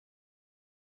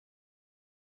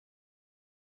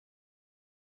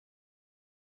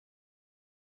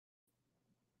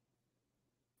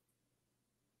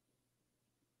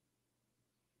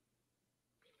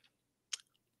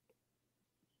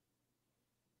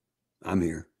 I'm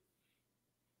here.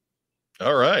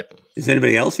 All right. Is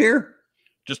anybody else here?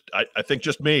 I think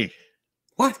just me.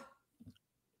 What?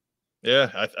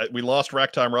 Yeah, we lost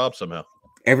Racktime Rob somehow.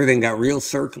 Everything got real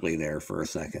circly there for a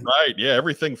second. Right. Yeah,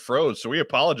 everything froze. So we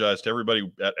apologize to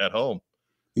everybody at home.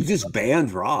 You just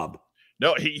banned Rob.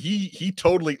 No, he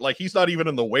totally, like, he's not even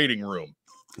in the waiting room.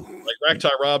 Like,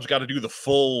 Racktime Rob's got to do the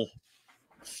full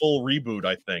reboot,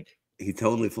 I think. He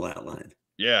totally flatlined.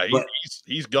 Yeah,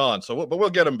 he's gone. So, but we'll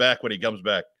get him back when he comes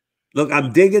back. Look,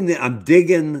 I'm digging the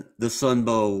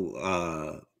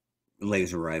Sunbow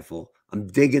laser rifle. I'm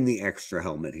digging the extra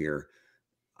helmet here.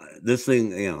 This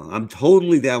thing, I'm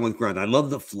totally down with Grunt. I love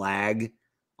the flag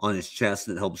on his chest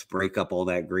that helps break up all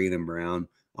that green and brown.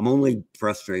 I'm only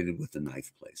frustrated with the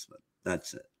knife placement.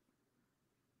 That's it.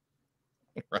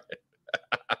 Right.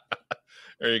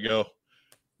 There you go.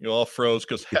 You all froze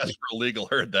because Hasbro Legal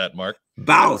heard that, Mark.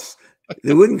 Baus.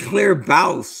 They wouldn't clear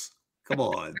Baus. Come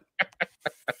on.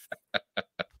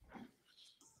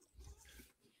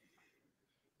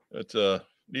 But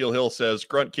Neil Hill says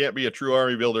Grunt can't be a true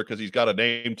army builder because he's got a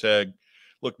name tag.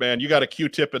 Look, man, you got a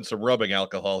Q-tip and some rubbing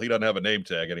alcohol. He doesn't have a name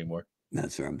tag anymore.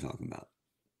 That's what I'm talking about.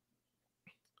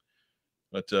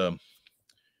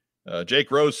 But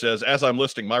Jake Rose says, as I'm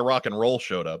listing, my rock and roll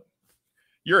showed up.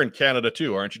 You're in Canada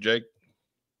too, aren't you, Jake?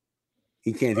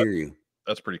 He can't hear you.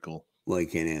 That's pretty cool. Well, he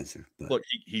can't answer. But look,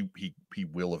 he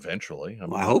will eventually.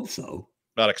 I hope so.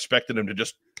 Not expecting him to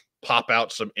just pop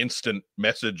out some instant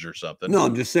message or something. No,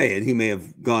 I'm just saying he may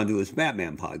have gone to his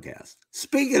Batman podcast.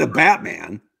 Speaking of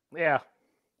Batman, yeah,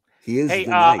 he is. Hey,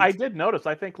 I did notice.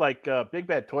 I think like Big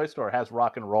Bad Toy Store has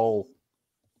rock and roll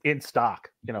in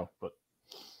stock. You know, but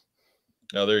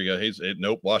oh, there you go.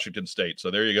 Nope, Washington State.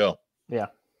 So there you go. Yeah.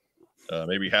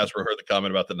 Maybe Hasbro heard the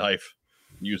comment about the knife.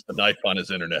 Used the knife on his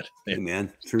internet. Hey,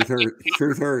 man, truth hurts.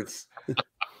 Truth hurts.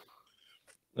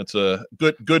 That's a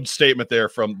good statement there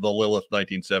from the Lilith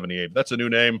 1978. That's a new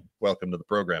name. Welcome to the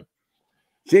program.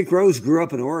 Jake Rose grew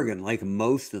up in Oregon, like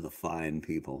most of the fine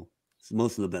people. It's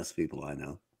most of the best people I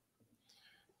know.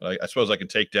 I suppose I can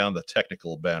take down the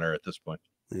technical banner at this point.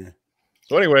 Yeah.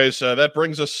 So, anyways, that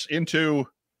brings us into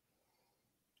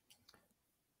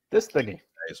this thingy.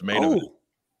 Main event.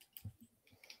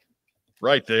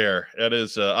 Right there. That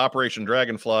is Operation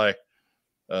Dragonfly.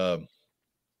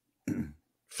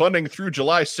 Funding through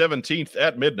July 17th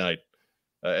at midnight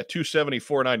at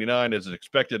 $274.99 is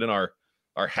expected in our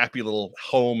happy little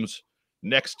homes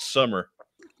next summer.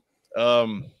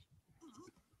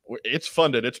 It's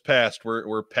funded. It's passed.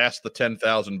 We're past the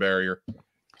 10,000 barrier.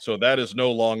 So that is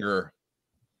no longer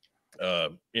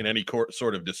in any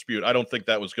sort of dispute. I don't think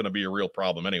that was going to be a real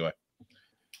problem anyway.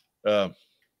 But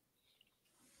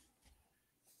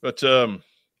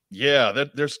yeah,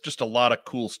 there's just a lot of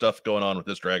cool stuff going on with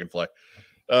this Dragonfly.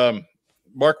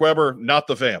 Mark Webber, not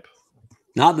the Vamp.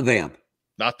 Not the Vamp.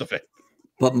 Not the Vamp.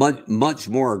 But much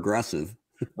more aggressive.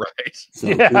 Right. So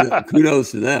yeah.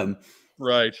 Kudos to them.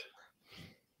 Right.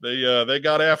 They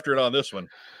got after it on this one.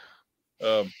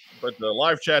 But the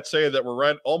live chat saying that we're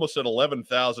right almost at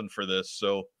 11,000 for this.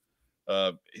 So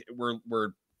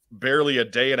we're barely a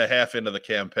day and a half into the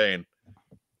campaign.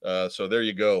 So there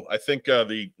you go. I think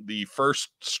the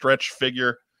first stretch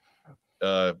figure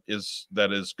is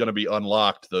going to be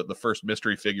unlocked. The first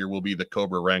mystery figure will be the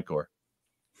Cobra Rancor.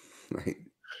 Right.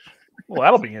 Well,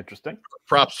 that'll be interesting.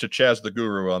 Props to Chaz the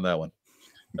Guru on that one.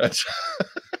 That's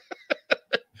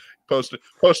posted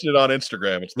it on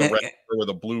Instagram. It's the Rancor with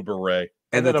a blue beret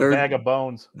and then a bag of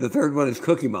bones. The third one is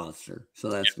Cookie Monster, so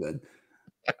that's good.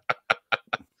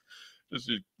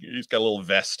 He's got a little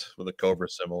vest with a Cobra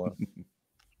symbol on it.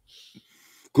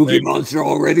 Cookie Monster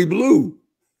already blue.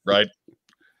 Right.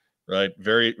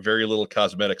 Very, very little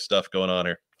cosmetic stuff going on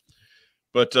here.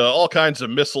 But all kinds of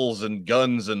missiles and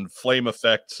guns and flame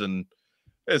effects, and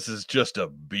this is just a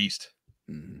beast.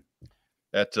 Mm-hmm.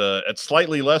 At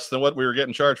slightly less than what we were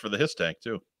getting charged for the Hiss tank,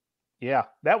 too. Yeah,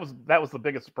 that was the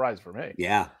biggest surprise for me.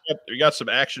 Yeah. We got some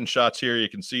action shots here. You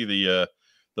can see the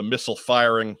missile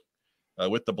firing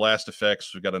with the blast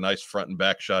effects. We've got a nice front and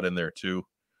back shot in there, too.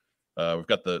 We've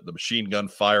got the machine gun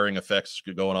firing effects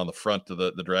going on the front of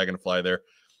the Dragonfly there.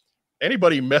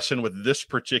 Anybody messing with this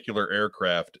particular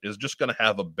aircraft is just going to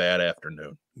have a bad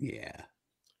afternoon. Yeah.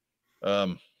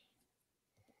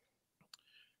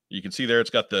 You can see there it's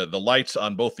got the lights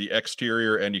on both the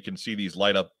exterior, and you can see these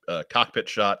light up cockpit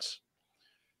shots.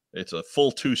 It's a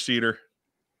full two-seater.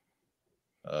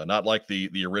 Not like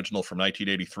the original from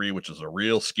 1983, which is a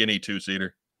real skinny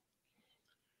two-seater.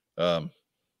 They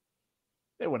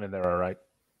went in there all right.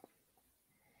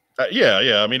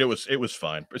 Yeah. I mean, it was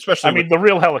fine, especially. The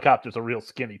real helicopter's a real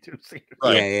skinny two-seater.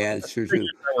 Right. Yeah, it's true.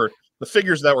 The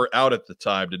figures that were out at the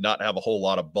time did not have a whole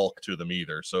lot of bulk to them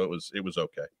either, so it was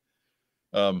okay.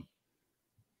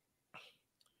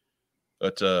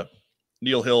 But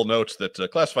Neil Hill notes that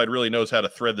Classified really knows how to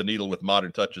thread the needle with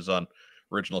modern touches on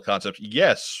original concepts.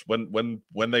 Yes, when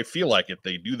they feel like it,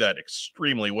 they do that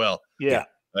extremely well. Yeah.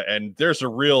 And there's a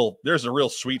real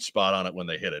sweet spot on it when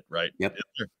they hit it, right? Yep.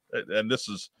 And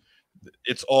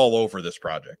it's all over this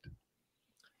project.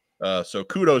 So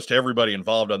kudos to everybody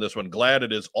involved on this one. Glad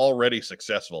it is already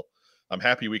successful. I'm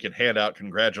happy we can hand out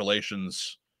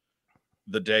congratulations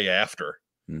the day after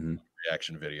the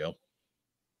reaction video.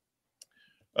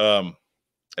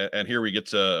 And here we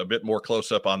get a bit more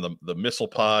close up on the missile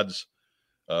pods,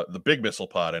 the big missile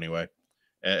pod anyway,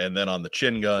 and then on the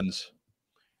chin guns.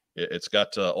 It's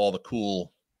got all the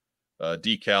cool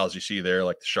decals you see there,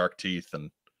 like the shark teeth and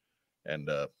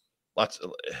lots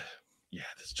of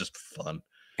it's just fun.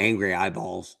 Angry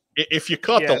eyeballs. If you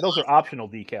caught those are optional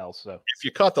decals. So if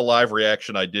you caught the live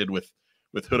reaction I did with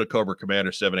Hood of Cobra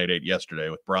Commander 788 yesterday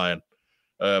with Brian,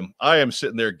 I am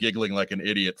sitting there giggling like an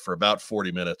idiot for about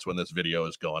 40 minutes when this video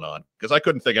is going on because I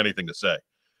couldn't think anything to say.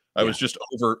 I was just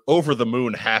over the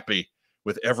moon happy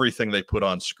with everything they put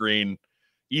on screen,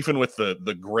 even with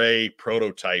the gray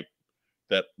prototype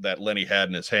that Lenny had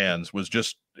in his hands was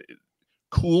just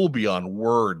cool beyond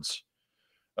words.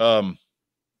 Andrew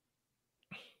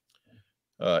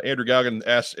Goggin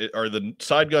asked, are the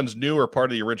side guns new or part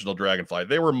of the original Dragonfly?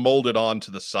 They were molded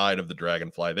onto the side of the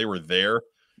Dragonfly. They were there,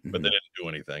 but they didn't do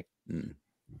anything.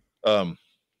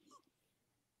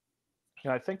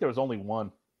 I think there was only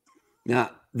one.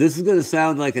 Now, this is going to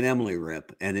sound like an Emily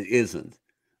rip, and it isn't.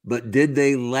 But did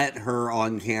they let her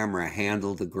on camera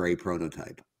handle the gray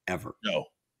prototype ever? No.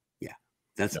 Yeah,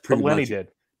 that's pretty Lenny much. did.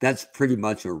 That's pretty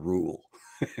much a rule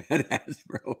at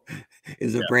Hasbro.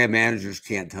 Is that brand managers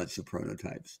can't touch the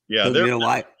prototypes? Yeah, you know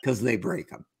why? Because they break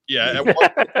them. Yeah.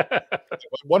 At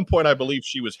one point, I believe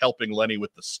she was helping Lenny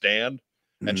with the stand,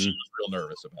 and she was real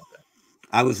nervous about that.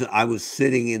 I was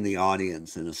sitting in the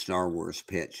audience in a Star Wars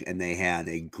pitch, and they had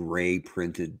a gray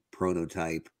printed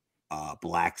prototype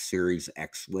Black Series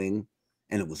X-Wing,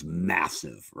 and it was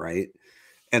massive, right?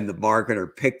 And the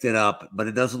marketer picked it up, but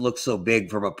it doesn't look so big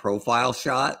from a profile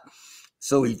shot.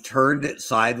 So he turned it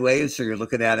sideways, so you're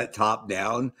looking at it top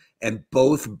down, and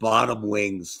both bottom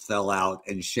wings fell out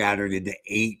and shattered into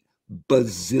 8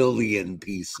 bazillion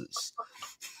pieces.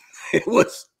 It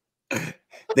was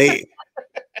the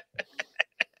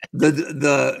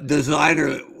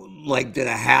designer like did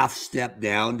a half step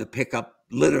down to pick up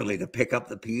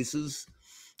the pieces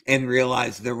and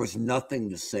realized there was nothing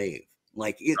to save.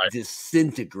 Like it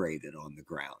disintegrated on the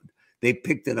ground. They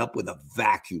picked it up with a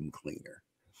vacuum cleaner.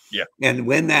 Yeah. And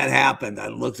when that happened, I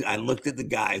looked at the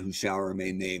guy who shall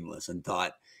remain nameless and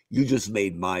thought, you just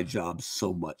made my job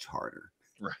so much harder.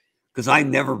 Right. Because I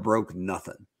never broke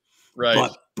nothing. Right.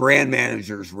 But brand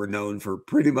managers were known for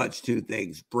pretty much 2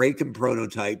 things: breaking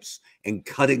prototypes and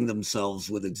cutting themselves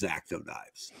with X-Acto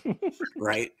knives.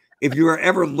 Right? If you were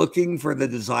ever looking for the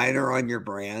designer on your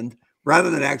brand, rather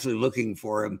than actually looking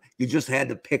for him, you just had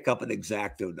to pick up an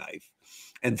X-Acto knife.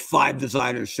 And 5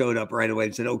 designers showed up right away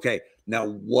and said, okay, now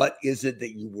what is it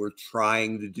that you were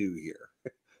trying to do here?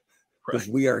 Because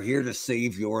we are here to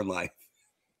save your life.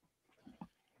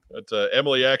 But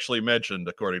Emily actually mentioned,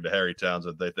 according to Harry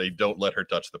Townsend, that they don't let her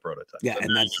touch the prototype. Yeah, so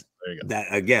and that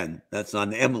again, that's not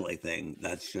an Emily thing.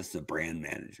 That's just a brand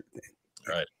manager thing.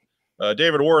 Right.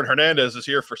 David Warren Hernandez is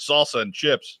here for salsa and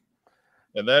chips,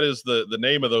 and that is the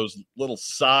name of those little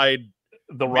side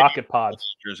rocket pods.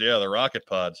 Yeah, the rocket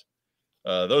pods.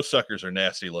 Those suckers are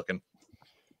nasty looking,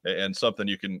 and something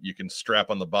you can strap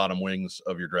on the bottom wings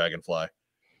of your Dragonfly.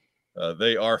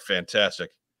 They are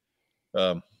fantastic.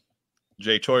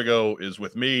 Jay Toygo is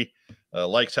with me.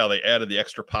 Likes how they added the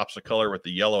extra pops of color with the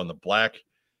yellow and the black.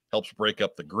 Helps break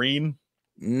up the green.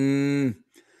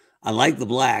 I like the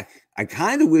black. I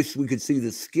kind of wish we could see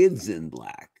the skids in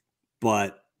black,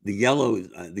 but the yellow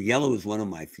is one of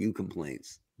my few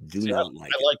complaints. I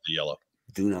like the yellow.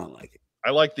 Do not like it.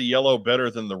 I like the yellow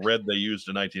better than the red they used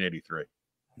in 1983.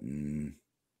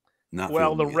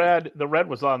 The red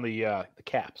was on the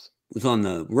caps. It was on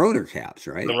the rotor caps,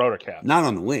 right? The rotor caps, not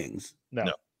on the wings.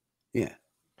 No. Yeah.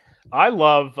 I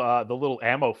love the little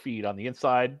ammo feed on the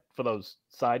inside for those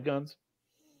side guns.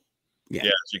 Yeah,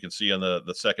 as you can see on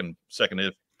the second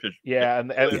pitch. Yeah,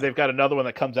 and they've got another one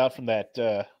that comes out from that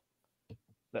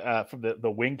from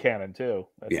the wing cannon too.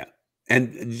 Yeah.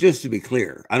 And just to be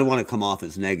clear, I don't want to come off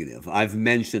as negative. I've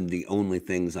mentioned the only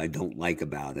things I don't like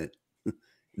about it.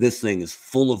 This thing is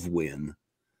full of win.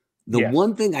 The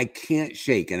one thing I can't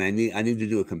shake, and I need to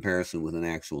do a comparison with an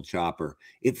actual chopper,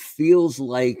 it feels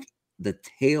like the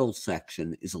tail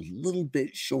section is a little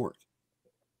bit short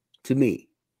to me.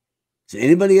 Is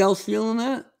anybody else feeling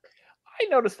that? I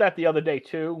noticed that the other day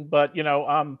too, but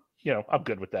I'm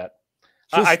good with that.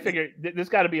 I figure there's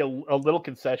got to be a little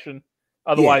concession.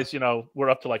 Otherwise,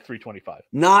 we're up to like 325.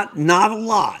 Not a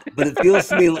lot, but it feels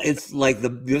to me it's like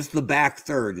just the back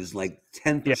third is like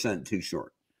 10% too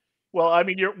short. Well, I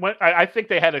mean, I think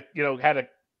they had to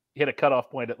hit a cutoff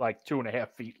point at like 2.5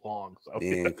 feet long. So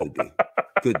yeah, it could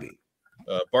be.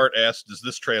 Bart asked, "Does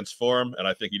this transform?" And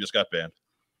I think he just got banned.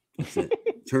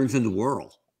 Turns into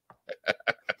Whirl.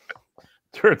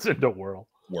 Turns into Whirl.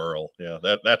 Whirl, yeah,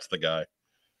 that's the guy.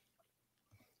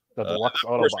 The deluxe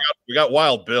Autobot. We got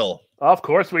Wild Bill. Of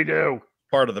course we do.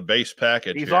 Part of the base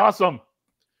package. He's awesome.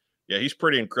 Yeah, he's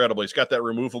pretty incredible. He's got that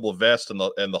removable vest and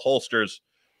the holsters.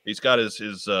 He's got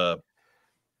his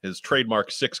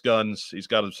trademark 6 guns. He's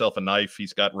got himself a knife.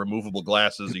 He's got removable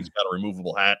glasses. He's got a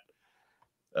removable hat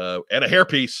and a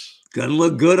hairpiece. Gonna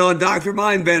look good on Dr.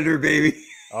 Mindbender, baby.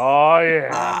 Oh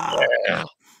yeah. Yeah.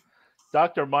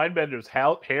 Dr. Mindbender's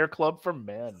hair club for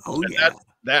men. Oh, And yeah.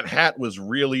 that hat was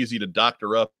real easy to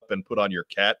doctor up and put on your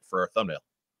cat for a thumbnail.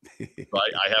 So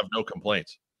I have no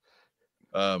complaints.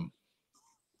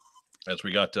 As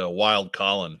we got Wild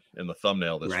Colin in the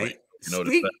thumbnail this week. You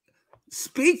noticed that?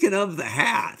 Speaking of the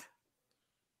hat,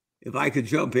 if I could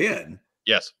jump in.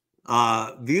 Yes.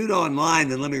 Viewed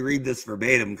online, and let me read this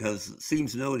verbatim because it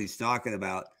seems to know what he's talking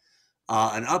about.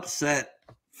 An upset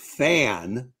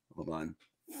fan, the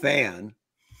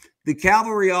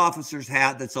cavalry officer's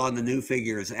hat that's on the new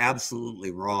figure is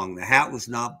absolutely wrong. The hat was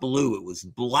not blue, it was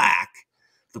black.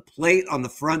 The plate on the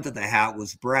front of the hat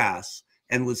was brass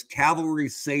and was cavalry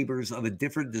sabers of a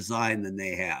different design than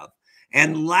they have.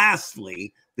 And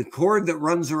lastly, the cord that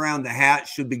runs around the hat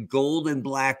should be gold and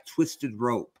black twisted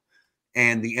rope.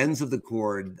 And the ends of the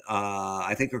cord,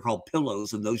 I think, are called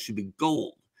pillows, and those should be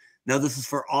gold. Now, this is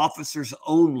for officers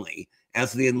only,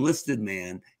 as the enlisted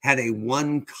man had a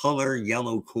one-color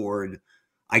yellow cord.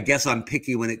 I guess I'm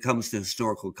picky when it comes to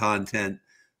historical content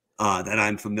that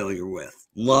I'm familiar with.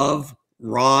 Love,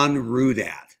 Ron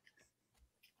Rudat.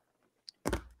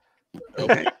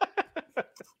 Okay.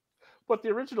 But the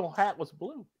original hat was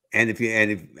blue. And if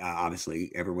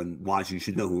obviously everyone watching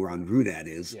should know who Ron Rudat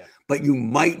is, Yeah. but you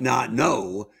might not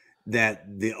know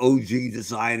that the OG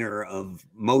designer of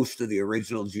most of the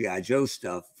original G.I. Joe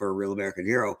stuff for A Real American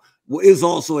Hero is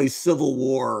also a Civil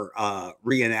War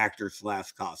reenactor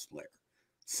 / cosplayer.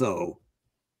 So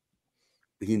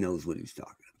he knows what he's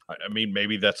talking about. I mean,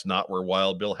 maybe that's not where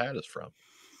Wild Bill hat is from.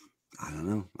 I don't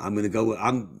know. I'm gonna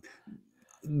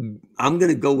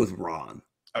go with Ron.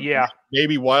 Yeah.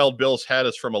 Maybe Wild Bill's hat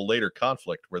is from a later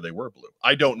conflict where they were blue.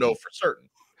 I don't know for certain.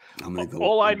 I'm gonna go.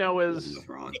 All I know is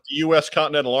Ron. The U.S.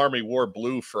 Continental Army wore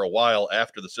blue for a while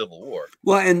after the Civil War.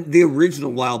 Well, and the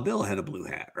original Wild Bill had a blue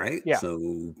hat, right? Yeah.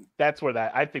 So I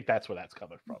think that's where that's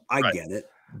coming from. I Right. get it.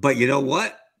 But you know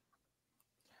what?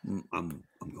 I'm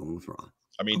going with Ron.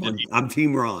 I mean, I'm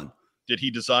Team Ron. did he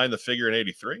design the figure in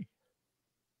 '83?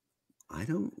 I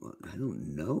don't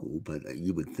know, but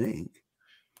you would think.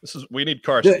 We need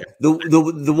Carson.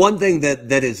 The one thing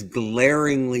that is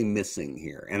glaringly missing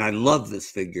here, and I love this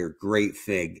figure, great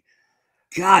fig.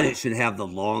 God, it should have the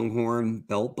Longhorn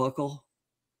belt buckle.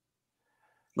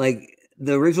 Like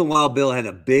the original Wild Bill had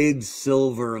a big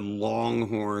silver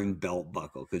Longhorn belt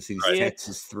buckle because he's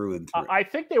Texas through and through. I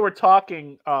think they were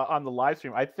talking on the live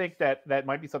stream. I think that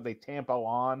might be something they tampo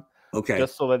on. Okay.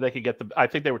 Just so that they could get I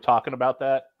think they were talking about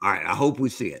that. All right. I hope we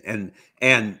see it. And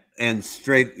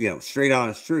straight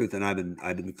honest truth. And I've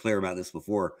been clear about this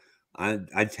before. I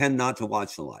tend not to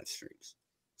watch the live streams.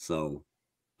 So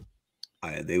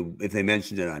if they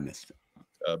mentioned it, I missed it.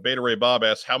 Beta Ray Bob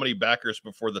asks, how many backers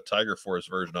before the Tiger Force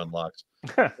version unlocks?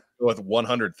 With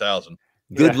 100,000.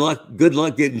 Good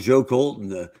luck getting Joe Colton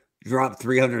to drop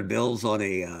 300 bills on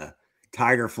a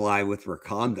Tiger Fly with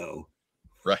Recondo.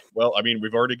 Right. Well, I mean,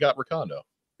 we've already got Recondo.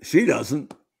 She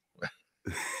doesn't.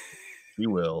 She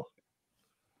will.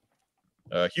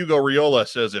 Hugo Riola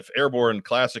says if Airborne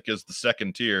Classic is the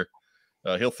second tier,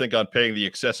 he'll think on paying the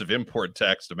excessive import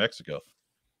tax to Mexico.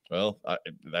 Well,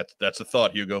 that's a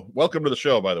thought, Hugo. Welcome to the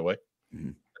show, by the way.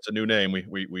 Mm-hmm. It's a new name.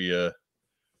 We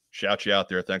shout you out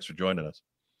there. Thanks for joining us.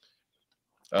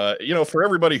 For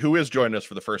everybody who is joining us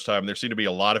for the first time, there seem to be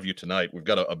a lot of you tonight. We've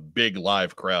got a big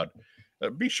live crowd.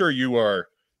 Be sure if you're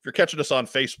catching us on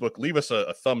Facebook, leave us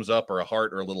a thumbs up or a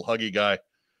heart or a little huggy guy.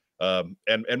 And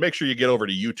make sure you get over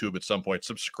to YouTube at some point.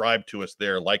 Subscribe to us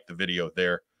there. Like the video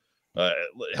there.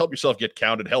 Help yourself get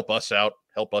counted. Help us out.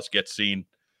 Help us get seen.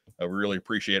 We really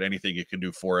appreciate anything you can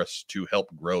do for us to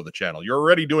help grow the channel. You're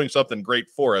already doing something great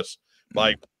for us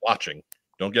by watching.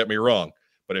 Don't get me wrong.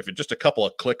 But if it's just a couple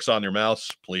of clicks on your mouse,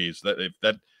 please.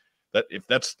 If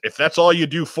that's all you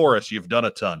do for us, you've done a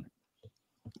ton.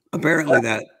 Apparently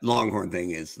that Longhorn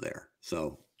thing is there.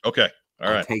 So okay.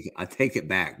 All right. I take it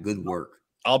back. Good work.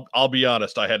 I'll be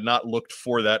honest. I had not looked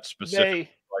for that specific.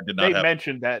 They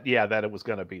mentioned that that it was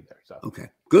going to be there. So okay,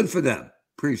 good for them.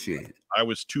 Appreciate it. I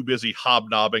was too busy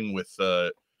hobnobbing with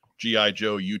G.I.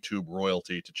 Joe YouTube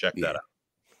royalty to check that out.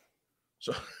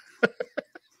 So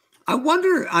I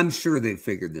wonder. I'm sure they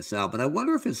figured this out, but I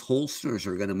wonder if his holsters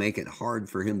are going to make it hard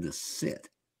for him to sit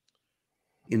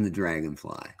in the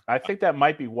Dragonfly. I think that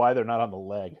might be why they're not on the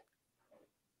leg.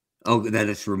 Oh, that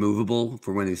it's removable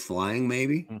for when he's flying,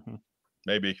 maybe. Mm-hmm.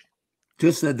 Maybe.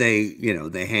 Just that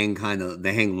they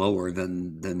hang lower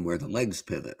than where the legs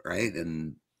pivot, right?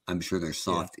 And I'm sure they're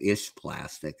soft-ish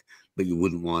plastic, but you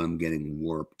wouldn't want them getting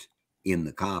warped in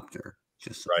the copter.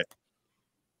 Just right.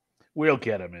 We'll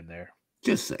get him in there.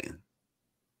 Just saying.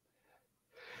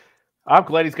 I'm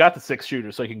glad he's got the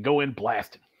 6-shooter so he can go in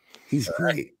blasting. He's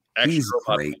great. Action He's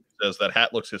Robot great. says that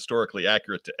hat looks historically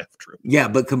accurate to F Troop. Yeah,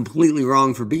 but completely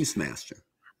wrong for Beastmaster.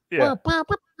 Yeah.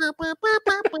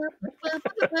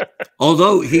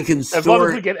 Although he can As long as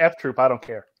store we get F Troop, I don't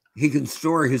care. he can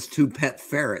store his 2 pet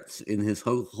ferrets in his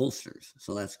holsters,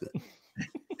 so that's good.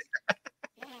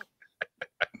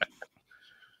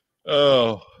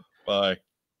 Oh, bye.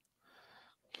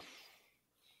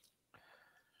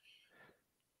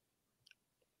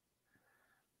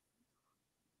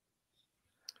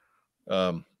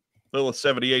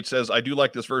 Lilith78 says, I do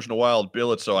like this version of Wild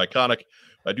Bill. It's so iconic.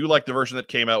 I do like the version that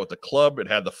came out with the club. It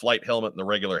had the flight helmet and the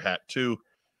regular hat too.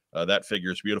 That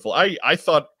figure is beautiful. I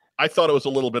thought it was a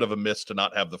little bit of a miss to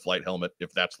not have the flight helmet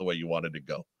if that's the way you wanted to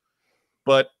go.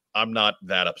 But I'm not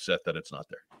that upset that it's not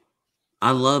there.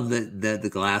 I love that the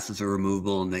glasses are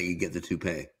removable and that you get the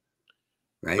toupee.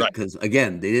 Right? Because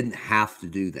again, they didn't have to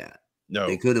do that. No.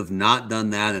 They could have not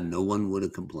done that and no one would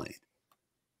have complained.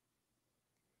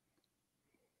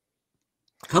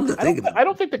 Come to think of it, I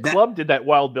don't think the club did that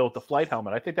Wild Bill with the flight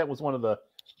helmet. I think that was one of the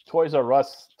Toys R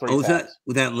Us 3 was packs. that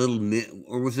with that little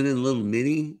or was it in a little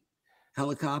mini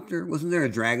helicopter? Wasn't there a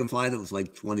Dragonfly that was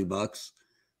like $20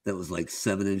 that was like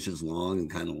 7 inches long and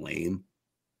kind of lame?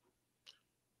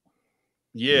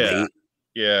 Yeah.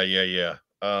 Yeah.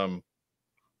 I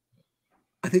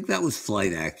think that was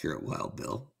flight accurate Wild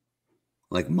Bill.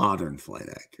 Like modern flight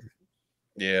accurate.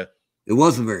 Yeah. It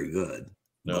wasn't very good.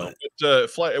 No.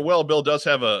 Wild Bill does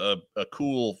have a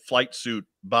cool flight suit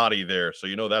body there, so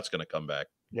you know that's going to come back.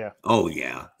 Yeah. Oh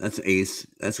yeah, that's Ace.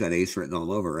 That's got Ace written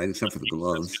all over, right? Except for the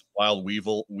gloves. Wild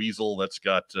Weasel. That's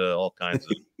got all kinds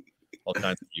of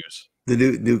use. The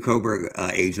new Cobra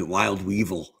agent, Wild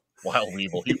Weevil. Wild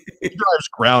Weevil. He drives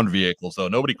ground vehicles though.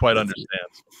 Nobody quite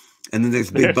understands. And then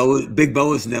there's Big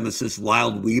Boa's nemesis,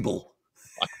 Wild Weeble.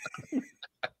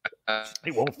 He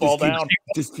won't fall down.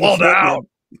 Just fall down.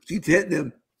 Keep hitting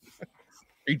him.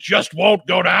 He just won't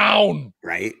go down.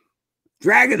 Right.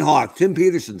 Dragonhawk. Tim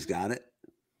Peterson's got it.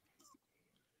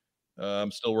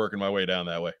 I'm still working my way down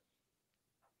that way.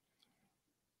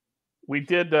 We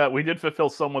did fulfill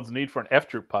someone's need for an F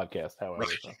Troop podcast, however.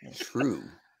 Right. True.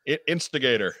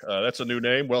 Instigator. That's a new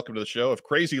name. Welcome to the show. If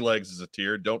Crazy Legs is a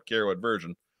tier, don't care what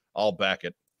version, I'll back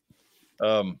it.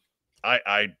 I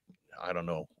don't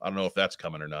know. I don't know if that's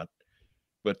coming or not.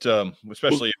 But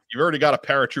especially if you've already got a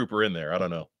paratrooper in there, I don't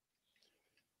know.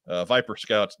 Viper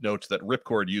Scouts notes that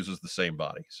Ripcord uses the same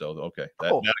body. So okay,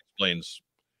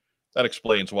 that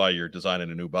explains why you're designing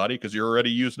a new body, because you're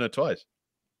already using it twice.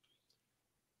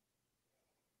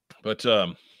 But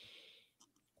that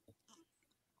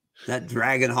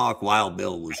Dragonhawk Wild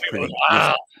Bill was pretty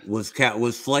was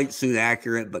flight suit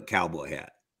accurate, but cowboy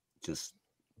hat. Just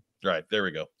right, there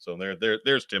we go. So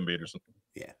there's Tim Peterson.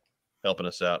 Yeah, helping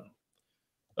us out.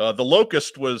 The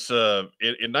Locust was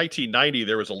in 1990.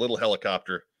 There was a little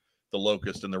helicopter, the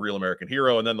Locust, and the Real American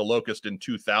Hero, and then the Locust in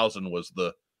 2000 was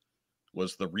the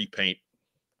repaint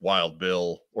Wild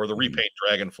Bill, or the repaint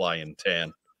Dragonfly in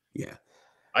tan. Yeah,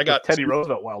 I got Teddy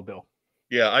Roosevelt Wild Bill.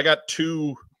 Yeah, I got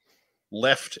 2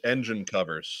 left engine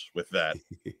covers with that,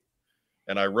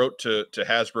 and I wrote to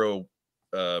Hasbro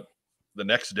the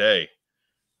next day.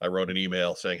 I wrote an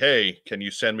email saying, "Hey, can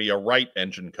you send me a right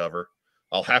engine cover?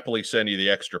 I'll happily send you the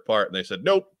extra part." And they said,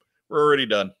 "Nope, we're already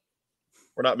done.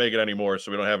 We're not making any more, so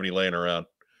we don't have any laying around."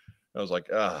 I was like,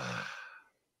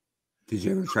 Did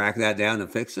you ever track that down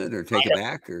and fix it or take it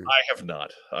back? Or I have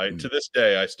not. To this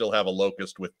day, I still have a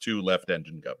Locust with 2 left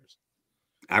engine covers.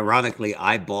 Ironically,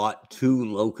 I bought 2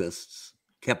 Locusts,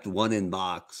 kept one in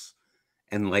box,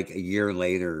 and like a year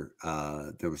later,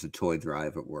 there was a toy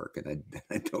drive at work, and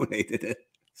I donated it.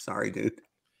 Sorry, dude.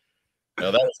 No,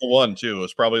 that was the one too. It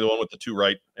was probably the one with the 2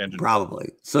 right engine.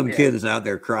 Probably some kid is out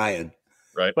there crying.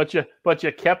 Right. But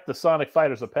you kept the Sonic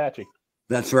Fighters Apache.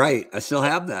 That's right. I still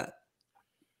have that.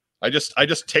 I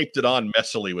just taped it on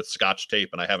messily with Scotch tape,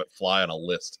 and I have it fly on a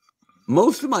list.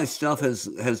 Most of my stuff has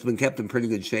been kept in pretty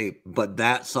good shape, but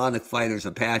that Sonic Fighters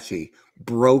Apache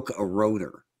broke a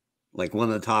rotor. Like one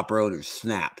of the top rotors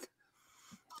snapped.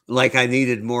 Like I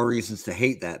needed more reasons to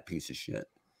hate that piece of shit.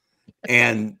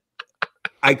 And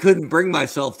I couldn't bring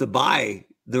myself to buy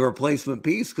the replacement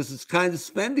piece because it's kind of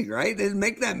spendy, right? They didn't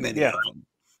make that many of them.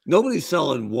 Nobody's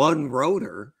selling one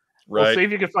rotor. Right. Well, see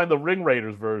if you can find the Ring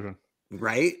Raiders version.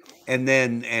 Right. And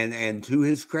then, and to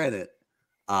his credit,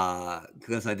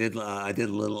 because I did a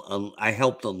little, I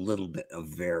helped a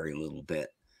very little bit,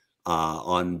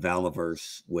 on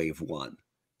Valaverse Wave 1,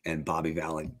 and Bobby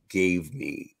Vala gave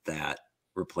me that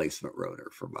replacement rotor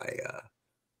for my,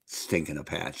 stinking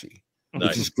Apache. Nice.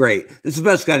 Which is great. It's the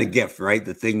best kind of gift, right?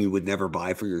 The thing you would never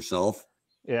buy for yourself.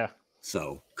 Yeah.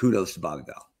 So kudos to Bobby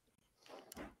Val.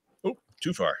 Oh,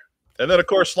 too far. And then, of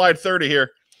course, slide 30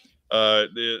 here.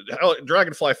 The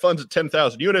Dragonfly funds at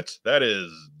 10,000 units. That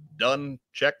is done.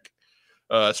 Check.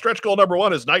 Stretch goal number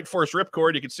 1 is Night Force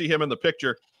Ripcord. You can see him in the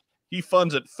picture. He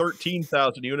funds at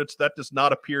 13,000 units. That does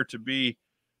not appear to be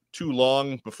too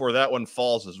long before that one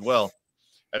falls as well.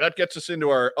 And that gets us into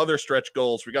our other stretch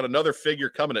goals. We got another figure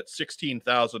coming at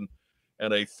 16,000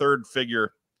 and a third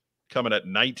figure coming at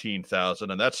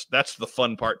 19,000. And that's the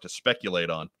fun part to speculate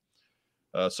on.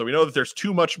 So we know that there's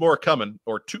two more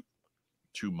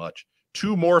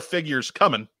figures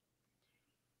coming.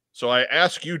 So I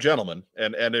ask you, gentlemen,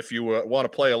 and if you want to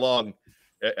play along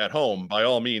at home, by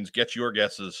all means, get your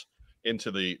guesses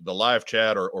into the live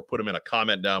chat or put them in a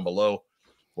comment down below,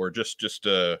 or just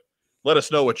let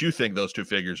us know what you think those two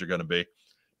figures are going to be.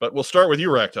 But we'll start with you,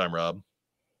 Rack Time, Rob.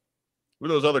 Who are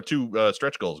those other two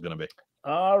stretch goals going to be?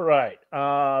 All right.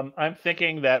 I'm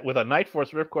thinking that with a Night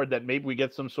Force Ripcord that maybe we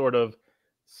get some sort of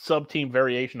sub-team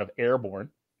variation of Airborne,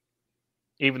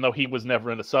 even though he was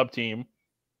never in a sub-team.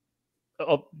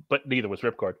 Oh, but neither was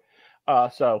Ripcord.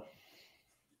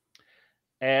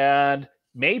 And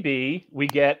maybe we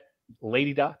get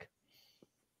Lady Doc.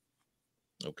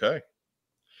 Okay.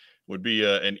 Would be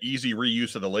an easy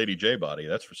reuse of the Lady J body,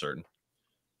 that's for certain.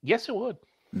 Yes, it would.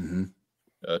 Mm-hmm.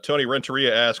 Tony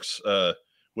Renteria asks,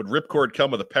 would Ripcord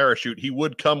come with a parachute? He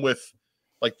would come with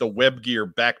like the Web Gear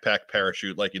backpack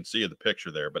parachute like you can see in the picture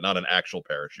there, but not an actual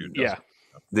parachute. Yeah.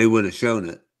 They would have shown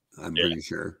it, I'm pretty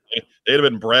sure. They'd have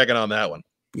been bragging on that one.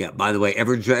 Yeah, by the way,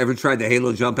 ever tried to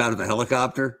halo jump out of a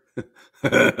helicopter?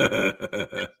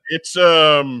 It's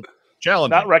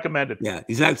challenging. Not recommended. Yeah,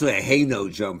 he's actually a halo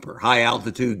jumper. High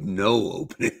altitude, no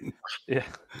opening. Yeah.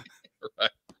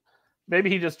 Right. Maybe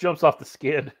he just jumps off the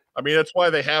skid. I mean, that's why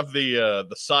they have the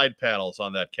side panels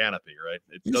on that canopy, right?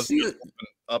 It doesn't just open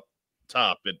up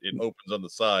top. It opens on the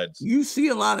sides. You see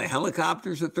a lot of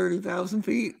helicopters at 30,000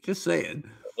 feet. Just saying.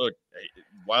 Look,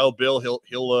 Wild Bill,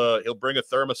 he'll bring a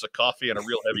thermos of coffee and a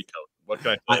real heavy coat. What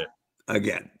can I say?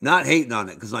 Again, not hating on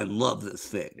it because I love this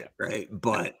thing, right?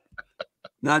 But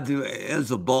not doing it as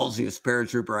the ballsiest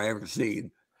paratrooper I ever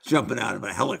seen, jumping out of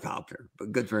a helicopter.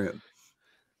 But good for him.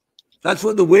 That's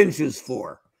what the winch is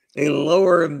for. They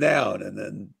lower him down and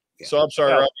then. Yeah. So I'm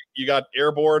sorry, Rob, you got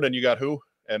Airborne and you got who?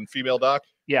 And Female Doc?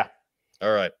 Yeah.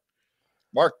 All right.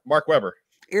 Mark Weber.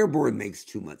 Airborne makes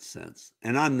too much sense.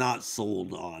 And I'm not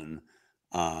sold on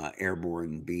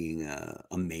Airborne being a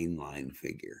mainline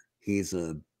figure. He's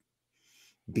a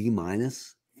B-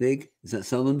 fig. Does that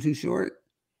sell him too short?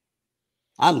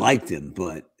 I liked him,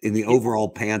 but in the overall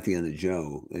pantheon of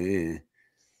Joe,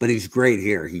 but he's great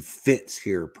here. He fits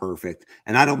here perfect.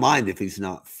 And I don't mind if he's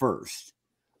not first.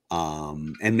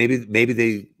 And maybe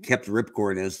they kept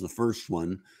Ripcord as the first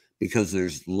one because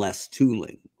there's less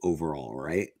tooling overall,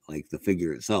 right? Like the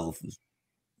figure itself is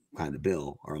kind of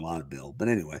Bill or a lot of Bill. But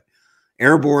anyway,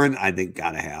 Airborne, I think,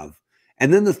 got to have.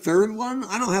 And then the third one,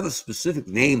 I don't have a specific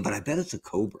name, but I bet it's a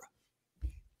Cobra.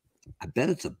 I bet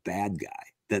it's a bad guy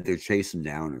that they're chasing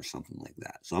down or something like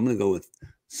that. So I'm going to go with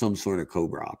some sort of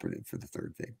Cobra operative for the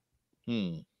third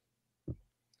thing.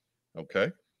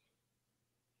 Okay.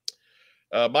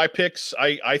 My picks,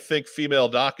 I think Female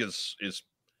Doc is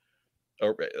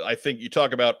I think you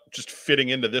talk about just fitting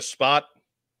into this spot.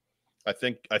 I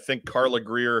think Carla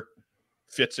Greer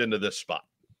fits into this spot.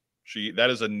 That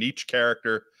is a niche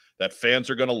character that fans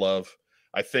are going to love.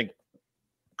 I think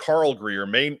Carl Greer,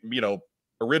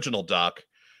 original Doc,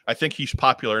 I think he's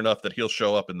popular enough that he'll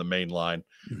show up in the main line.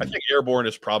 I think Airborne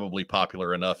is probably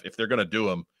popular enough. If they're going to do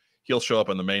him, he'll show up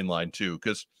in the main line too.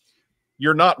 Because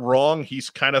you're not wrong.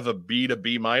 He's kind of a B to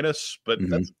B-, but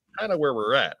that's kind of where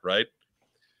we're at, right?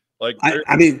 Like,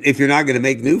 I mean, if you're not going to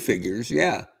make new figures,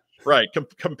 yeah. Right.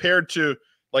 Compared to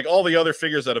like all the other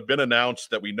figures that have been announced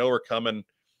that we know are coming,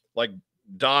 like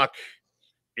Doc,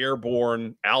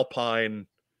 Airborne, Alpine,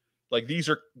 like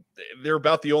they're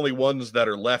about the only ones that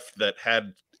are left that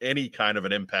had any kind of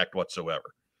an impact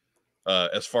whatsoever,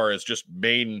 as far as just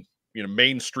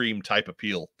mainstream type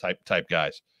appeal type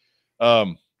guys.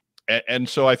 And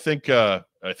so I think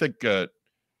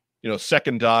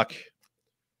second Doc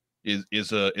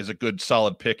is a good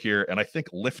solid pick here, and I think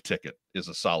Lift Ticket is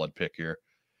a solid pick here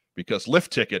because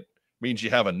Lift Ticket means you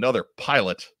have another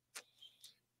pilot,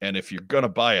 and if you're gonna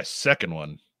buy a second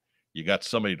one, you got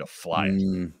somebody to fly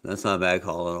it. That's not a bad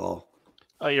call at all.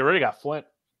 Oh, you already got Flint.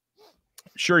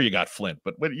 Sure, you got Flint,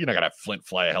 but you're not gonna have Flint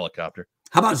fly a helicopter.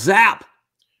 How about Zap?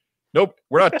 Nope,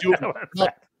 we're not doing.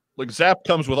 Like Zap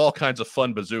comes with all kinds of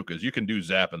fun bazookas. You can do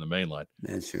Zap in the main line.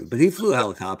 That's true, but he flew a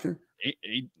helicopter.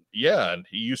 Yeah, and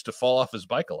he used to fall off his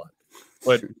bike a lot.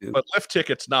 But Lift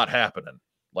Ticket's not happening.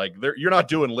 Like you're not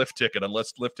doing lift ticket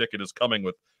unless lift ticket is coming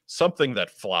with something that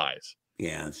flies.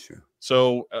 Yeah, that's true.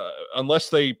 So unless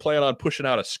they plan on pushing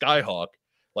out a Skyhawk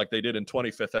like they did in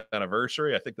 25th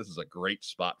anniversary, I think this is a great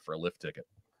spot for a lift ticket.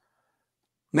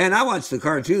 Man, I watched the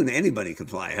cartoon. Anybody could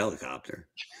fly a helicopter.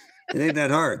 It ain't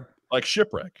that hard. Like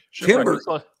Shipwreck.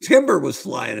 Timber was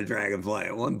flying a dragonfly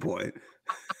at one point.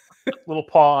 Little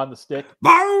paw on the stick.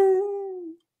 Bow!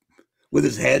 With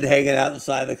his head hanging out the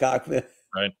side of the cockpit.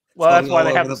 Right. Well, that's why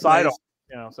they have the side on.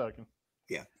 You know, so I can.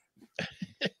 Yeah.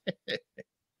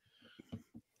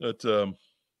 But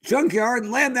Junkyard,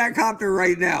 land that copter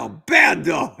right now. Bad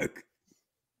dog.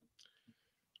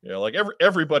 Yeah, like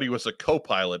everybody was a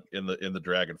co-pilot in the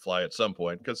Dragonfly at some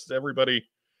point, because everybody,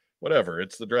 whatever,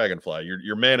 it's the Dragonfly.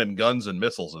 You're manning guns and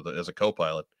missiles as a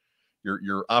co-pilot.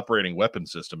 You're operating weapon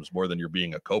systems more than you're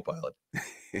being a co-pilot.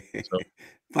 So,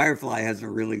 Firefly has a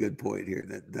really good point here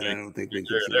that I don't think we can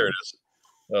say. There it is.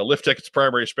 Lift Ticket's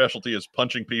primary specialty is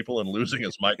punching people and losing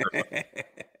his microphone.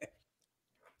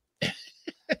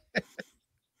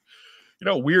 You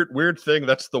know, weird thing.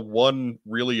 That's the one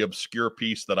really obscure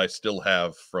piece that I still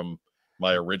have from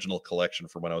my original collection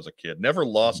from when I was a kid. Never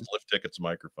lost Lift Ticket's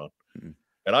microphone. Mm-hmm.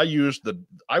 And I used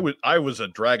I was a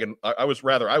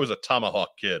Tomahawk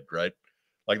kid, right?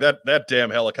 Like that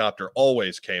damn helicopter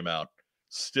always came out.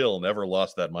 Still never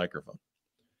lost that microphone.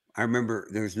 I remember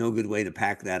there's no good way to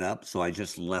pack that up, so I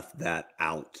just left that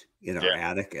out in our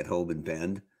attic at home in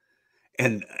Bend.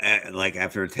 And like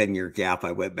after a 10-year gap,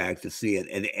 I went back to see it,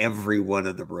 and every one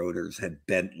of the rotors had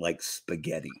bent like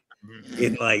spaghetti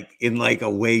in like a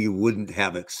way you wouldn't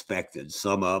have expected.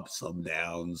 Some up, some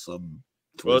down, some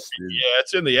twisted. Well, yeah,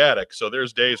 it's in the attic, so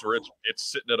there's days where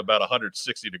it's sitting at about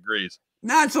 160 degrees.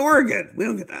 No, it's Oregon. We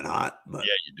don't get that hot. But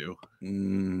yeah, you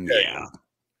do. Yeah.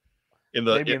 In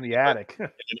the attic, an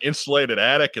insulated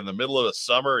attic in the middle of the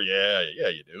summer. Yeah,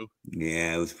 you do.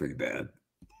 Yeah, it was pretty bad.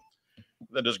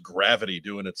 Then just gravity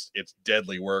doing its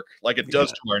deadly work, like it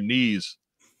does to our knees.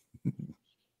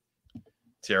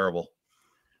 Terrible.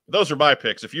 Those are my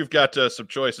picks. If you've got some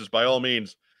choices, by all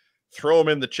means, throw them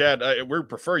in the chat. We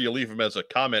prefer you leave them as a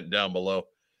comment down below,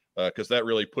 because that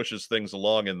really pushes things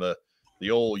along in the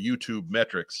old YouTube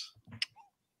metrics.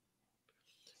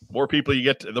 More people you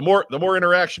get, the more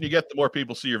interaction you get, the more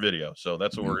people see your video. So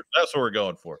that's what we're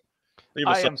going for.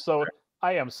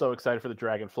 I am so excited for the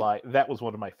Dragonfly. That was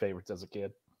one of my favorites as a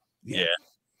kid. Yeah.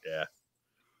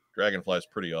 Dragonfly is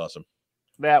pretty awesome.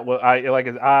 That was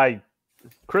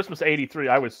Christmas '83.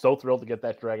 I was so thrilled to get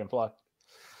that Dragonfly.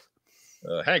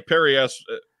 Hank Perry asked,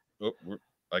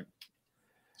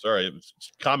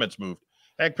 comments moved.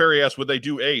 Hank Perry asked, would they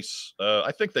do Ace?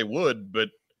 I think they would, but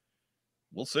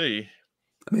we'll see.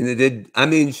 I mean, they did. I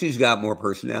mean, she's got more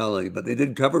personality, but they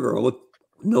did CoverGirl with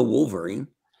no Wolverine.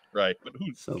 Right, but who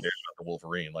cares about the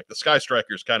Wolverine? Like the Sky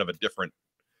Striker is kind of a different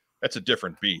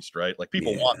beast, right? Like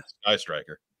people want the Sky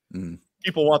Striker. Mm.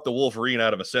 People want the Wolverine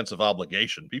out of a sense of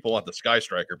obligation. People want the Sky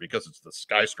Striker because it's the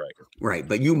Sky Striker. Right,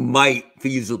 but you might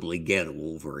feasibly get a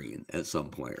Wolverine at some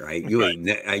point, right? You ain't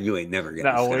never get.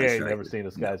 No, we ain't never seen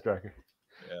a Sky Striker.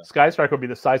 Yeah. Sky Striker would be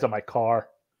the size of my car.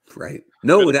 Right.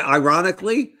 No,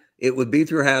 ironically, it would be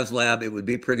through HasLab. It would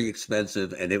be pretty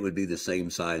expensive, and it would be the same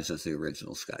size as the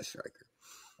original Sky Striker.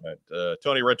 Right.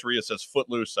 Tony Renteria says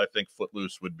Footloose. I think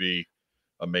Footloose would be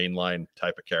a mainline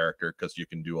type of character because you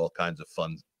can do all kinds of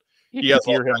fun. He has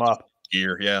gear him up.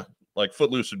 Gear, yeah. Like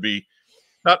Footloose would be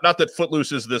not that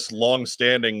Footloose is this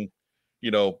long-standing,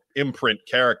 imprint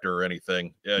character or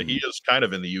anything. He is kind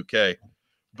of in the UK,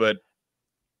 but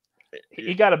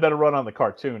he got a better run on the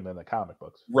cartoon than the comic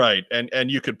books. Right.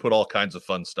 And you could put all kinds of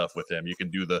fun stuff with him. You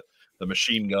can do the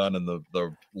machine gun and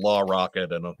the law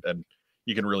rocket and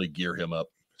you can really gear him up.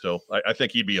 So I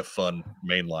think he'd be a fun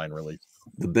mainline release.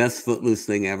 The best Footloose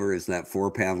thing ever is that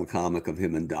 4-panel comic of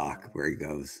him and Doc where he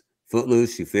goes,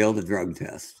 Footloose, you failed a drug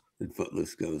test. And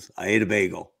Footloose goes, I ate a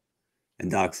bagel. And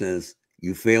Doc says,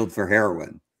 you failed for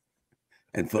heroin.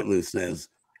 And Footloose says,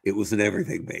 it was an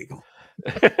everything bagel.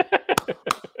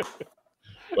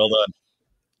 Well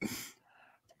done.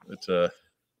 It's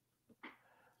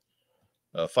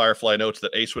Firefly notes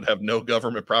that Ace would have no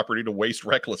government property to waste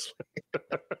recklessly.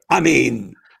 I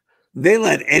mean, they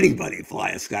let anybody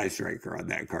fly a Sky Striker on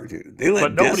that cartoon. They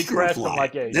let Destro fly.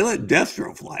 Like Ace. They let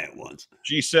Destro fly it once.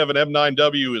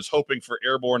 G7M9W is hoping for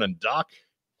Airborne and Doc.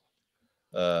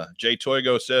 Jay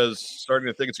Toygo says, starting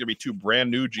to think it's going to be 2 brand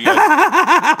new GI. Yeah,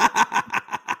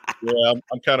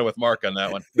 I'm kind of with Mark on that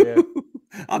one. Yeah.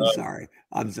 I'm sorry.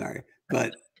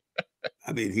 But,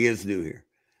 I mean, he is new here.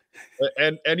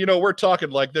 And we're talking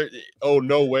like,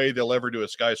 no way they'll ever do a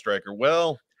Sky Striker.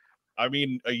 Well, I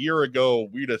mean, a year ago,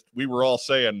 we were all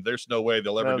saying there's no way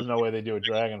they'll ever. There's no way they do a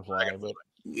dragonfly. But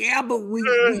Yeah, but we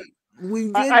did.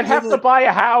 I'd have to buy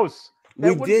a house.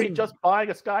 That wouldn't be did- just buying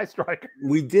a Sky Striker.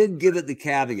 We did give it the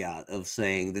caveat of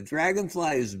saying the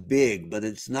dragonfly is big, but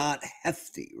it's not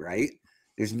hefty, right?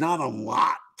 There's not a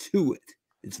lot to it.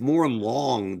 It's more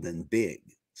long than big.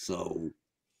 So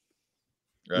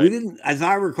we didn't, as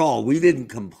I recall, we didn't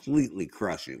completely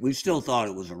crush it. We still thought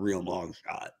it was a real long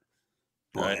shot.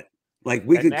 But like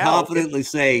we could confidently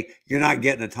say you're not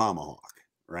getting a tomahawk,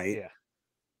 right? Yeah.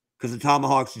 Because the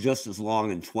tomahawk's just as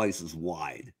long and twice as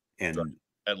wide. And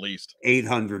at least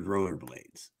 800 rotor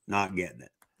blades. Not getting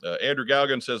it. Andrew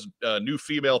Gauguin says new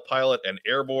female pilot and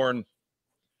airborne.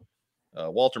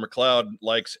 Walter McLeod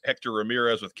likes Hector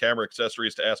Ramirez with camera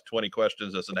accessories to ask 20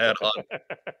 questions as an add-on.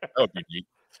 That would be neat.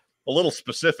 A little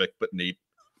specific, but neat.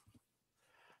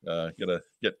 Get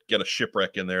a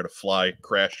shipwreck in there to fly,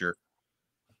 crash your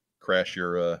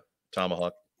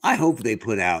Tomahawk. I hope they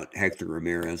put out Hector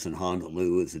Ramirez and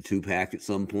Honolulu as a 2-pack at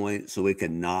some point so it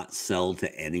can not sell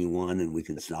to anyone and we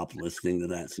can stop listening to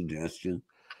that suggestion.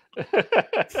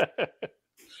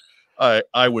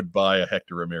 I would buy a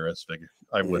Hector Ramirez figure.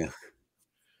 I would. Yeah.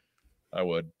 I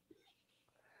would.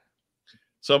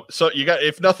 So you got,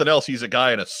 if nothing else, he's a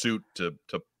guy in a suit to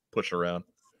push around.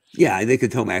 Yeah, they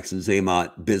could Tomax and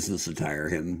Zaymot business attire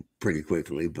him pretty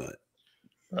quickly, but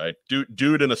right,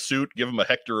 dude in a suit, give him a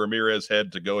Hector Ramirez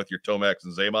head to go with your Tomax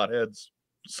and Zaymot heads.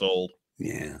 Sold.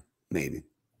 Yeah, maybe.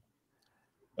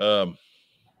 But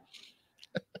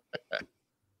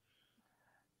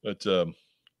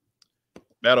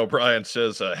Matt O'Brien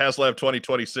says HasLab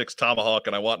 2026 Tomahawk,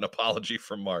 and I want an apology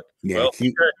from Mark. Yeah, well,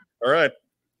 okay. All right.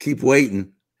 Keep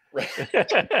waiting.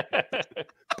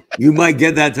 You might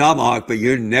get that Tomahawk, but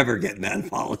you're never getting that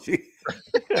apology.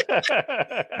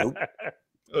 Nope.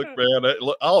 Look, man,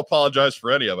 I'll apologize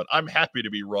for any of it. I'm happy to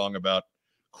be wrong about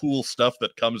cool stuff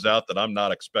that comes out that I'm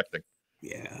not expecting.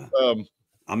 Yeah.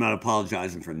 I'm not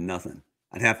apologizing for nothing.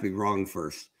 I'd have to be wrong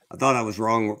first. I thought I was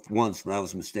wrong once, but I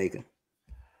was mistaken.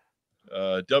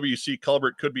 WC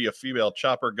Culbert could be a female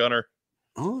chopper gunner.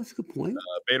 Oh, that's a good point.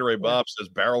 Beta Ray Bob says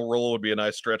barrel roll would be a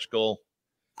nice stretch goal.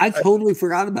 I totally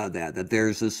forgot about that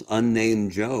there's this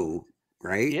unnamed Joe,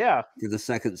 right? Yeah. For the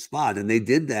second spot. And they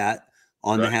did that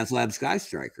on the HasLab Sky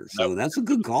Striker. So that's a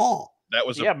good call. That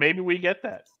was maybe we get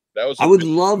that. I would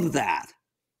love that.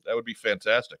 That would be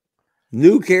fantastic.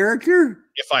 New character?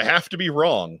 If I have to be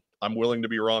wrong, I'm willing to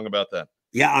be wrong about that.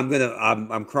 Yeah, I'm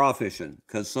crawfishing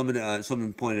because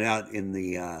someone pointed out in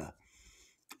the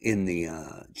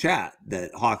chat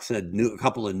that Hawk said a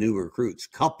couple of new recruits.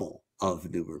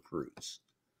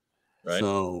 Right.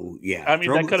 So yeah, I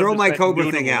mean, throw my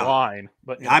Cobra thing out. Line,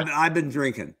 but I've been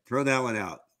drinking. Throw that one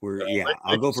out.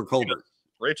 I'll go for Colbert.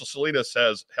 Rachel Salinas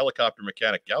has helicopter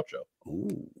mechanic Gaucho.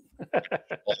 Ooh.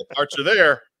 All the parts are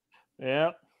there. Yeah.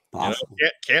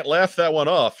 Can't laugh that one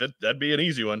off. That'd be an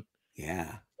easy one.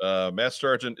 Yeah. Master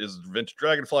Sergeant is Vintage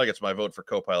Dragonfly. Gets my vote for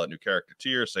co-pilot new character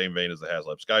tier. Same vein as the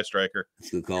HasLab Sky Striker.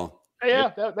 That's a good call.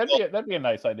 Yeah, that'd be a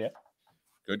nice idea.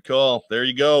 Good call. There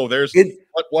you go. There's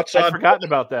what's on. I've forgotten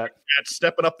about that.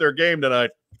 Stepping up their game tonight.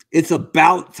 It's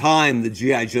about time the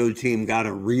G.I. Joe team got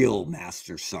a real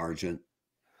Master Sergeant.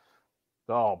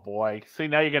 Oh boy! See,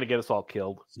 now you're gonna get us all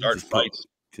killed. Start fights.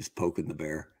 Just poking the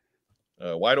bear.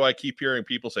 Why do I keep hearing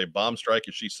people say Bomb Strike?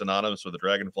 Is she synonymous with the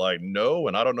Dragonfly? No,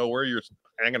 and I don't know where you're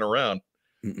hanging around.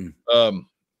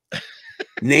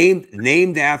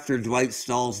 Named after Dwight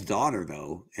Stahl's daughter,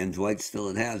 though, and Dwight's still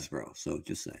at Hasbro. So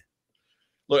just say.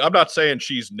 Look, I'm not saying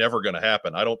she's never going to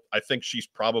happen. I think she's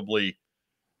probably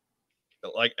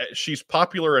she's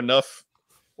popular enough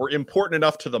or important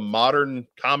enough to the modern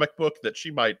comic book that she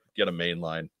might get a main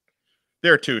line.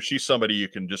 There too, she's somebody you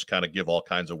can just kind of give all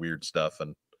kinds of weird stuff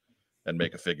and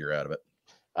make a figure out of it.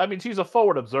 I mean, she's a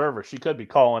forward observer. She could be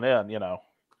calling in, you know.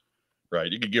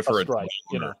 Right. You could give her a strike,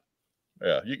 you know.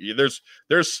 Yeah.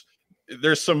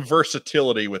 There's some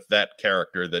versatility with that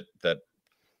character that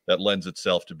lends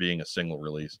itself to being a single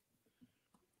release.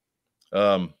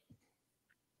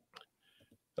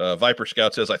 Viper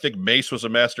Scout says, I think Mace was a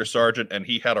Master Sergeant and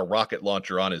he had a rocket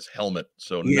launcher on his helmet.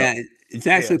 So yeah, it's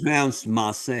actually pronounced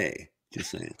Masse.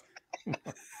 Just saying.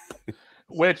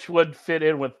 Which would fit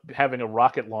in with having a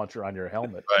rocket launcher on your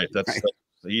helmet. Right.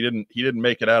 He didn't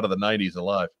make it out of the 90s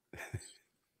alive.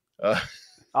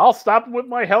 I'll stop him with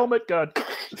my helmet gun.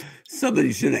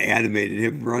 Somebody should have animated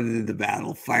him running into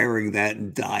battle, firing that,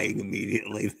 and dying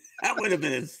immediately. That would have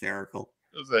been hysterical.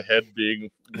 It was a head being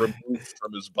removed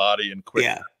from his body and quick.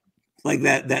 Yeah, like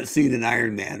that scene in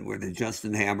Iron Man where the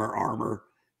Justin Hammer armor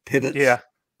pivots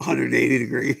 180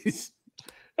 degrees.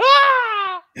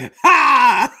 Ah!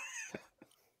 Ha!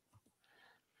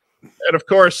 And of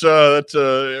course,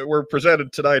 we're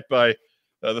presented tonight by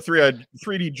the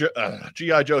 3D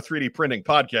GI Joe 3D printing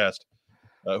podcast,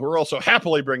 who are also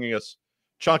happily bringing us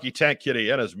Chunky Tank Kitty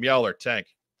and his Meowler tank.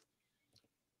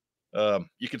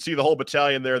 You can see the whole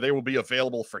battalion there. They will be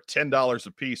available for $10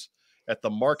 a piece at the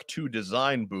Mark II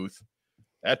design booth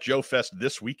at Joe Fest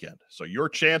this weekend. So your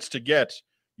chance to get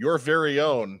your very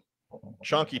own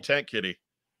Chunky Tank Kitty,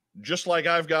 just like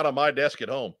I've got on my desk at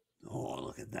home. Oh,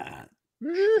 look at that.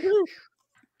 Pew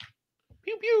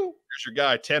pew. Here's your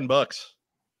guy, $10.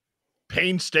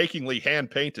 Painstakingly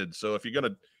hand painted. So if you're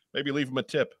gonna maybe leave him a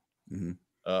tip,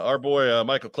 our boy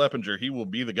Michael Kleppinger, he will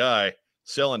be the guy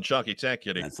selling Chunky Tank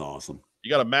Kitty. That's awesome.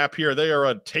 You got a map here. They are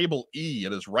on table E.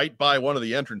 It is right by one of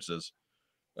the entrances.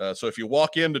 So if you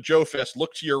walk into Joe Fest,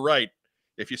 look to your right.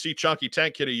 If you see Chunky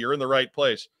Tank Kitty, you're in the right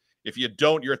place. If you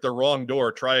don't, you're at the wrong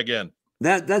door. Try again.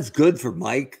 That's good for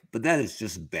Mike, but that is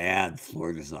just bad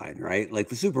floor design, right? Like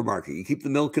the supermarket, you keep the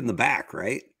milk in the back,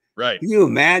 right? Right. Can you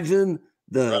imagine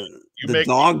the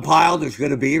dog pile there's going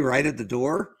to be right at the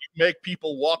door? You make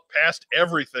people walk past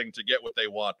everything to get what they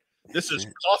want. This is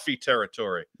coffee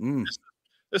territory.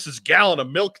 This is gallon of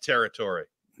milk territory.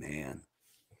 Man.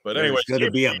 But anyway, there's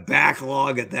going to be a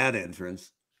backlog at that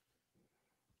entrance.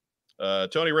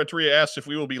 Tony Renteria asks if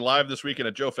we will be live this weekend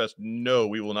at Joe Fest. No,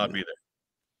 we will not be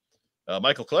there.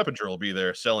 Michael Kleppinger will be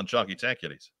there selling Chunky Tank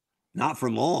Kitties. Not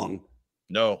for long.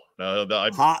 No.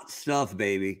 Hot stuff,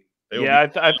 baby. Yeah,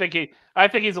 I think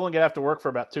he's only gonna have to work for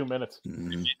about 2 minutes.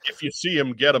 If you see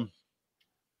him, get him.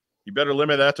 You better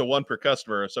limit that to one per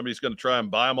customer. Somebody's going to try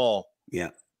and buy them all.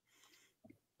 Yeah.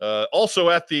 Also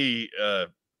at the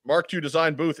Mark II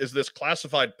design booth is this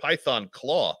classified Python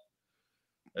claw.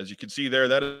 As you can see there,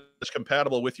 that is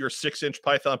compatible with your 6-inch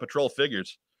Python Patrol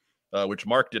figures, which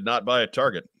Mark did not buy at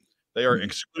Target. They are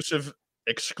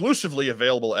exclusively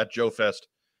available at Joe Fest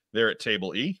there at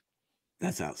Table E.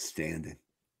 That's outstanding.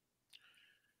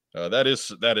 That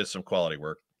is some quality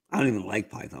work. I don't even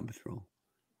like Python Patrol.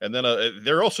 And then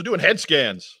they're also doing head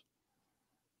scans.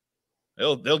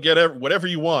 They'll get whatever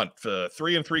you want. 3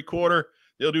 3/4.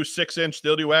 They'll do 6-inch.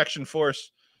 They'll do Action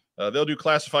Force. They'll do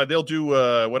classified. They'll do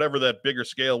whatever that bigger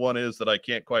scale one is that I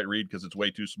can't quite read because it's way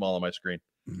too small on my screen.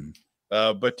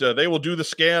 But they will do the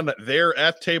scan there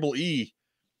at Table E,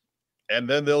 and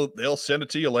then they'll send it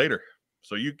to you later.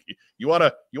 So you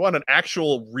want an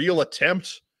actual real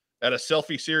attempt at a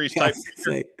selfie series type.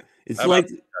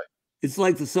 It's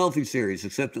like the selfie series,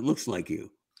 except it looks like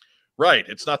you. Right.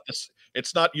 It's not this.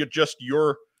 It's not just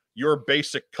your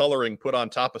basic coloring put on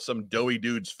top of some doughy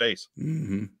dude's face.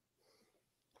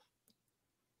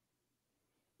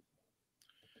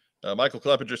 Michael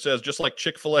Kleppinger says, just like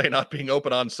Chick-fil-A not being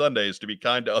open on Sundays to be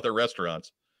kind to other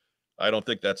restaurants. I don't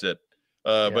think that's it.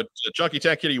 But Chunky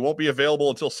Tank Kitty won't be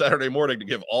available until Saturday morning to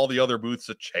give all the other booths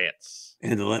a chance.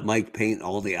 And to let Mike paint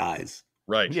all the eyes.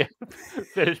 Right. Yeah.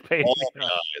 Finish painting all the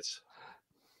eyes.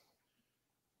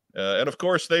 And of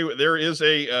course, there is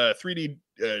a 3D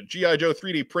GI Joe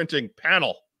 3D printing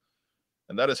panel,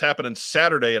 and that is happening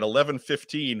Saturday at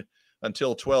 11:15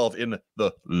 until 12 in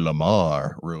the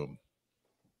Lamar room.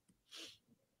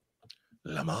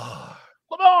 Lamar.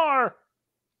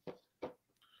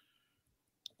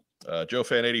 Joe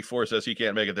Fan 84 says he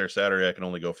can't make it there Saturday. I can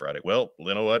only go Friday. Well,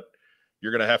 you know what?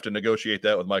 You're going to have to negotiate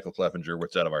that with Michael Kleppinger.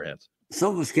 What's out of our hands?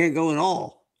 Some of us can't go at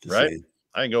all. Right? Saying.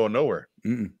 I ain't going nowhere.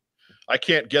 I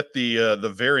can't get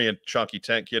the variant Chunky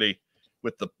Tank Kitty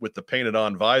with the painted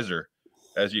on visor,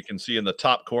 as you can see in the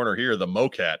top corner here, the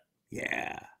Mocat.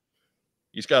 Yeah,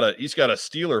 he's got a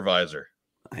Steeler visor.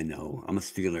 I know. I'm a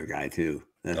Steeler guy too.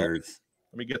 That hurts.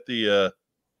 Let me get the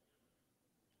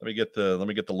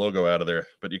logo out of there.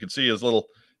 But you can see his little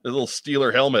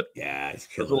Steeler helmet. Yeah, he's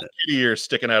his killing little it. kitty ears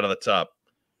sticking out of the top.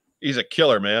 He's a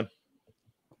killer, man.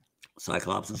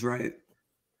 Cyclops is right.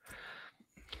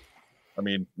 I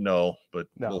mean, no, but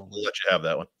we'll let you have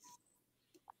that one.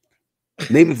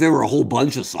 Maybe if there were a whole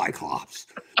bunch of Cyclops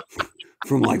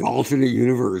from like alternate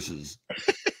universes.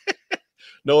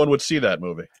 No one would see that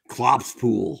movie. Klopp's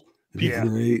Pool. Yeah.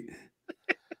 Great.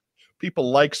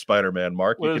 People like Spider-Man,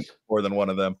 Mark. You can more than one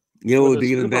of them. You know what would be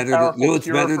even better? You know what's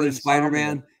cure better for than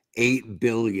Spider-Man? insomnia. 8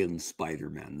 billion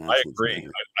Spider-Man. I agree.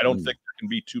 I don't think there can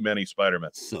be too many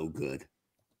Spider-Men. So good.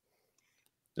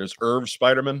 There's Irv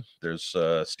Spider-Man. There's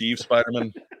Steve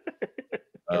Spider-Man.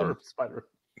 Spider.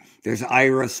 There's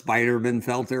Ira Spider-Man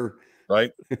Felter.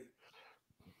 Right.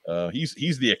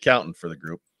 He's the accountant for the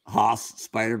group. Haas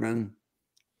Spider-Man.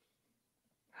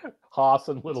 Haas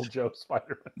and Little Joe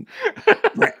Spider-Man.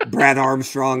 Brad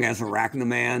Armstrong as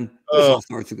Arachnoman. There's all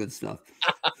sorts of good stuff.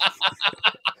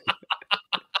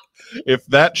 If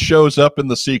that shows up in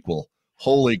the sequel,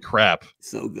 holy crap.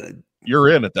 So good. you're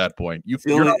in at that point.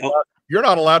 You're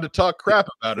not allowed to talk crap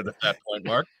about it at that point,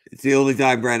 Mark. It's the only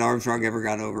time Brad Armstrong ever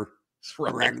got over.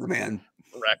 Right. Arachnaman.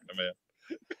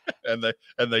 And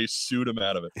they sued him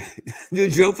out of it.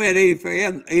 Dude, Joe Fan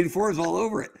 84 is all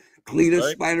over it. Cletus,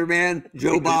 Right. Spider-Man,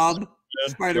 Joe Bob,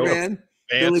 Spider-Man,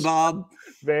 Billy Bob.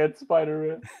 Van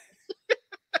Spider-Man.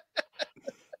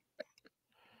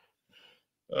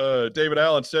 David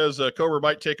Allen says Cobra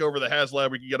might take over the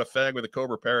HasLab. We can get a fag with a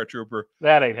Cobra paratrooper.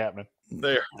 That ain't happening.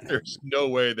 There's no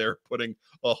way they're putting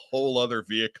a whole other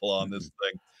vehicle on this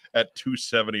thing at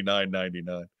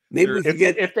 $279.99. Maybe we can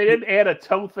If they didn't add a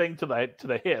tow thing to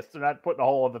the hiss, they're not putting a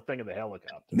whole other thing in the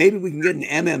helicopter. Maybe we can get an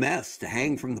MMS to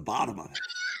hang from the bottom of it.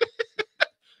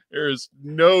 There is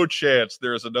no chance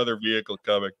there is another vehicle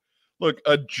coming. Look,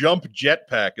 a jump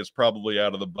jetpack is probably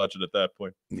out of the budget at that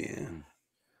point. Yeah.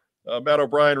 Matt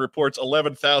O'Brien reports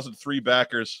 11,003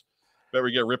 backers. Bet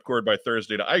we get Ripcord by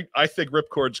Thursday. I think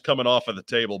Ripcord's coming off of the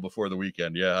table before the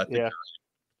weekend. Yeah, I think.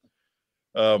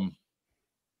 Yeah.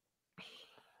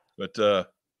 But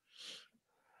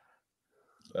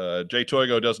Jay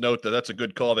Toigo does note that that's a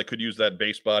good call. They could use that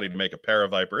base body to make a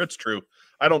Paraviper. It's true.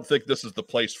 I don't think this is the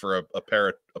place for a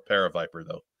Paraviper,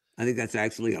 though. I think that's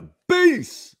actually a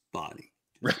base body.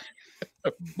 Base.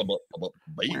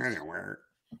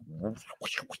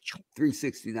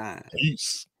 369.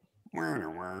 Peace.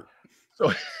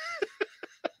 So,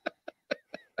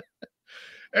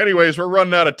 anyways, we're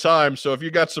running out of time. So if you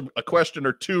got a question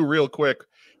or two real quick,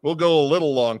 we'll go a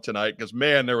little long tonight because,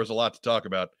 man, there was a lot to talk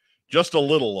about. Just a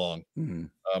little long.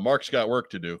 mm-hmm. Mark's got work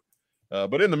to do.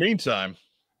 But in the meantime,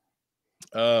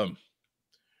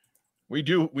 we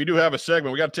do have a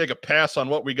segment. We got to take a pass on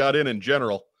what we got in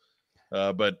general.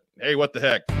 But, hey, what the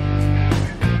heck?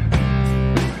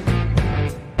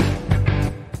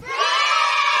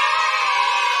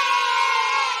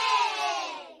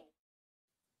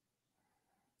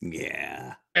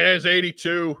 Yeah. There's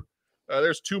 82.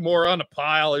 There's two more on the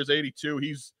pile. There's 82.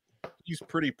 He's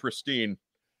pretty pristine.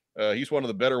 He's one of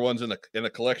the better ones in the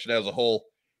collection as a whole.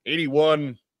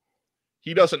 81.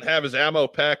 He doesn't have his ammo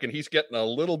pack, and he's getting a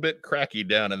little bit cracky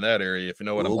down in that area, if you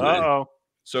know what I'm saying. Uh-oh.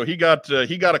 So he got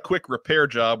a quick repair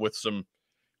job with some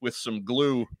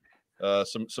glue,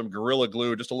 some Gorilla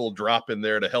Glue, just a little drop in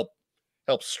there to help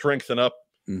strengthen up,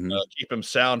 keep him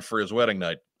sound for his wedding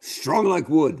night. Strong like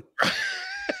wood.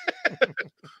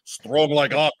 Strong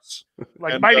like ox.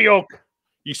 Like mighty oak.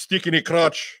 He's sticking a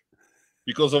crotch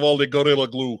because of all the Gorilla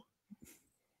Glue.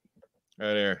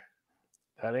 Right there.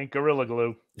 That ain't Gorilla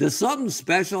Glue. Does something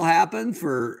special happen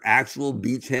for actual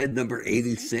Beachhead number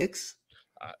 86?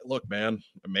 Look, man,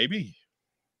 maybe.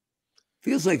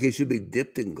 Feels like it should be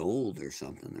dipped in gold or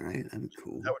something, right? That'd be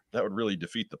cool. That would really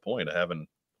defeat the point of having,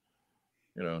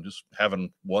 just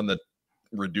having one that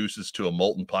reduces to a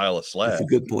molten pile of slag. That's a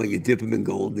good point. You dip him in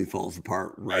gold and he falls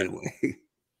apart right away.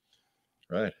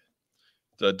 Right.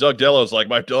 Doug Dello's like,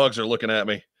 my dogs are looking at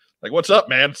me. Like, what's up,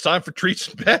 man? It's time for treats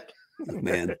and bed.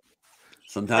 Man,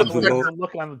 sometimes we I'm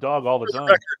looking on the dog all the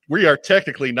time. We are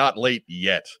technically not late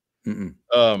yet. Mm-mm.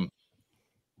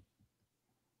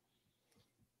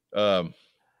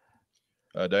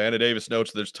 Diana Davis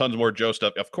notes there's tons more Joe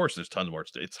stuff. Of course, there's tons more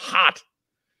stuff. It's hot.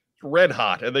 It's red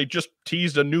hot. And they just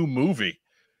teased a new movie.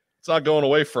 It's not going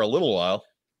away for a little while.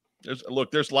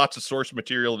 There's lots of source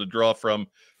material to draw from.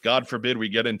 God forbid we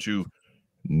get into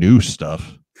new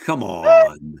stuff. Come on.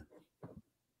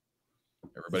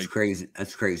 Everybody. That's crazy.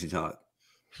 That's crazy talk.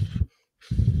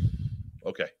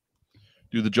 Okay.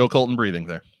 Do the Joe Colton breathing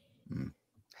there.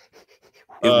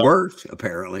 It worked,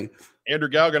 apparently. Andrew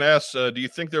Galgan asks, do you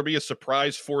think there'll be a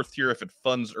surprise fourth tier if it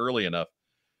funds early enough?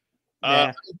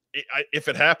 Yeah. If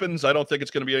it happens, I don't think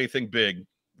it's going to be anything big.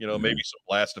 Maybe some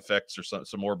blast effects or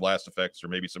some more blast effects or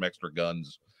maybe some extra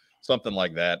guns, something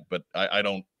like that. But I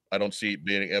don't see it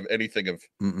being anything of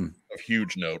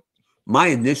huge note. My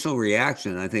initial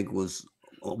reaction, I think, was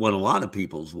what a lot of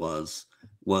people's was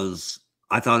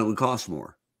I thought it would cost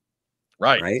more.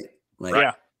 Right. Like,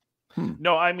 yeah.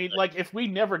 No, I mean, like, if we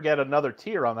never get another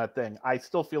tier on that thing, I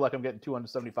still feel like I'm getting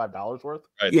 $275 worth.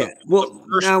 Right. Yeah.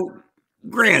 Now,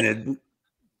 granted,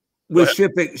 with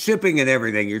shipping and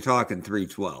everything, you're talking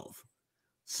 $312.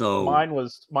 So mine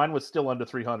was still under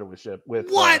 300 with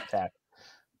what? Tax.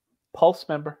 Pulse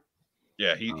member.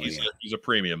 Yeah, he's a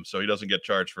premium, so he doesn't get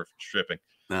charged for shipping.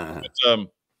 Uh-huh.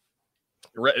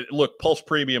 But, look, Pulse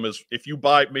Premium is if you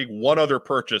make one other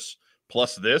purchase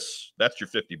plus this, that's your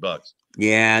 $50.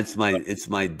 Yeah, it's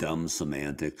my dumb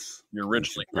semantics. You're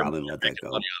richly probably let that go.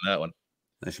 Money on that one.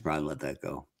 I should probably let that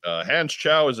go. Hans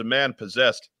Chow is a man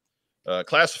possessed.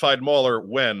 Classified mauler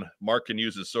when Mark can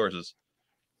use his sources.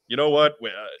 You know what?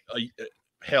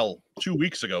 hell, 2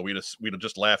 weeks ago, we'd have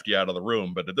just laughed you out of the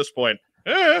room. But at this point,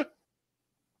 Yeah.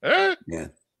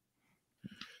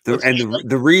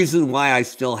 The reason why I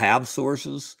still have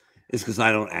sources is because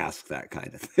I don't ask that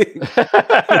kind of thing.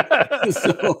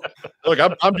 So, look,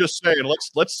 I'm just saying,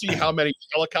 let's see how many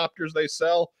helicopters they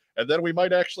sell, and then we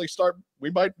might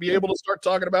be able to start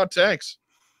talking about tanks.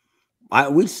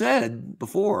 We said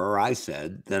before, or I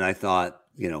said that I thought,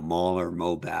 Mauler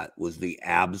Mobat was the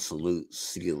absolute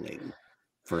ceiling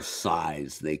for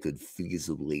size they could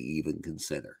feasibly even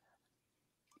consider.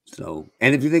 So,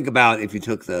 and if you think about, if you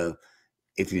took the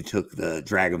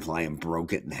Dragonfly and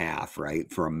broke it in half,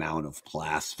 right, for amount of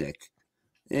plastic,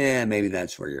 maybe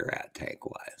that's where you're at tank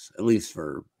wise, at least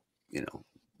for,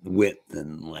 width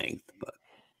and length.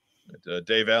 But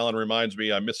Dave Allen reminds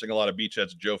me I'm missing a lot of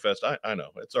beachheads at Joe Fest. I know,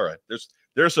 it's all right.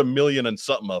 There's a million and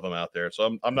something of them out there,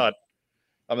 so I'm not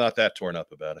that torn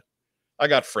up about it. I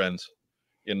got friends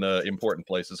in important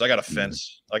places. I got a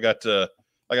fence. I got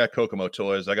Kokomo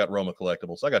Toys. I got Roma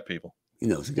Collectibles. I got people.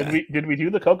 Did we do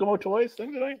the Kokomo Toys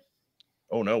thing today?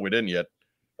 Oh no, we didn't yet.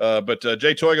 But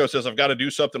Jay Toygo says I've got to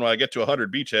do something when I get to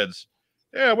 100 beachheads.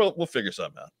 Yeah, we'll figure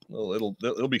something out.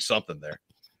 It'll be something there.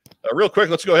 Real quick,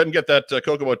 let's go ahead and get that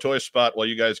Kokomo Toys spot while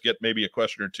you guys get maybe a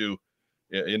question or two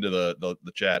into the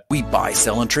chat. We buy,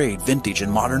 sell, and trade vintage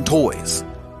and modern toys.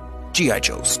 G.I.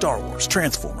 Joe, Star Wars,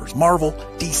 Transformers, Marvel,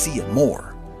 DC, and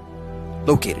more.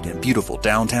 Located in beautiful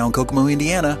downtown Kokomo,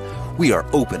 Indiana, we are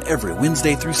open every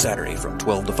Wednesday through Saturday from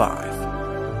 12 to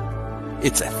 5.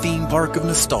 It's a theme park of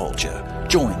nostalgia.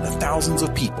 Join the thousands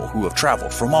of people who have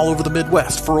traveled from all over the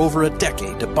Midwest for over a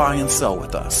decade to buy and sell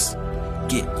with us.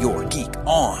 Get your geek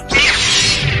on.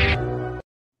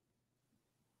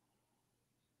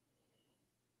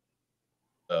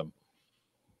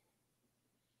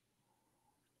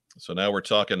 So now we're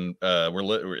talking.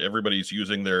 Everybody's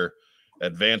using their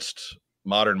advanced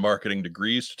modern marketing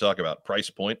degrees to talk about price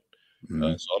point. So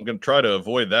I'm going to try to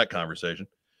avoid that conversation.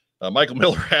 Michael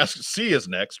Miller asks, C is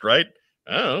next, right?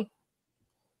 I don't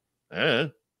know.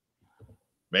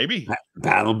 Maybe.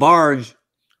 Battle Barge.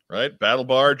 Right? Battle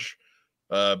Barge.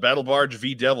 Battle Barge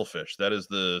v. Devilfish. That is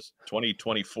the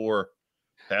 2024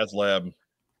 HasLab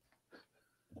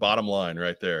bottom line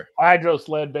right there. Hydro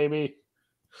Sled, baby.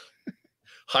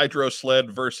 Hydro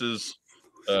Sled versus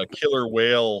Killer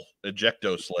Whale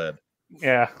Ejecto Sled.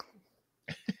 Yeah.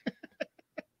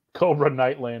 Cobra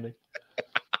Night Landing.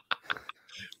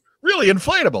 Really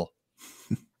inflatable.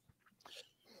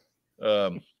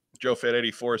 Joe Fed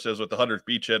 84 says with the 100th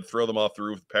beachhead, throw them off the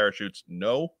roof with parachutes.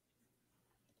 No.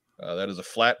 That is a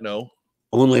flat no.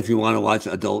 Only if you want to watch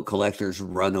adult collectors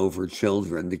run over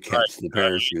children to catch the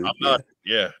parachute. I'm not.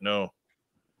 Yeah, no.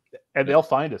 And they'll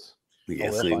find us.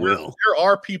 Yes, they will. There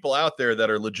are people out there that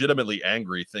are legitimately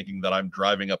angry thinking that I'm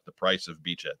driving up the price of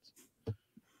beachheads.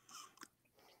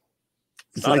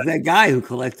 It's like that guy who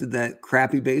collected that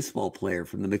crappy baseball player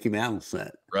from the Mickey Mouse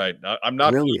set. Right. I'm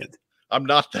not brilliant. I'm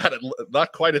not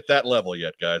quite at that level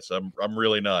yet, guys. I'm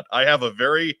really not. I have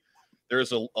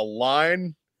there's a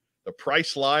line, the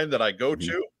price line that I go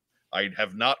to. I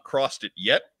have not crossed it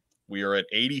yet. We are at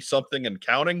 80 something and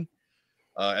counting.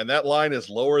 And that line is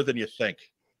lower than you think.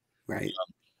 Right.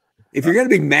 If you're going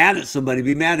to be mad at somebody,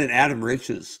 be mad at Adam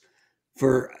Riches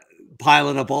for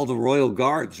piling up all the Royal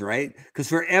Guards, right? Because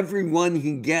for every one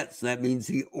he gets, that means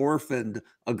he orphaned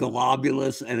a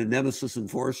Globulus and a Nemesis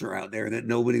Enforcer out there that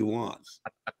nobody wants.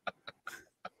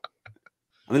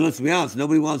 I mean, let's be honest,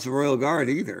 nobody wants a Royal Guard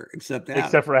either, except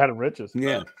for Adam Riches.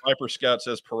 Yeah. Viper Scout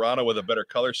says Piranha with a better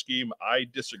color scheme. I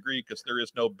disagree because there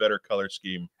is no better color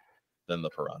scheme than the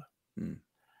Piranha.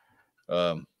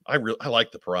 I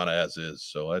like the Piranha as is.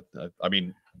 So I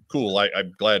mean, cool.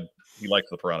 I'm glad he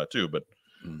liked the Piranha too, but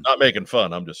not making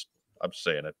fun. I'm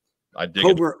saying it. I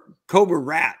dig Cobra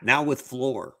Rat now with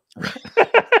floor. Take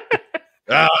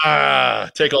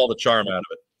all the charm out of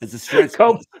it. It's a stretch.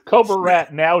 Cobra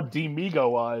Rat now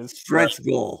Demigo-wise. Stretch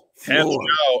goal.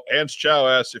 Hans Chow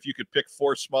asks if you could pick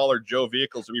 4 smaller Joe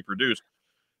vehicles to be produced,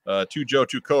 2 Joe,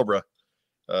 2 Cobra,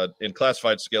 in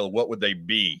classified scale. What would they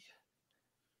be?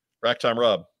 Rack time,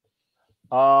 Rob.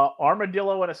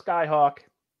 Armadillo and a Skyhawk.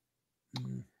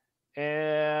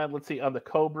 And let's see, on the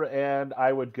Cobra end,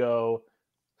 I would go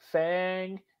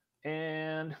Fang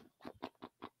and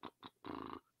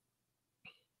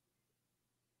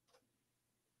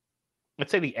let's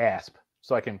say the Asp,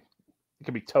 so it can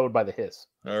be towed by the Hiss.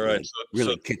 All right,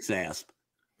 really kicks Asp.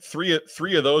 3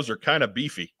 of those are kind of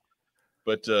beefy,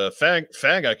 but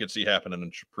Fang I could see happening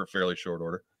in fairly short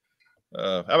order.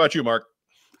 How about you, Mark?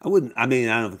 I don't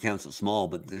know if it counts as small,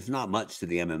 but there's not much to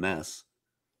the MMS.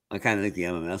 I kind of think the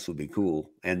MMS would be cool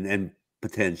and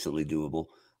potentially doable.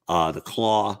 The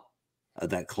claw,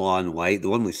 that claw in white. The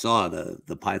one we saw,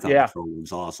 the Python Patrol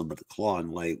was awesome, but the claw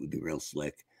in white would be real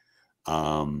slick.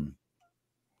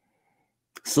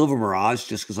 Silver Mirage,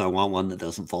 just because I want one that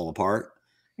doesn't fall apart.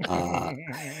 It's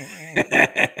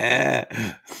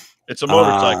a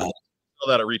motorcycle. Sell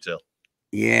that at retail.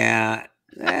 Yeah,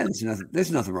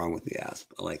 there's nothing wrong with the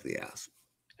Asp. I like the Asp.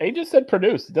 He just said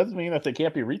produce. It doesn't mean that they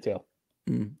can't be retail.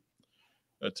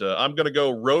 But I'm going to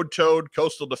go Road Toad,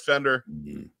 Coastal Defender,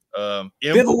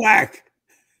 Bivouac,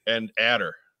 and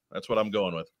Adder. That's what I'm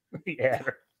going with. The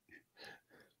Adder.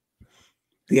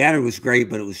 The Adder was great,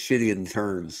 but it was shitty in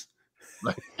turns.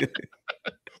 It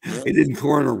didn't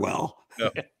corner well.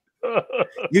 No.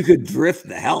 You could drift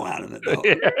the hell out of it,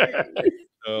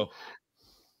 though.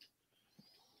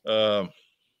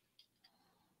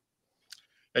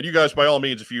 And you guys, by all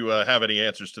means, if you have any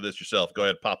answers to this yourself, go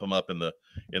ahead, pop them up in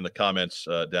the comments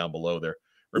down below there.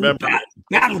 Remember,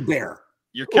 Battle Bear.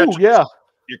 You're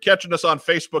catching us on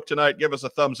Facebook tonight. Give us a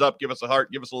thumbs up, give us a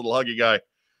heart, give us a little huggy guy.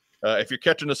 If you're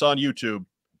catching us on YouTube,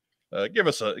 give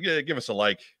us a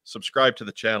like, subscribe to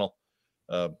the channel,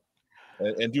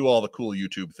 and do all the cool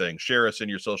YouTube things. Share us in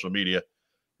your social media,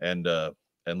 and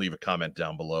leave a comment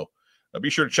down below. Be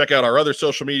sure to check out our other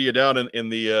social media down in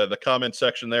the comment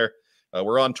section there.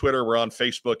 We're on Twitter, we're on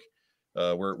Facebook,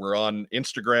 we're on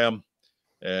Instagram,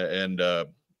 and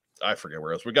I forget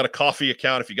where else. We got a coffee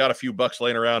account. If you got a few bucks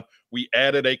laying around, we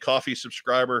added a coffee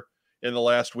subscriber in the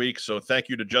last week. So thank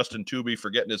you to Justin Tooby for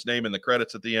getting his name in the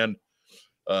credits at the end.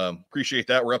 Appreciate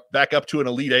that. We're back up to an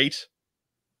Elite 8.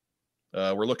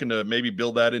 We're looking to maybe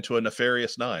build that into a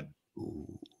Nefarious 9.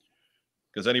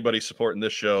 Because anybody supporting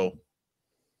this show,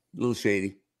 A little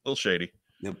shady.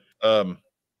 Yep.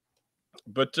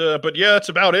 But yeah, that's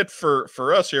about it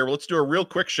for us here. Well, let's do a real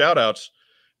quick shout outs.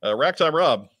 Racktime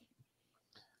Rob.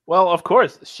 Well, of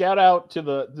course, shout out to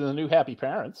the new happy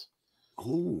parents.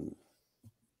 Oh.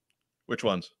 Which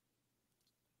ones?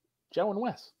 Joe and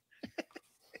Wes.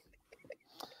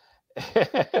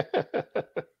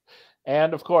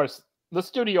 And of course, the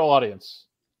studio audience.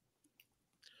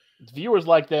 It's viewers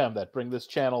like them that bring this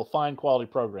channel fine quality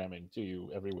programming to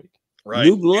you every week. Right.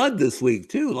 New blood this week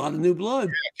too. A lot of new blood.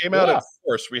 Yeah, came out at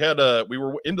force. We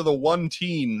were into the 1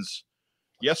 teens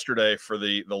yesterday for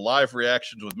the live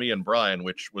reactions with me and Brian,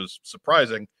 which was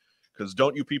surprising because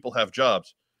don't you people have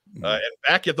jobs? And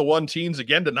back at the 1 teens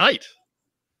again tonight.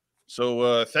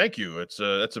 So thank you. That's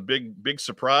a big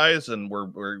surprise, and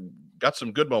we're got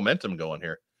some good momentum going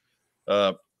here.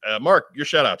 Mark, your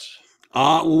shout outs.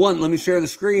 Well, let me share the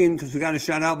screen because we got to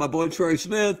shout out my boy Troy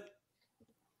Smith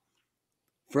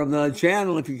from the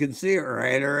channel. If you can see it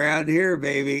right around here,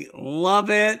 baby. Love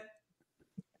it.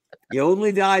 You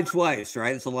only die twice,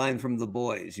 right? It's a line from The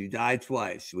Boys. You die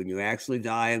twice, when you actually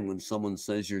die and when someone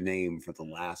says your name for the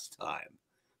last time.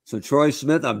 So Troy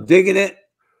Smith, I'm digging it.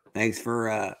 Thanks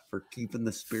for keeping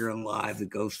the spirit alive. The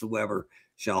ghost of Weber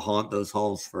shall haunt those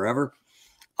halls forever.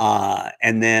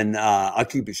 And then I'll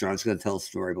keep it short. I was going to tell a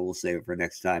story, but we'll save it for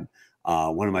next time.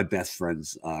 One of my best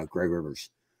friends, Greg Rivers,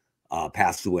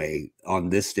 passed away on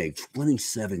this day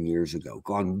 27 years ago.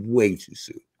 Gone way too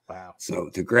soon. Wow. So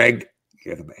to Greg,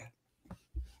 you're the man.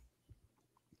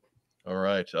 All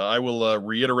right. I will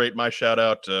reiterate my shout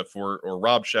out or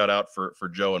Rob's shout out for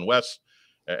Joe and Wes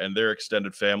and their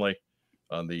extended family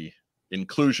on the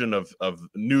inclusion of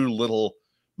new little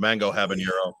mango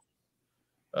habanero.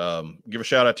 Give a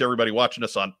shout out to everybody watching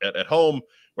us at home,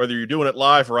 whether you're doing it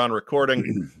live or on recording. If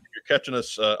you're catching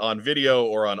us on video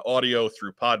or on audio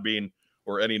through Podbean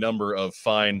or any number of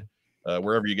fine,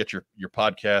 wherever you get your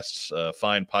podcasts,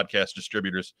 fine podcast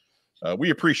distributors. We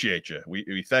appreciate you.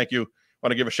 We thank you.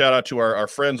 Want to give a shout out to our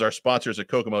friends, our sponsors at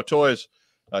Kokomo Toys,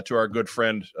 to our good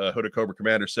friend, Hooded Cobra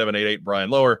Commander 788, Brian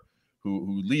Lower,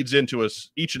 who leads into us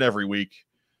each and every week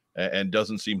and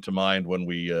doesn't seem to mind when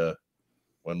we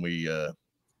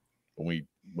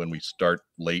start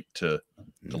late to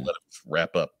let it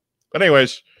wrap up. But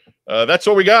anyways, that's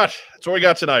what we got. That's what we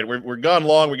got tonight. We're gone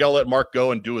long. We got to let Mark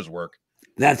go and do his work.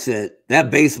 That's it. That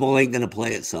baseball ain't going to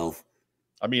play itself.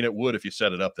 I mean, it would if you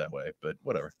set it up that way, but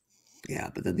whatever.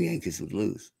 Yeah, but then the Yankees would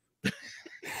lose.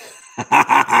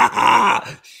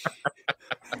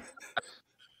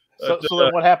 So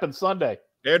then what happened Sunday?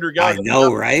 Andrew, guys, I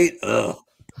know, right? Ugh.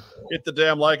 Hit the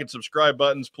damn like and subscribe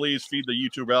buttons. Please feed the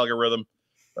YouTube algorithm.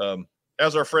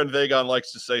 As our friend Vagon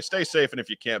likes to say, stay safe, and if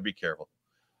you can't, be careful.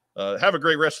 Have a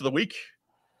great rest of the week.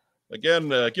 Again,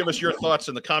 give us your thoughts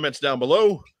in the comments down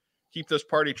below. Keep this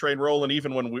party train rolling,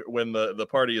 even when the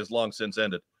party is long since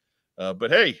ended.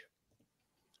 But hey,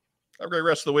 have a great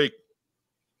rest of the week.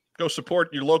 Go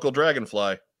support your local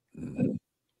Dragonfly.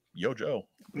 Yo, Joe.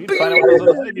 We need to find out what those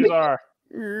other figures are.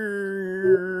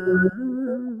 Beer.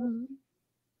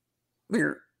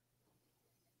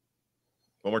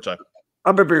 One more time.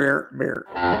 I'm a beer.